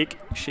this kick.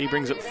 She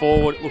brings it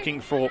forward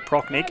looking for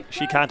Prochnick.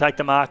 She can't take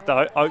the mark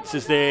though. Oates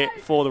is there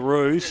for the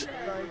Roos.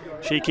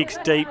 She kicks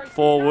deep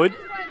forward.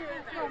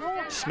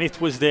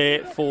 Smith was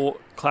there for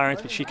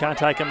Clarence, but she can't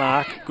take a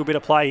mark. Good bit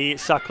of play here.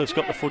 Sutcliffe's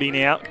got the footy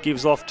now.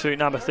 Gives off to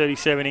number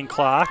 37 in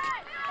Clark.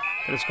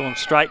 But it's gone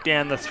straight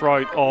down the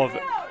throat of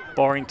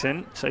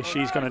Borrington. So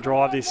she's going to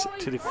drive this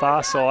to the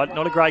far side.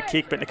 Not a great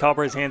kick, but Nicole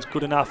Bresnahan's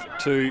good enough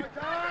to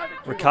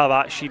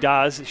recover. She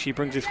does. She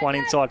brings this one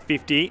inside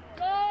 50.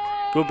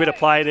 Good bit of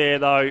play there,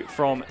 though,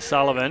 from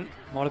Sullivan.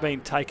 Might have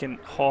been taken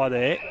high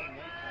there.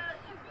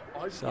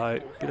 So,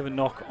 bit of a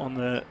knock on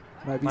the...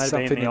 Maybe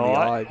something in the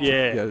eye.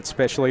 Yeah,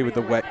 especially with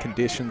the wet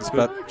conditions.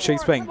 But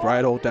she's been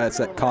great all day. It's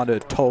that kind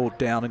of tall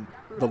down in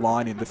the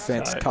line in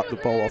defence, cut the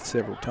ball off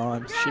several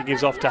times. She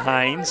gives off to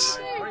Haynes.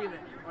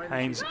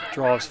 Haynes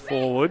drives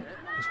forward.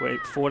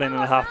 14 and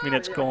a half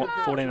minutes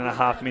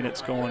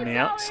gone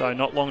now. So,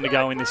 not long to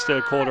go in this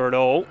third quarter at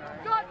all.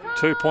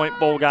 2-point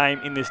ball game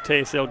in this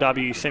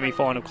TSLW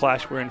semi-final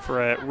clash. We're in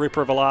for a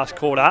ripper of a last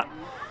quarter.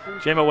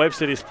 Gemma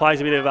Webster just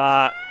plays a bit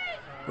of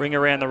ring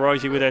around the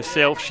rosy with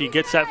herself. She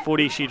gets that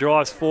footy. She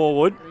drives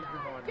forward.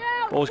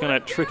 Ball's going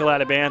to trickle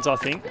out of bounds, I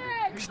think.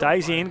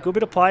 Stays in. Good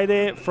bit of play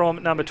there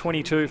from number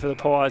 22 for the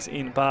Pies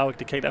in Barwick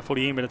to keep that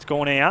footy in, but it's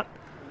gone out.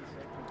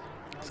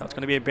 So it's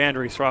going to be a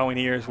boundary throw in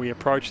here as we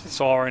approach the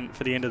siren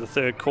for the end of the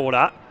third quarter.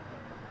 I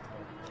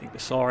think the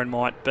siren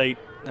might beat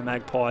the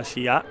Magpies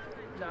here.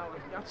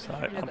 So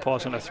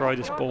umpire's going to throw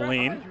this ball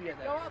in.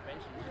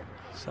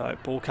 So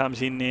ball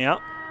comes in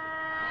now.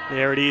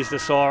 There it is, the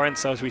siren.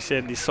 So as we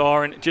said, the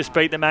siren just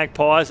beat the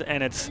Magpies,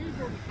 and it's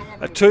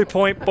a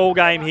 2-point ball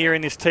game here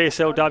in this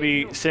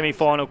TSLW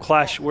semi-final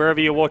clash.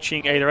 Wherever you're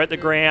watching, either at the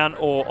ground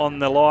or on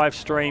the live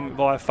stream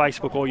via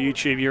Facebook or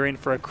YouTube, you're in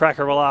for a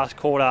cracker of a last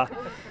quarter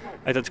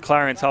as it's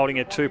Clarence holding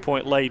a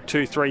 2-point lead,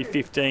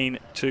 2-3-15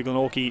 to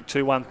Glenorchy,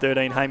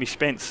 2-1-13. Hamish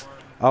Spence.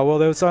 Well,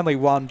 there was only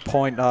 1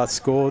 point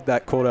scored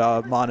that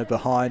quarter, minor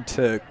behind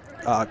to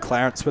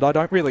Clarence, but I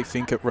don't really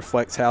think it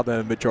reflects how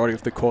the majority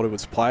of the quarter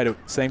was played. It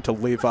seemed to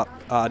live up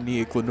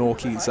near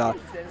Glenorchy's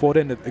forward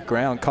end of the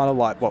ground, kind of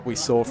like what we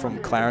saw from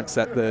Clarence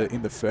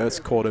in the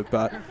first quarter.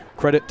 But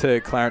credit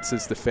to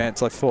Clarence's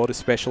defence. I thought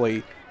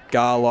especially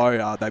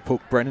Garlow. They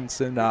put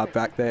Brennanson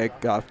back there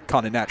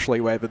kind of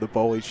naturally wherever the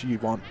ball is you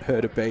want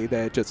her to be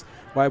there. Just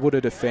were able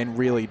to defend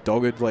really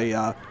doggedly.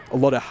 A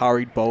lot of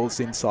hurried balls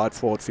inside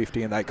forward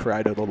 50 and they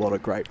created a lot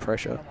of great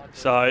pressure.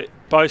 So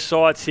both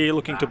sides here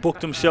looking to book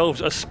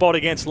themselves a spot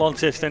against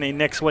Launceston in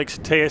next week's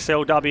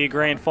TSLW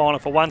Grand Final.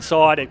 For one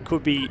side, it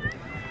could be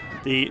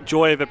the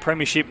joy of a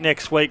premiership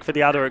next week. For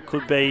the other, it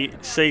could be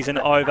season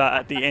over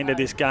at the end of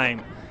this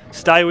game.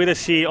 Stay with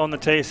us here on the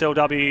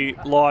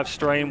TSLW live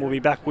stream. We'll be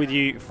back with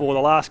you for the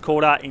last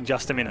quarter in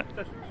just a minute.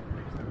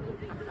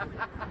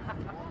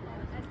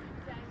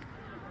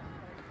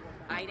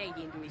 18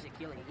 into his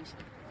Achilles.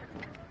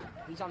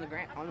 He's on the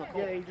ground, on the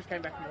court. Yeah, he just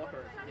came back from the locker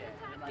room.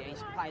 Yeah,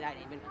 he's played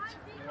 18 minutes.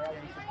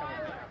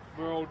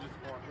 We're all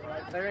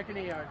disappointed. They reckon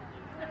he He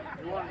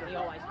always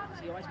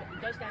he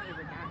goes down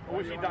every game. I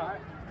wish he'd done.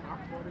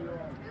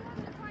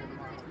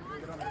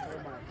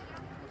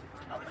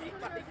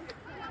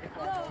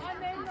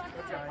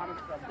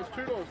 It's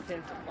 $2.10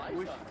 for play.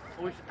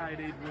 I wish AD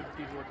would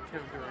did what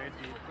Kevin Durant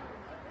did.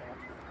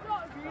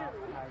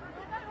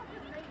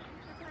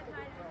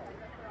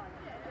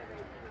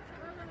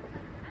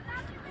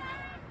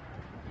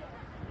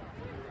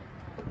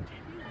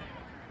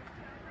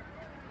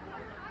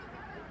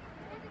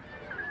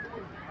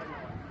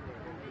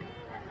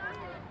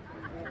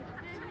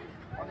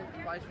 I think the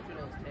place for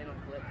 $2.10 on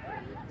clip.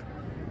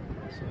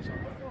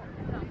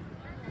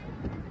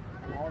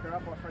 Oh, they're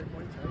up by 3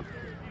 points.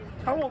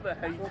 How old the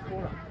heat? Fourth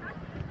quarter.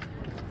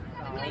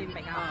 Even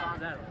make half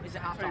time. Is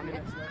it half 2 time?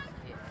 minutes left.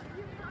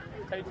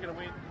 Heat's going to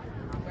win.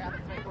 We're out of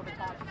 3 quarter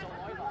time. It's all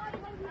over.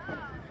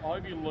 I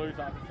hope you lose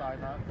after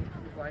saying that.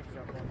 The Lakers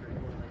up by 3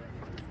 quarters.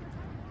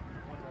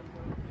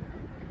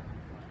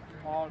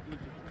 Oh, if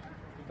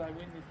they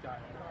win this game,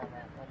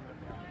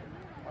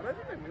 I don't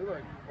think they will.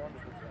 Like,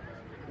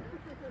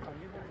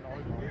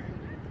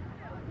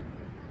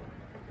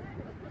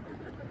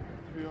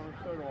 to be honest,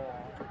 so do I.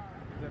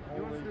 Then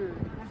all these, and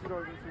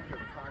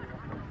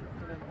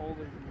then all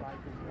these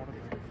Lakers want to be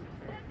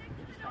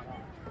just shut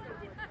up.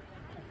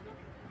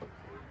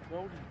 They're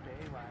all just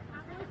bandwagons.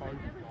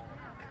 Focused on.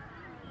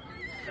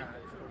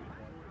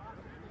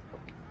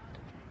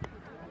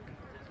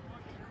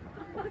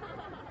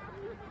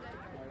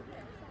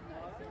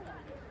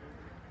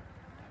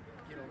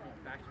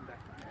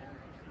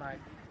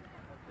 Mate,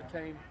 the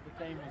team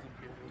wasn't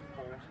built with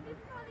force.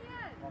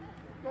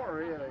 Not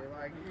really.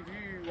 Like, if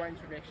you wait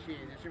until next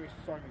year, there's going to be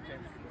so many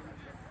teams.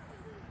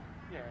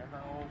 Yeah, and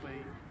they'll all be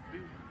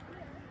built.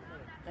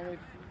 And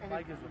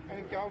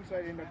if Golden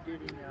State end up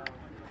getting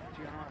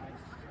Giannis,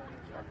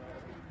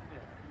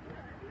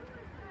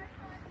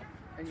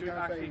 and you're going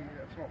to say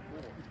that's not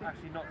poor.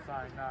 Actually, not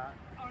saying that.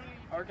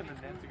 I reckon the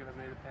Nets are going to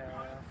be the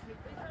powerhouse.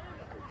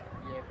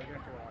 Yeah, but you're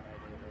going to rely on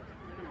AD.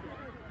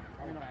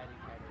 I'm not AD.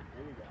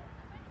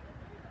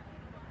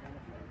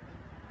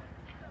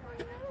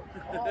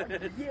 Oh,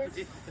 yes!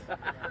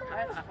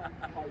 That's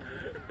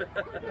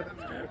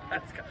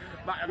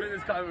mate, I mean,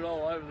 there's COVID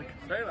all over the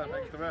casino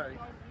next to me.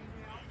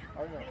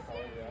 I'm not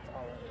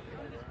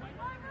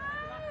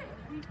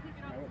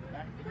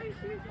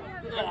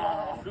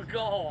oh,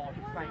 God!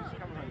 Mate, it's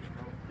coming on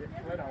strong.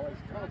 Yeah, no,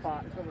 it's on the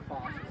fastest.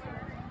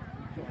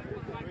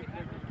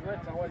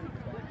 Let's always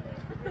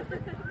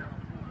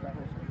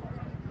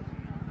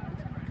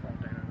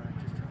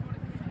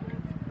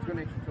it's going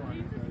to extra time.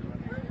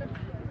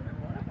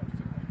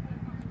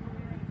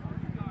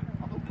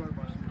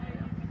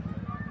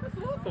 That's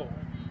what I thought.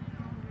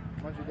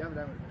 Mind you, the other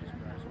day we just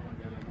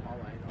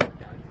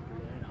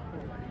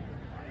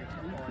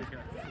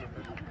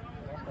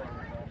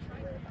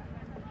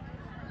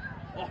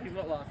oh, he's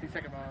not last, he's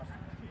second last.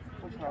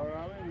 What's power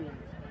are we?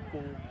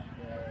 Four.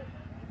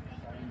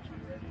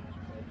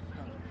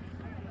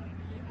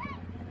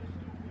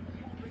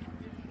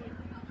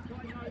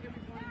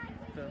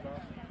 Third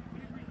last.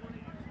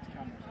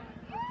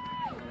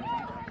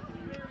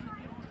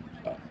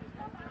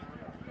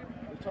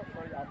 The top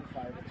three are the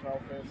favourites,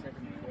 12, first,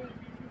 second, and third.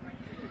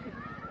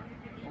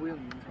 Are we on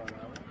the inside,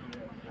 are we?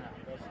 Yeah.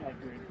 That's not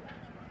good.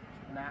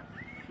 Nah.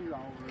 Too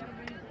old, really.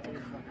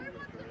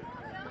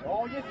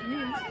 Oh, yes, he is.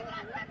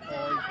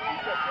 Oh,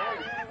 he's got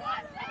three.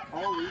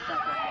 Oh, he's got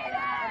that.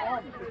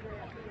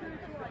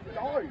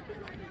 Come on. Go.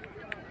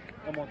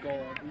 Oh, my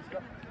God. He's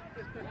got...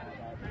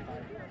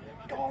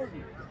 Go.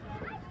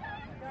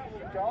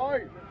 Go.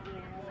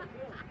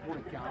 What a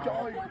guy. Go.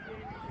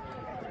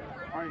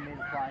 I only need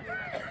a place.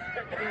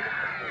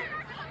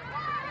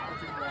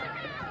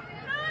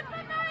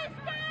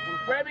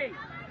 Webby,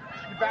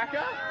 you back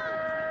up?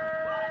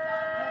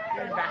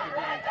 Get him back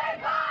again.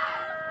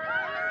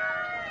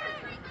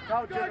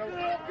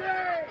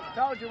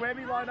 Told you,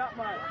 Webby, line up,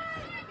 mate.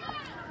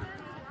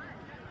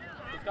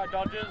 Let's go,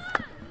 Dodgers.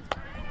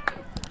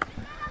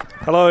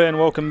 Hello and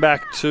welcome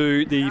back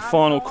to the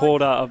final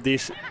quarter of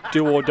this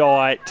do or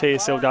die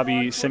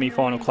TSLW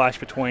semi-final clash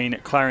between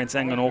Clarence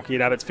and Glenorchy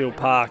at Abbotsfield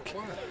Park.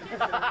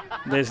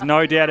 There's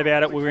no doubt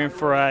about it, we're in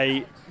for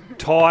a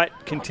tight,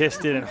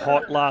 contested and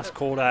hot last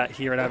quarter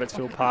here at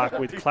Abbotsfield Park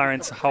with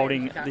Clarence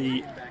holding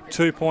the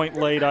 2-point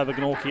lead over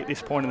Glenorchy at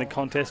this point in the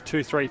contest,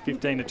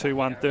 2-3-15 to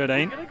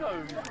 2-1-13.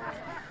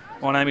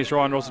 My name is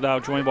Ryan Rosedale,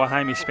 joined by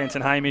Hamish Spence.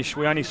 And Hamish,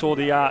 we only saw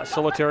the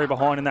solitary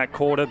behind in that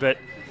quarter, but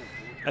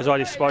as I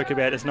just spoke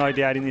about, there's no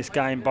doubt in this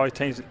game, both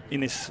teams, in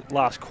this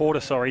last quarter,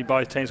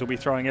 both teams will be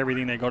throwing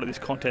everything they've got at this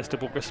contest to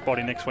book a spot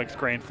in next week's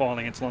grand final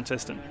against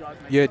Launceston.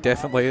 Yeah,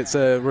 definitely. It's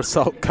a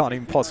result kind of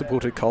impossible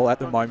to call at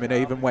the moment.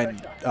 Even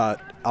when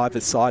either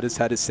side has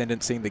had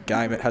ascendancy in the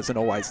game, it hasn't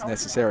always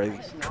necessarily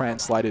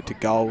translated to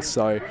goals.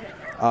 So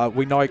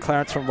we know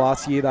Clarence from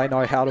last year, they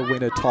know how to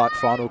win a tight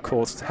final, of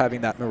course,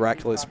 having that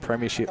miraculous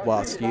premiership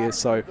last year.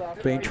 So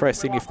it'll be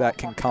interesting if that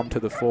can come to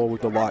the fore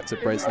with the likes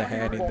of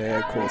Bresnahan in there.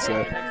 Of course,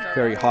 a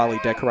very highly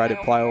decorated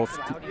playoff.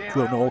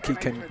 Glenorchy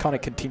can kind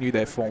of continue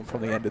their form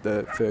from the end of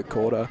the third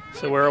quarter.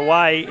 So we're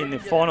away in the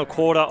final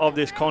quarter of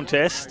this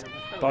contest.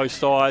 Both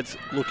sides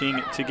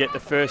looking to get the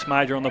first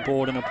major on the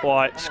board and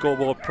apply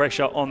scoreboard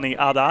pressure on the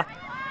other.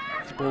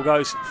 This ball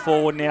goes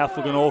forward now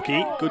for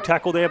Glenorchy. Good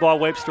tackle there by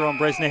Webster on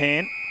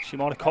Bresnahan. She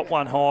might have caught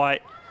one high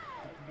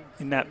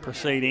in that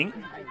proceeding.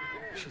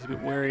 She's a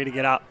bit wary to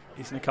get up,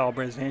 is Nicole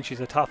Bresnahan. She's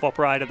a tough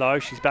operator though.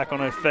 She's back on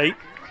her feet.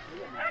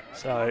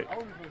 So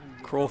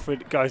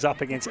Crawford goes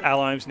up against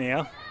Allomes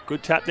now.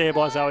 Good tap there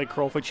by Zoe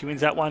Crawford. She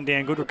wins that one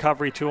down. Good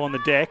recovery too on the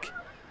deck.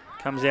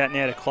 Comes out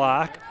now to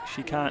Clark.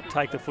 She can't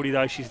take the footy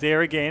though. She's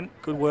there again.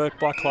 Good work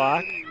by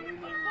Clark.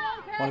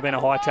 Might have been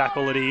a high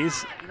tackle, it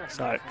is.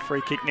 So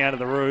free kick now to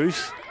the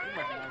Roos.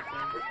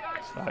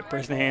 So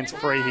Bresnahan's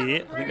free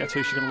here. I think that's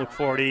who she's going to look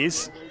for, it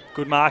is.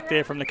 Good mark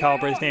there from Nicole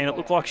Bresnahan. It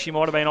looked like she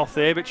might have been off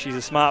there, but she's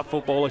a smart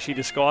footballer. She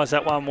disguised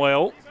that one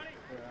well.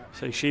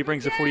 So she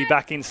brings the footy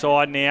back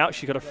inside now.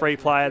 She's got a free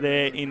player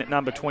there in at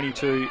number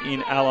 22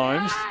 in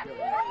Allomes.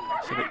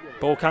 So the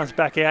ball comes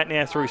back out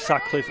now through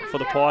Sutcliffe for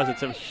the Pies.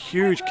 It's a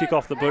huge kick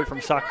off the boot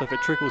from Sutcliffe.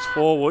 It trickles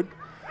forward.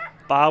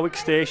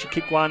 Barwick's there. She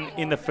kicked one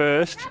in the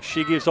first.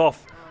 She gives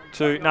off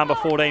to number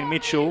 14,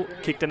 Mitchell.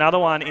 Kicked another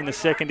one in the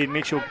second in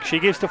Mitchell. She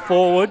gives to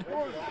forward.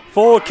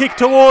 Forward kick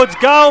towards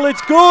goal.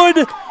 It's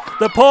good.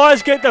 The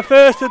Pies get the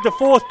first of the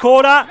fourth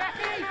quarter,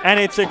 and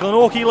it's a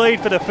Glenorchy lead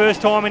for the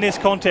first time in this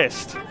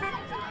contest.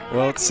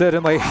 Well, it's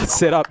certainly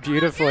set up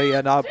beautifully,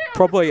 and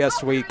probably,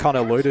 as we kind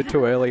of alluded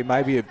to earlier,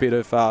 maybe a bit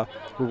of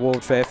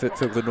reward for effort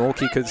for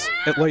Glenorchy, because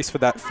at least for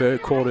that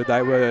third quarter,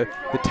 they were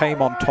the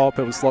team on top.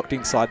 It was locked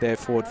inside their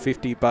forward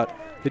 50, but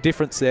the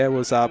difference there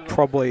was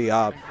probably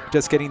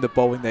just getting the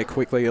ball in there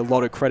quickly. A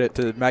lot of credit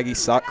to Maggie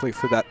Sutcliffe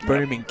for that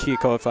booming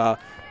kick of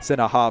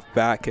centre half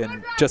back,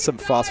 and just some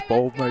fast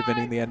ball movement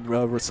in the end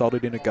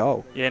resulted in a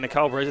goal. Yeah,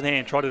 Nicole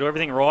Bresnahan tried to do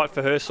everything right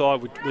for her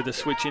side with the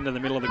switch into the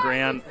middle of the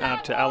ground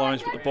to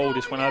Allomes, but the ball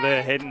just went over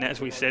her head, and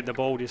as we said, the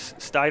ball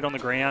just stayed on the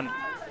ground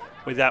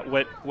with that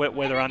wet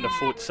weather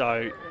underfoot.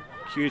 So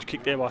huge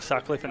kick there by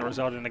Sutcliffe, and it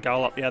resulted in a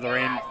goal up the other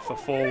end for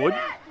forward.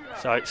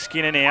 So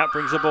Skinner out,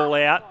 brings the ball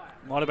out.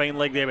 Might have been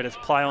leg there, but it's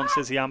play on,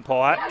 says the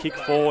umpire. Kick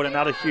forward,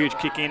 another huge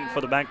kick in for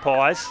the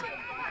Magpies.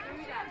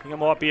 I think it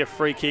might be a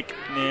free kick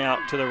now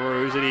to the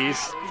Roos. It is.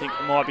 I think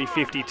it might be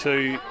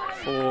 52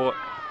 for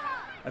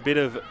a bit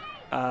of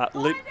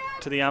lip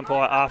to the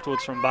umpire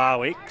afterwards from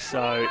Barwick.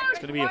 So it's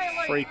going to be a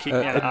free kick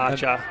now to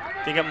Archer.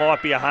 I think it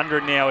might be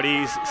 100 now, it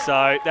is.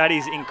 So that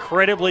is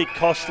incredibly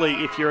costly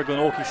if you're a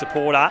Glenorchy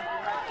supporter.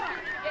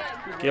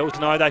 Girls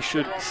know they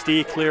should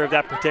steer clear of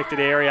that protected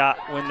area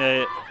when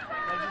the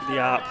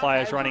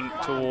players running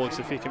towards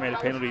the 50-metre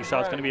penalty. So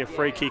it's going to be a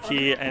free kick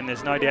here, and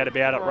there's no doubt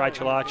about it.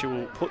 Rachel Archer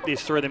will put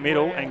this through the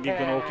middle and give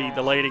Glenorchy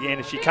the lead again.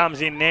 As she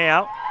comes in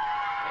now,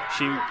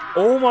 she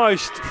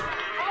almost,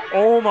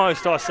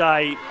 I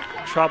say,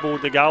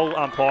 troubled the goal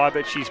umpire,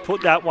 but she's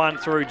put that one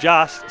through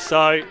just.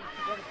 So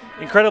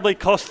incredibly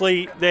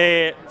costly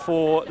there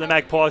for the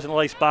Magpies and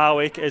Elise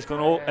Barwick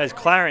as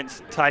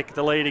Clarence take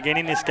the lead again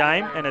in this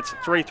game, and it's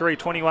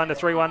 3-3-21 to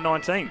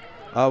 3-1-19.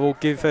 We'll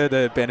give her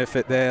the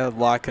benefit there,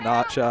 like an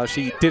Archer.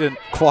 She didn't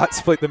quite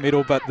split the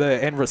middle, but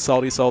the end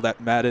result is all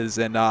that matters.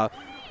 And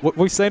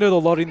we've seen it a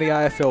lot in the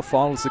AFL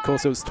finals. Of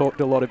course, it was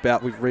talked a lot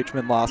about with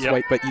Richmond last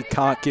week, but you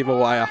can't give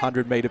away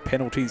 100-metre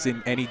penalties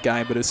in any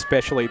game, but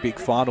especially a big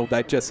final.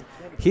 They just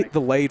hit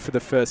the lead for the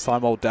first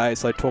time all day,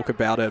 so talk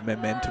about a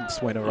momentum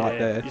swinner right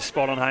there. You're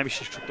spot on, Hamish.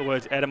 She took the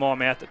words out of my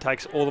mouth. That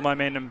takes all the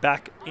momentum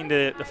back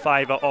into the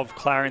favour of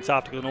Clarence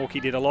after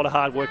Glenorchy did a lot of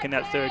hard work in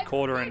that third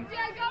quarter and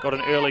got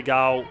an early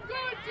goal.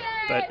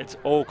 But it's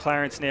all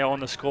Clarence now on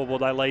the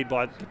scoreboard. They lead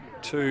by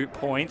 2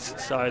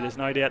 points, so there's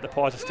no doubt the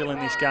Pies are still in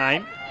this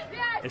game.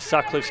 As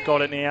Sutcliffe's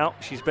got it now.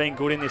 She's been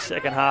good in this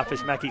second half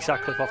as Mackie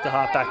Sutcliffe off the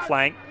half-back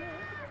flank.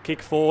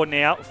 Kick forward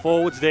now.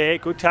 Forward's there.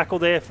 Good tackle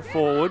there for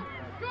forward.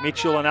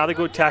 Mitchell, another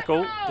good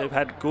tackle. They've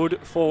had good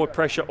forward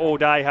pressure all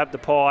day, have the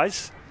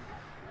Pies.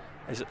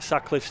 As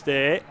Sutcliffe's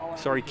there.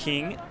 Sorry,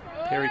 King.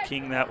 Perry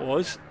King that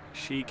was.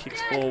 She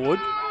kicks forward.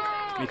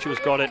 Mitchell's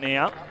got it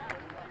now.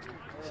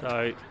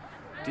 So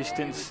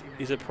distance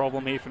is a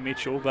problem here for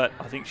Mitchell, but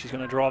I think she's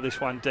going to drive this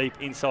one deep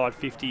inside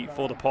 50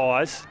 for the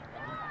Pies.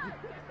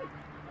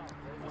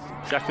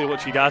 Exactly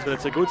what she does, but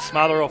it's a good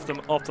smother off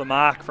the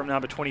mark from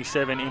number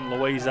 27 in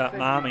Louisa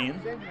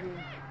Marmion.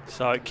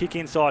 So kick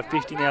inside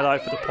 50 now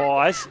though for the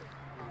Pies.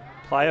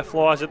 Player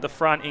flies at the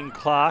front in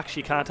Clark.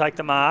 She can't take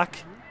the mark.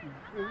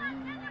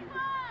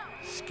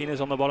 Skinner's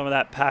on the bottom of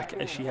that pack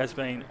as she has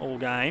been all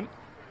game.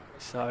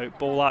 So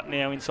ball up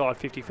now inside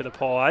 50 for the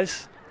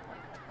Pies.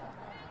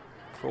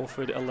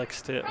 Crawford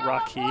elects to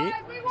ruck here.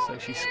 So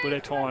she split her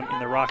time in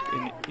the ruck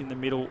in the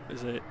middle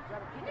as a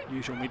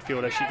usual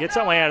midfielder. She gets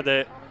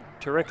somewhere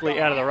directly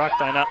out of the ruck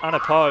though,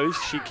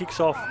 unopposed. She kicks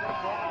off.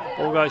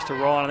 Ball goes to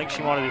Ryan. I think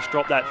she might have just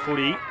dropped that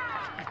footy.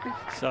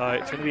 So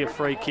it's going to be a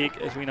free kick.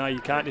 As we know,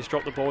 you can't just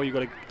drop the ball. You've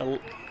got to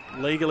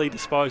legally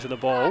dispose of the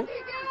ball.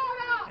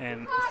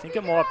 And I think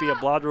it might be a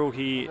blood rule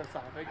here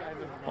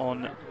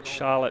on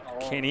Charlotte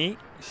Kenny.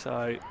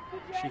 So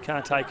she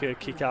can't take her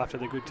kick after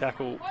the good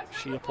tackle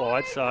she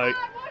applied. So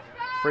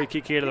free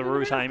kick here to the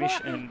Roos, Hamish.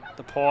 And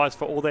the Pies,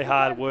 for all their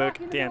hard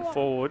work down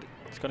forward,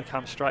 it's going to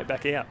come straight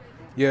back out.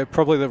 Yeah,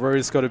 probably the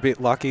Roos got a bit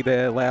lucky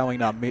there,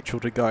 allowing Mitchell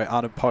to go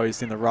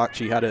unopposed in the ruck.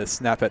 She had a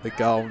snap at the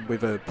goal, and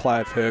with a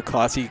player of her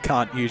class, you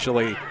can't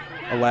usually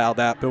allow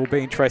that. But it'll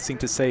be interesting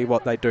to see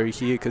what they do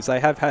here, because they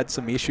have had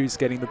some issues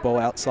getting the ball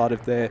outside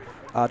of their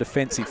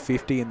defensive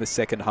 50 in the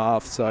second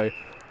half. So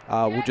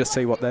we'll just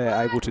see what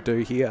they're able to do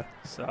here.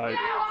 So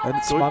and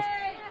it's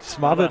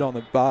smothered on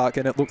the bark,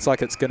 and it looks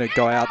like it's going to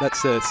go out.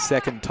 That's the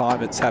second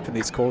time it's happened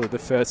this quarter. The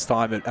first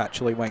time it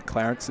actually went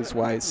Clarence's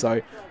way.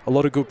 So a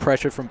lot of good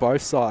pressure from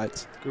both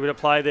sides. Good bit of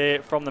play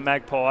there from the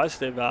Magpies.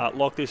 They've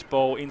locked this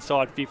ball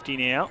inside 50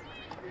 now.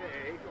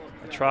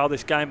 They trail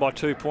this game by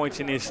 2 points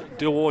in this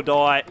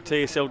do-or-die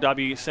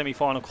TSLW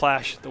semi-final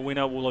clash. The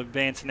winner will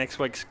advance to next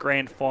week's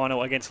grand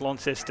final against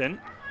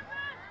Launceston.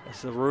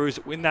 As the Roos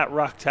win that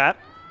ruck tap.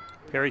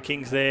 Perry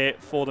King's there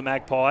for the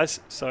Magpies.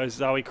 So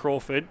Zoe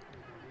Crawford.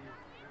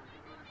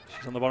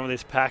 She's on the bottom of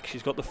this pack.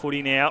 She's got the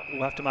footy now.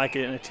 We'll have to make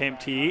an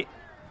attempt here.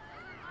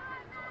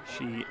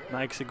 She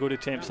makes a good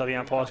attempt, so the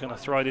umpire's going to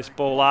throw this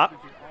ball up.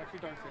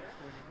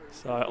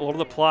 So a lot of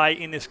the play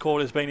in this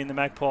quarter has been in the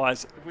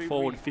Magpies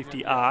forward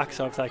 50 arc.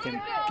 So if they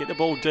can get the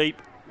ball deep,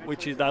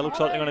 which is they looks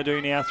like they're going to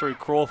do now through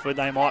Crawford,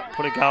 they might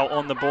put a goal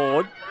on the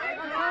board.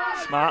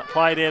 Smart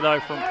play there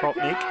though from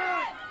Propnik.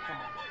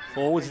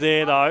 Forwards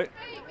there though.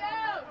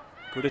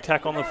 Good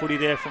attack on the footy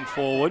there from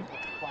forward.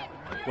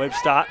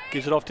 Webster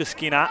gives it off to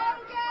Skinner.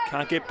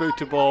 Can't get boot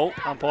to ball.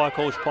 Umpire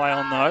calls play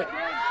on though.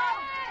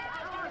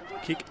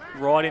 Kick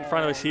right in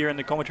front of us here in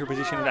the commentary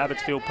position at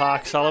Abbotsfield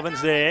Park.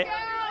 Sullivan's there.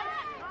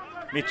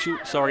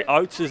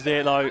 Oates is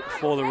there though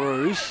for the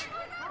Roos.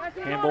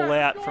 Handball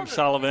out from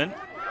Sullivan.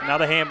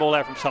 Another handball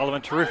out from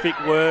Sullivan. Terrific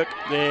work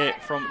there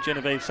from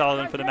Genevieve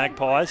Sullivan for the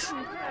Magpies.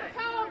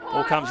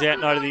 Ball comes out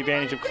now to the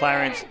advantage of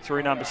Clarence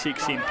through number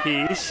 6 in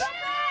Pearce.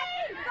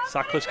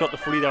 Sutcliffe's got the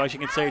footy though. As you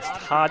can see, it's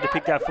hard to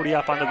pick that footy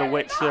up under the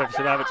wet surface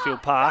of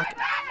Abbotsfield Park.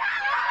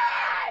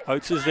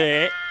 Oates is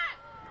there.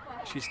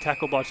 She's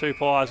tackled by 2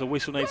 Pies. A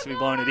whistle needs to be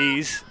blown. It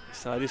is.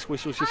 So this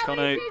whistle's just going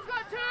to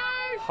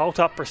halt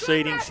up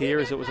proceedings here,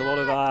 as it was a lot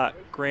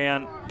of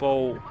ground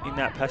ball in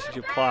that passage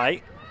of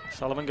play.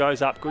 Sullivan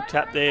goes up. Good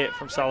tap there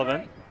from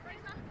Sullivan.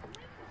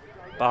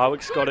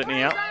 Barwick's got it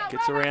now.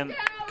 Gets around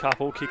a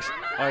couple. Kicks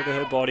over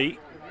her body.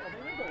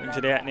 Brings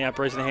it out now.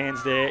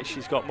 Bresnahan's there.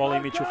 She's got Molly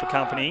Mitchell for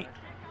company.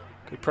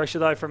 Good pressure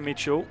though from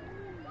Mitchell.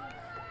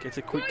 Gets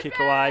a quick kick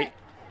away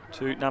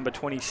to number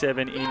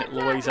 27 in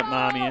Louisa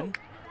Marmion.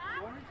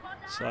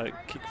 So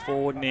kick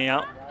forward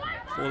now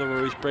for the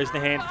Roos.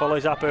 Bresnahan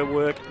follows up her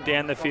work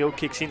down the field,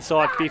 kicks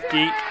inside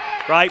 50.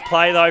 Great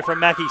play though from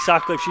Mackie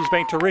Sutcliffe. She's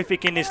been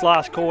terrific in this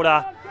last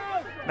quarter.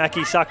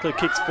 Mackie Sutcliffe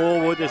kicks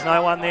forward. There's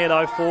no one there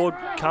though. Forward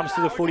comes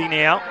to the footy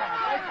now.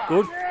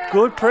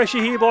 Good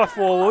pressure here by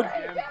forward.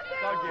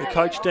 The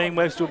coach, Dean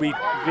Webster, will be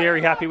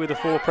very happy with the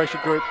forward pressure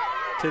group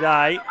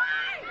today.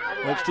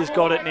 Webster's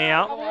got it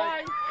now.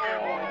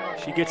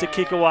 She gets a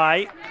kick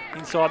away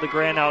inside the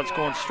ground. Now it's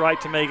gone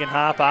straight to Megan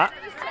Harper.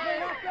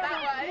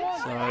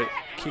 So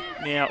kick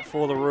now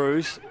for the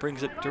Roos.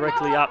 Brings it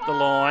directly up the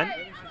line.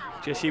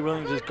 Jessie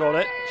Williams has got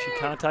it. She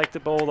can't take the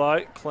ball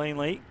though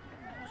cleanly.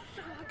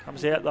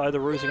 Comes out though. The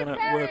Roos are going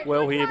to work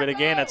well here. But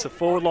again, it's a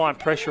forward line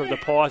pressure of the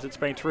Pies. It's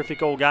been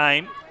terrific all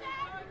game.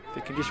 If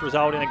it can just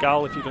result in a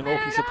goal, if you're a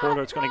Glenorchy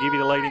supporter, it's going to give you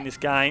the lead in this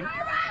game.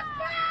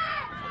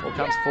 Ball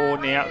comes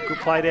forward now. Good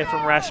play there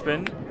from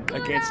Raspin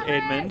against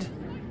Edmund.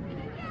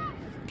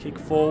 Kick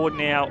forward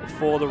now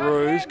for the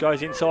Roos.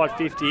 Goes inside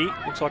 50.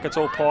 Looks like it's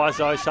all Pies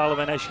though.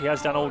 Sullivan, as she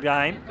has done all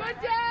game.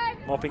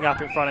 Mopping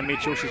up in front of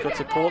Mitchell. She's got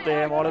support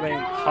there. Might have been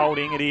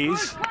holding. It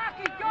is.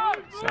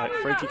 So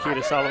free kick here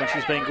to Sullivan.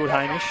 She's been good,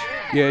 Hamish.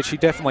 Yeah, she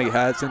definitely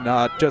has. And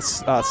just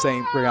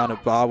seeing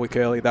Brianna Barwick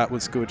early, that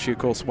was good. She, of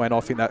course, went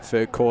off in that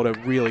third quarter.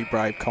 Really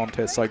brave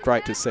contest. So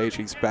great to see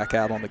she's back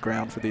out on the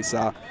ground for this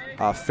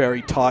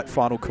very tight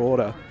final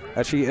quarter.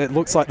 Actually, it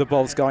looks like the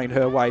ball's going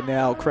her way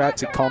now.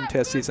 Crouch's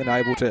contest isn't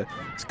able to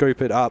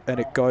scoop it up,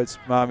 and it goes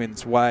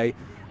Marmin's way.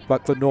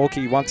 But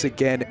Glenorchy, once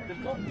again,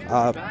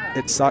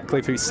 it's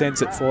Sutcliffe who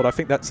sends it forward. I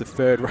think that's the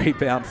third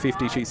rebound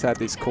 50 she's had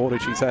this quarter.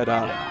 She's had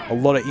a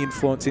lot of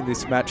influence in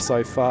this match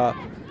so far.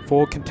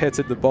 Ford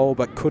contested the ball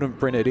but couldn't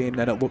bring it in,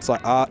 and it looks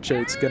like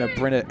Archer is going to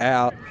bring it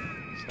out.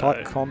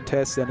 tight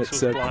contest, and it's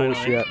a Whistle's blown,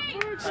 push I yet.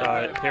 think.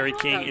 So Perry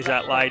King is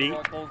that lady.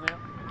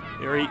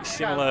 Very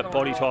similar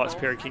body types,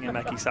 Perry King and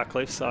Mackie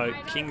Sutcliffe. So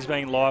King's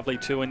been lively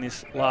too in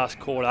this last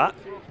quarter.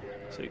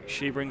 So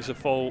she brings the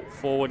fall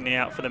forward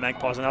now for the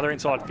Magpies. Another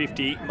inside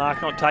 50.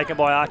 Mark not taken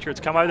by Archer. It's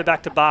come over the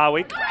back to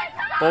Barwick.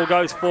 Ball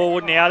goes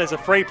forward now. There's a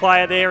free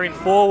player there in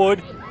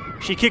forward.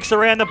 She kicks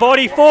around the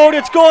body forward.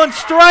 It's gone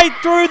straight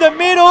through the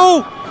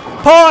middle.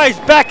 Pies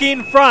back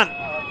in front.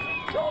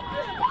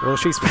 Well,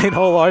 she's been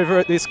all over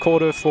it this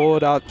quarter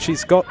forward.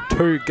 She's got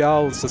 2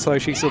 goals, so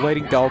she's the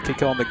leading goal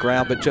kicker on the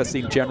ground, but just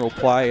in general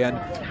play. And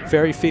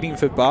very fitting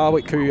for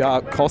Barwick, who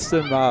cost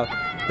them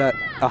that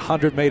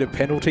 100-metre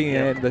penalty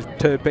and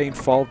to be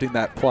involved in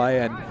that play.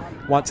 And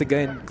once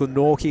again,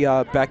 Glenorchy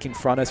are back in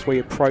front as we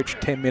approach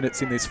 10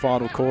 minutes in this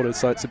final quarter,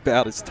 so it's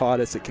about as tight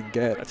as it can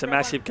get. That's a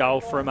massive goal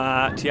from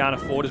Tiana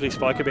Ford, as we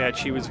spoke about.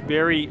 She was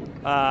very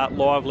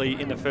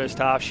lively in the first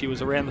half. She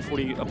was around the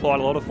footy, applied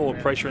a lot of forward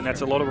pressure, and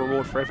that's a lot of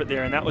reward for effort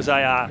there. And that was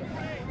a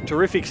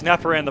terrific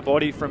snap around the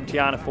body from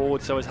Tiana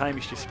Ford. So as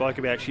Hamish just spoke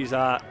about, she's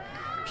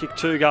kicked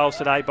 2 goals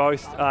today,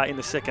 both in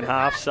the second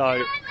half.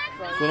 So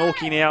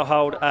Glenorchy now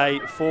hold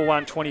a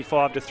 4-1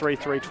 25 to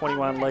 3-3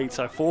 21 lead.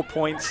 So 4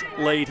 points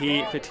lead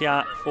here for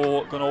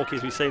Glenorchy,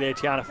 as we see there.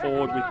 Tiana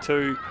Ford with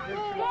 2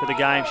 for the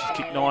game. She's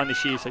kicked 9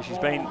 this year, so she's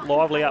been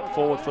lively up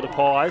forward for the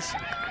Pies.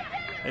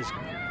 As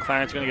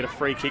Clarence going to get a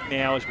free kick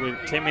now as with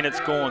 10 minutes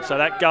gone. So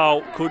that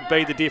goal could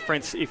be the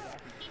difference if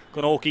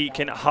Glenorchy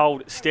can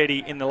hold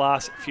steady in the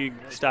last few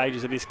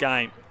stages of this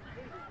game.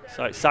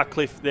 So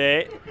Sutcliffe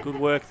there, good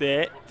work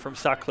there from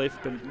Sutcliffe,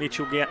 but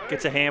Mitchell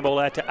gets a handball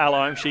out to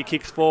Alome. She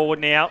kicks forward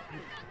now.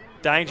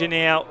 Danger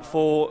now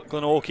for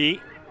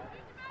Glenorchy.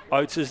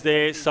 Oates is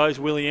there, so's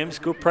Williams.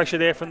 Good pressure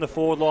there from the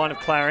forward line of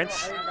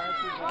Clarence.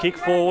 Kick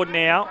forward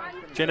now.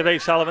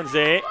 Genevieve Sullivan's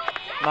there.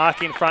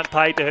 Mark in front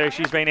paid to her.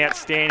 She's been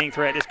outstanding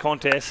throughout this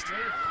contest.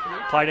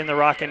 Played in the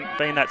ruck and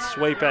been that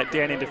sweeper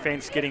down in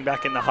defence, getting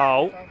back in the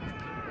hole.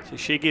 So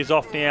she gives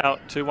off now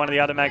to one of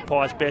the other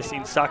Magpies' best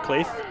in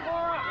Sutcliffe.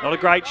 Not a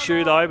great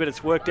shoe though, but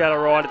it's worked out all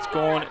right. It's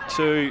gone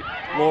to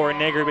Laura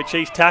Negri, but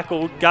she's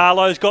tackled.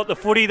 Garlow's got the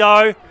footy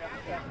though.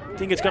 I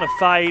think it's going to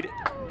fade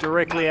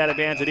directly out of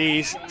bounds. It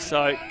is.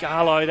 So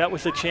Garlow, that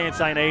was the chance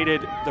they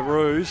needed, the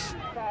Roos.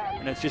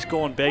 And it's just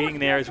gone begging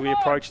there as we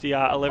approach the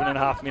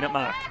 11.5-minute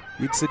mark.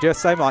 You'd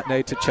suggest they might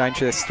need to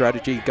change their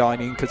strategy going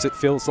in, because it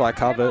feels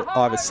like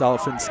either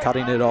Sullivan's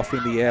cutting it off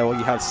in the air, or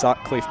you have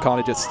Sutcliffe kind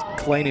of just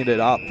cleaning it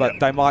up. But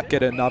they might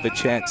get another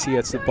chance here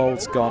as the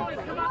ball's gone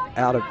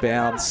out of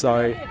bounds.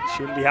 So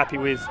she wouldn't be happy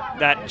with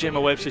that.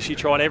 Gemma Webster, she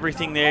tried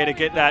everything there to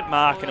get that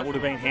mark, and it would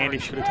have been handy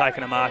if she could have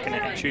taken a mark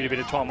and chewed a bit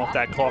of time off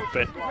that clock.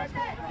 But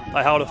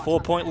they hold a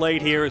 4-point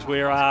lead here as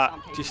we're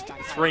just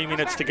 3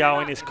 minutes to go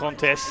in this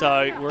contest.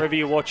 So wherever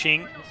you're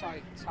watching,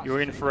 you're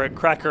in for a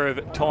cracker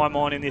of time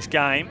on in this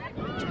game.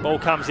 Ball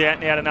comes out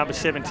now to number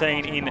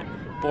 17 in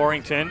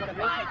Borrington.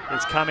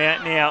 It's come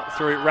out now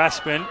through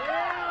Raspin.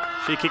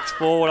 She kicks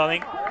forward, I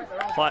think.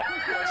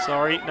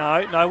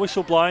 No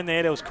whistle blown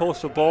there. There was calls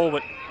for ball,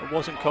 but it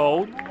wasn't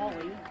called.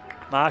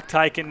 Mark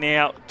taken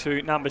now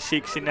to number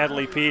 6 in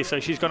Natalie Pearce. So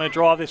she's going to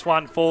drive this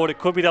one forward. It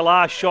could be the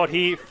last shot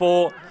here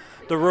for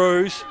the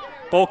Roos.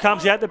 Ball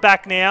comes out the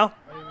back now.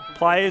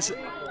 Players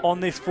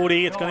on this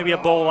footy. It's going to be a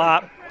ball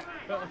up.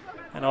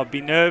 And I'd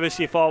be nervous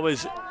if I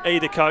was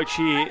either coach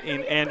here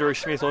in Andrew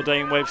Smith or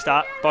Dean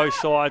Webster. Both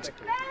sides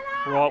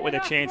right with a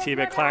chance here,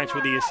 but Clarence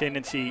with the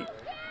ascendancy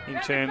in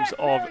terms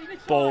of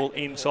ball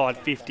inside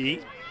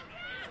 50.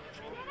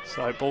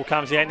 So ball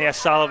comes out now,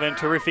 Sullivan.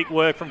 Terrific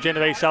work from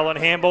Genevieve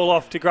Sullivan. Handball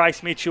off to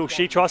Grace Mitchell.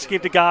 She tries to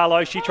give to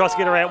Garlow. She tries to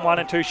get her out 1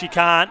 and 2. She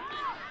can't.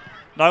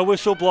 No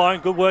whistle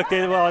blown. Good work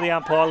there by the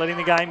umpire, letting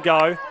the game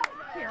go.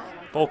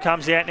 Ball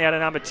comes out now to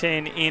number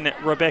 10 in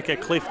Rebecca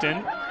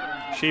Clifton.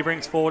 She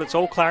brings forward. It's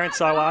all Clarence,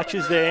 so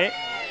Archer's there.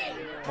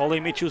 Molly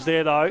Mitchell's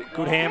there though.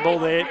 Good handball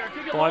there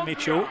by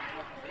Mitchell.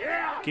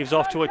 Gives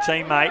off to a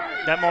teammate.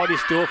 That might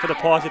just do it for the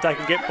Pies if they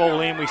can get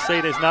ball in. We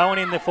see there's no one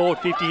in the forward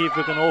 50 here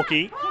for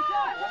Glenorchy.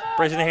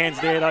 Bresnahan's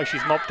there though.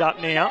 She's mopped up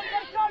now.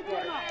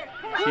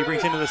 She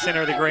brings into the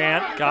centre of the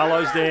ground.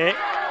 Garlow's there.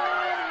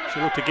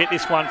 She'll look to get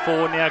this one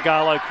forward now.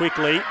 Garlow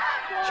quickly.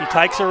 She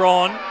takes her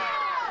on.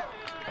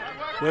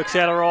 Works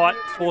out all right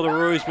for the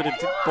Roos, but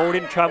the ball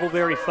didn't travel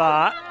very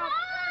far.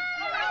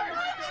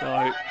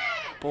 So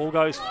ball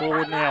goes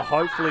forward now,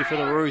 hopefully for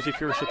the Roos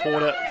if you're a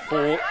supporter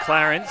for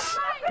Clarence.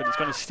 But it's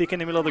going to stick in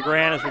the middle of the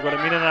ground as we've got a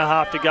minute and a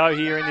half to go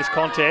here in this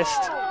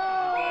contest.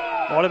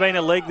 Might have been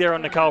a leg there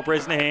on Nicole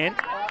Bresnahan.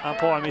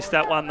 Umpire missed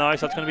that one though,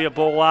 so it's going to be a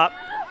ball up.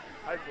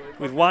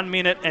 With 1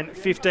 minute and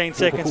 15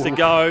 seconds to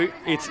go,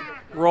 it's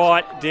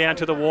right down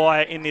to the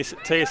wire in this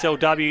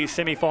TSLW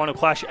semi-final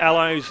clash.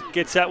 Allows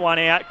gets that one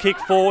out. Kick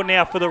forward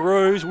now for the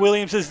Roos.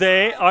 Williams is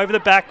there, over the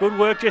back. Good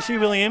work, Jessie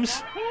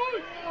Williams.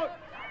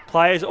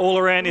 Players all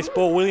around this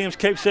ball. Williams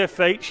keeps her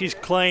feet. She's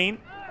clean.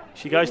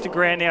 She goes to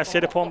ground now,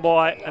 set upon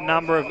by a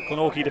number of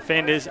Glenorchy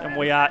defenders, and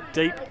we are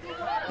deep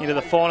into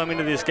the final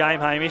minute of this game,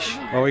 Hamish.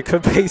 Well, we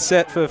could be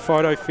set for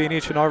photo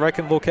finish, and I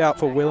reckon look out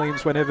for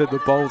Williams whenever the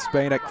ball's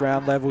been at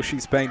ground level.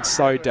 She's been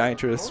so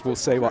dangerous. We'll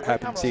see what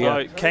happens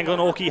here. So can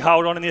Glenorchy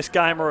hold on in this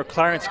game, or are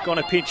Clarence going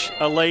to pitch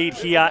a lead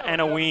here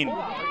and a win?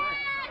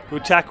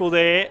 Good tackle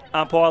there.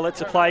 Umpire lets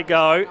the play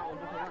go.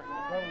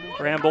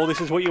 Ground ball, this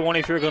is what you want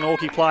if you're a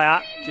Glenorchy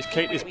player. Just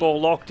keep this ball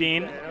locked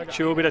in,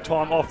 chew a bit of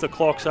time off the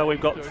clock. So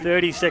we've got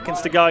 30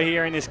 seconds to go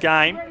here in this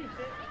game.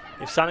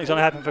 If something's going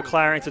to happen for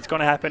Clarence, it's going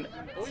to happen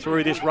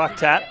through this ruck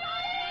tap.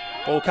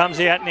 Ball comes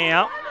out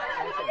now.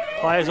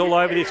 Players all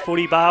over this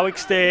footy.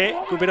 Barwick's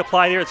there. Good bit of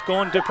play there. It's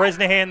gone to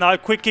Bresnahan though.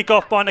 Quick kick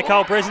off by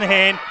Nicole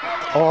Bresnahan.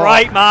 Oh.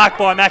 Great mark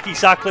by Mackie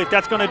Sutcliffe.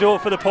 That's going to do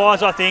it for the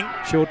Pies, I think.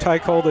 She'll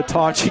take all the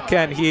time she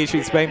can here.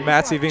 She's been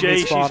massive in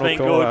this final she's been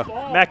quarter.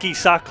 good. Mackie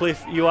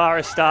Sutcliffe, you are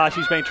a star.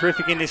 She's been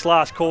terrific in this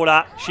last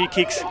quarter. She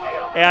kicks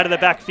out of the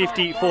back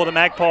 50 for the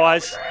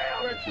Magpies.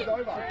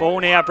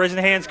 Ball now.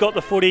 Bresnahan's got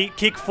the footy.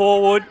 Kick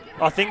forward.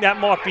 I think that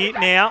might be it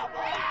now.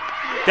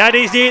 That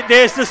is it.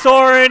 There's the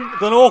siren.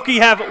 Glenorchy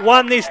have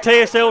won this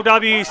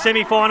TSLW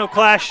semi-final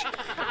clash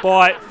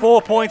by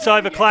 4 points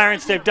over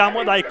Clarence. They've done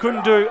what they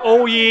couldn't do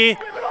all year.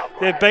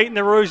 They've beaten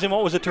the Roos in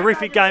what was a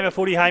terrific game of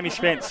footy, Hamish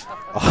Spence.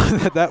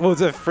 Oh, that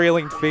was a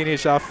thrilling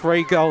finish.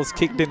 3 goals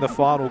kicked in the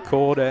final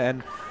quarter,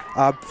 and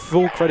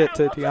full credit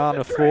to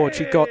Tiana Ford.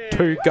 She got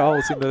 2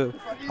 goals in the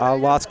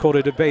last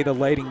quarter to be the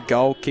leading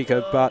goal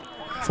kicker, but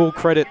full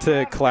credit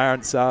to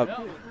Clarence.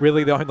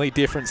 Really the only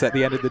difference at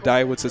the end of the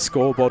day was the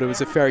scoreboard. It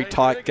was a very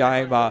tight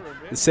game. The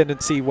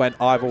ascendancy went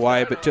either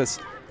way, but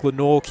just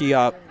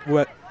Glenorchy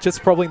were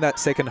just probably in that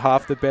second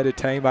half the better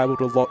team, able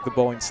to lock the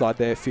ball inside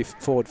their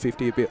forward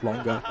 50 a bit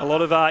longer. A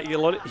lot of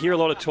you hear a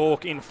lot of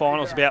talk in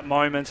finals about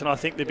moments, and I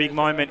think the big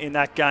moment in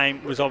that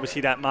game was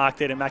obviously that mark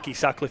there to Mackie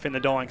Sutcliffe in the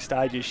dying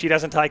stages. She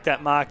doesn't take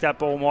that mark, that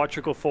ball might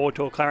trickle forward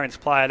to a Clarence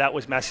player. That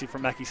was massive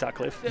from Mackie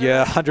Sutcliffe.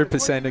 Yeah,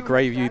 100%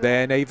 agree with you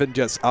there, and even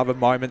just other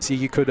moments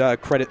you could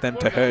credit them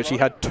to her. She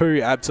had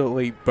 2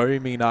 absolutely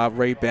booming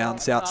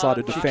rebounds outside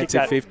of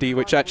defensive 50,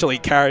 which actually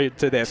carried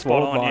to their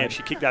forward line. Yeah,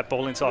 she kicked that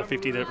ball inside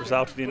 50 that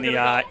resulted in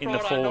the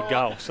forward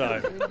goal.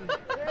 So,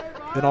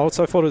 and I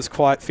also thought it was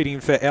quite fitting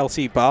for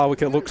Elsie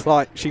Barwick. It looks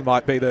like she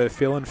might be the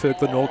fill-in for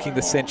Glenorchy in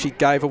the sense she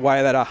gave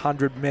away that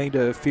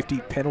 100-metre 50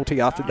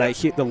 penalty after they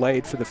hit the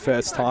lead for the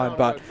first time.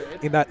 But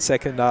in that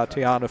second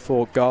Tiana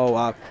Ford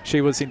goal, she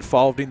was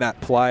involved in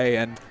that play,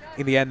 and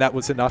in the end that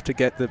was enough to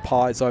get the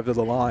Pies over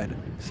the line.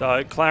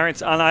 So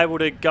Clarence unable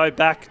to go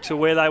back to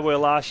where they were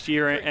last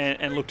year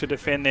and look to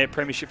defend their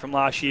premiership from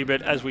last year.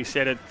 But as we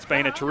said, it's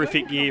been a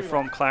terrific year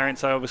from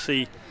Clarence. They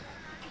obviously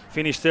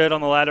finished third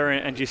on the ladder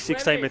and just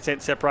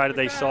 16% separated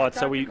these sides.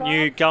 So we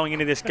knew going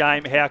into this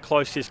game how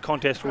close this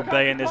contest would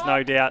be, and there's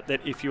no doubt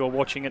that if you were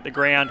watching at the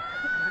ground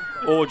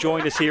or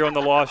joined us here on the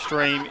live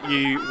stream,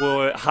 you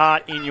were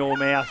heart in your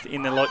mouth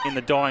in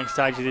the dying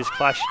stage of this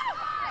clash.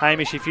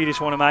 Hamish, if you just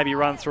want to maybe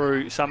run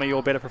through some of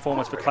your better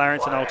performance for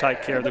Clarence, and I'll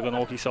take care of the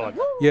Glenorchy side.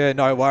 Yeah,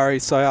 no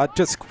worries. So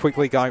just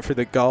quickly going through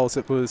the goals,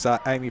 it was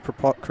Amy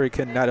Propotcrick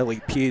and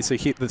Natalie Pearce who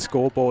hit the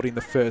scoreboard in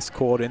the first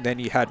quarter, and then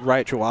you had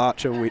Rachel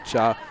Archer, which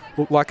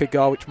looked like a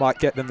goal which might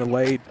get them the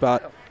lead,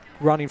 but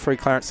running through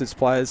Clarence's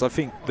players, I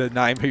think the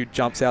name who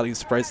jumps out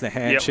is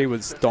Bresnahan. Yep. She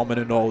was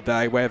dominant all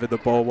day. Wherever the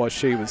ball was,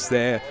 she was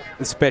there,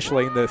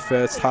 especially in the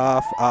first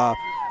half.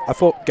 I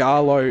thought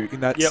Garlow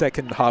in that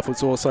second half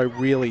was also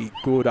really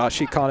good.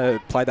 She kind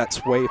of played that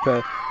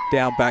sweeper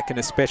down back, and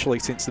especially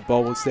since the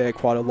ball was there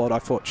quite a lot, I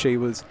thought she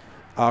was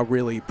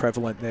really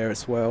prevalent there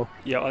as well.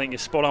 Yeah, I think you're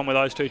spot on with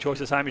those 2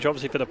 choices, Hamish.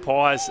 Obviously for the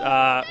Pies,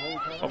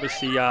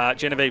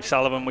 Genevieve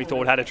Sullivan we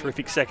thought had a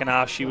terrific second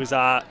half. She was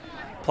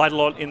played a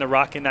lot in the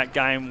ruck in that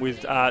game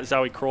with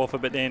Zoe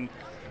Crawford, but then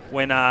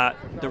when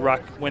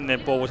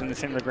the ball was in the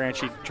centre of the ground,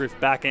 she'd drift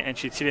back and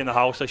she'd sit in the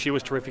hole. So she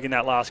was terrific in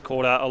that last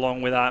quarter,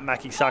 along with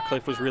Mackie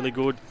Sutcliffe was really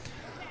good.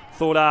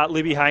 Thought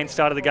Libby Haynes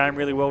started the game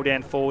really well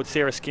down forward.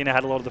 Sarah Skinner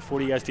had a lot of the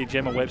footy, as did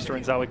Gemma Webster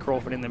and Zoe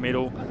Crawford in the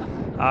middle.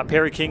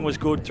 Perry King was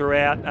good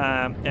throughout,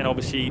 and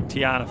obviously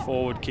Tiana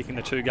Ford kicking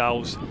the 2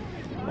 goals.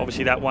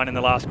 Obviously that one in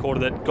the last quarter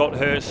that got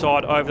her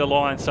side over the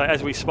line. So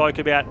as we spoke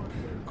about,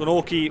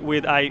 Glenorchy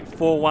with a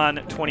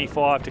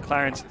 4-1-25 to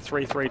Clarence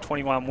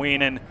 3-3-21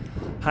 win, and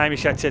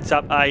Hamish, that sets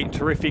up a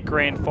terrific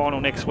grand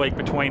final next week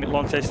between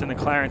Launceston and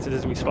Clarence,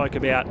 as we spoke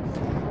about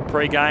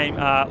pre-game.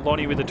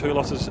 Lonnie with the 2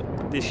 losses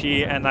this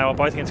year, and they were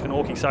both against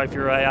Glenorchy. So if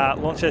you're a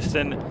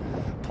Launceston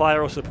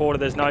player or supporter,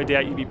 there's no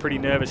doubt you'd be pretty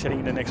nervous heading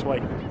into next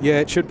week. Yeah,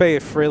 it should be a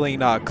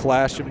thrilling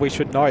clash, and we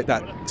should note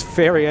that it's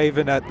very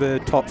even at the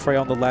top 3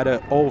 on the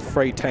ladder. All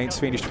 3 teams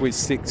finished with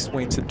 6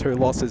 wins and 2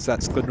 losses.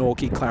 That's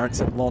Glenorchy,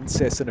 Clarence and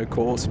Launceston, of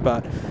course,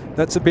 but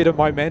that's a bit of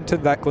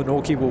momentum that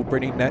Glenorchy will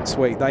bring in next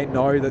week. They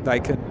know that they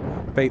can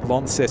beat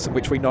Launceston,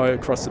 which we know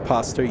across the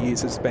past 2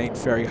 years has been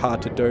very hard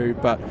to do,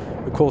 but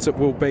of course it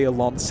will be a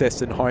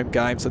Launceston home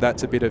game, so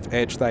that's a bit of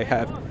edge they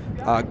have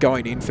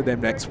going in for them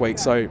next week.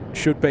 So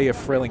should be a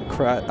thrilling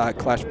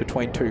clash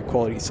between 2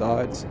 quality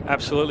sides.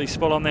 Absolutely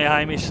spot on there,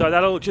 Hamish. So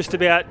that'll just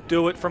about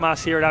do it from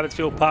us here at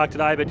Abbotsfield Park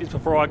today, but just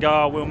before I go,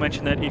 I will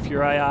mention that if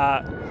you're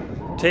a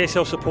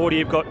TSL supporter,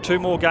 you've got 2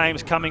 more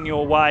games coming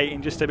your way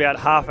in just about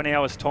half an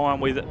hour's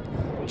time with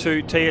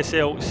 2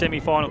 TSL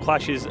semi-final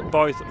clashes,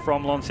 both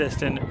from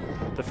Launceston.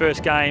 The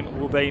first game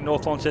will be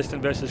North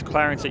Launceston versus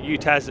Clarence at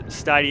UTAS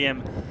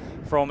Stadium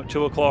from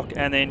 2 o'clock,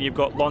 and then you've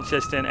got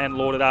Launceston and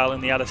Lauderdale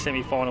in the other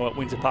semi-final at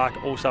Windsor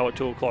Park, also at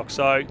 2 o'clock.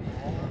 So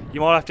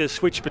you might have to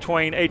switch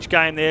between each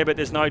game there, but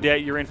there's no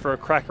doubt you're in for a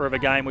cracker of a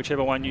game,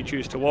 whichever one you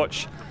choose to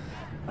watch.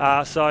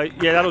 So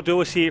yeah, that'll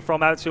do us here from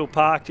Abbotsfield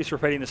Park. Just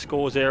repeating the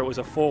scores there, it was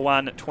a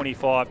 4-1,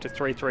 25 to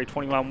 3-3,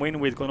 21 win,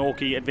 with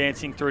Glenorchy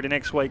advancing through to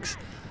next week's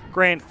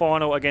grand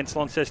final against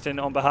Launceston.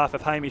 On behalf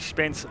of Hamish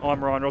Spence,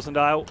 I'm Ryan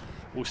Rosendale.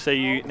 We'll see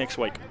you next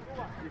week.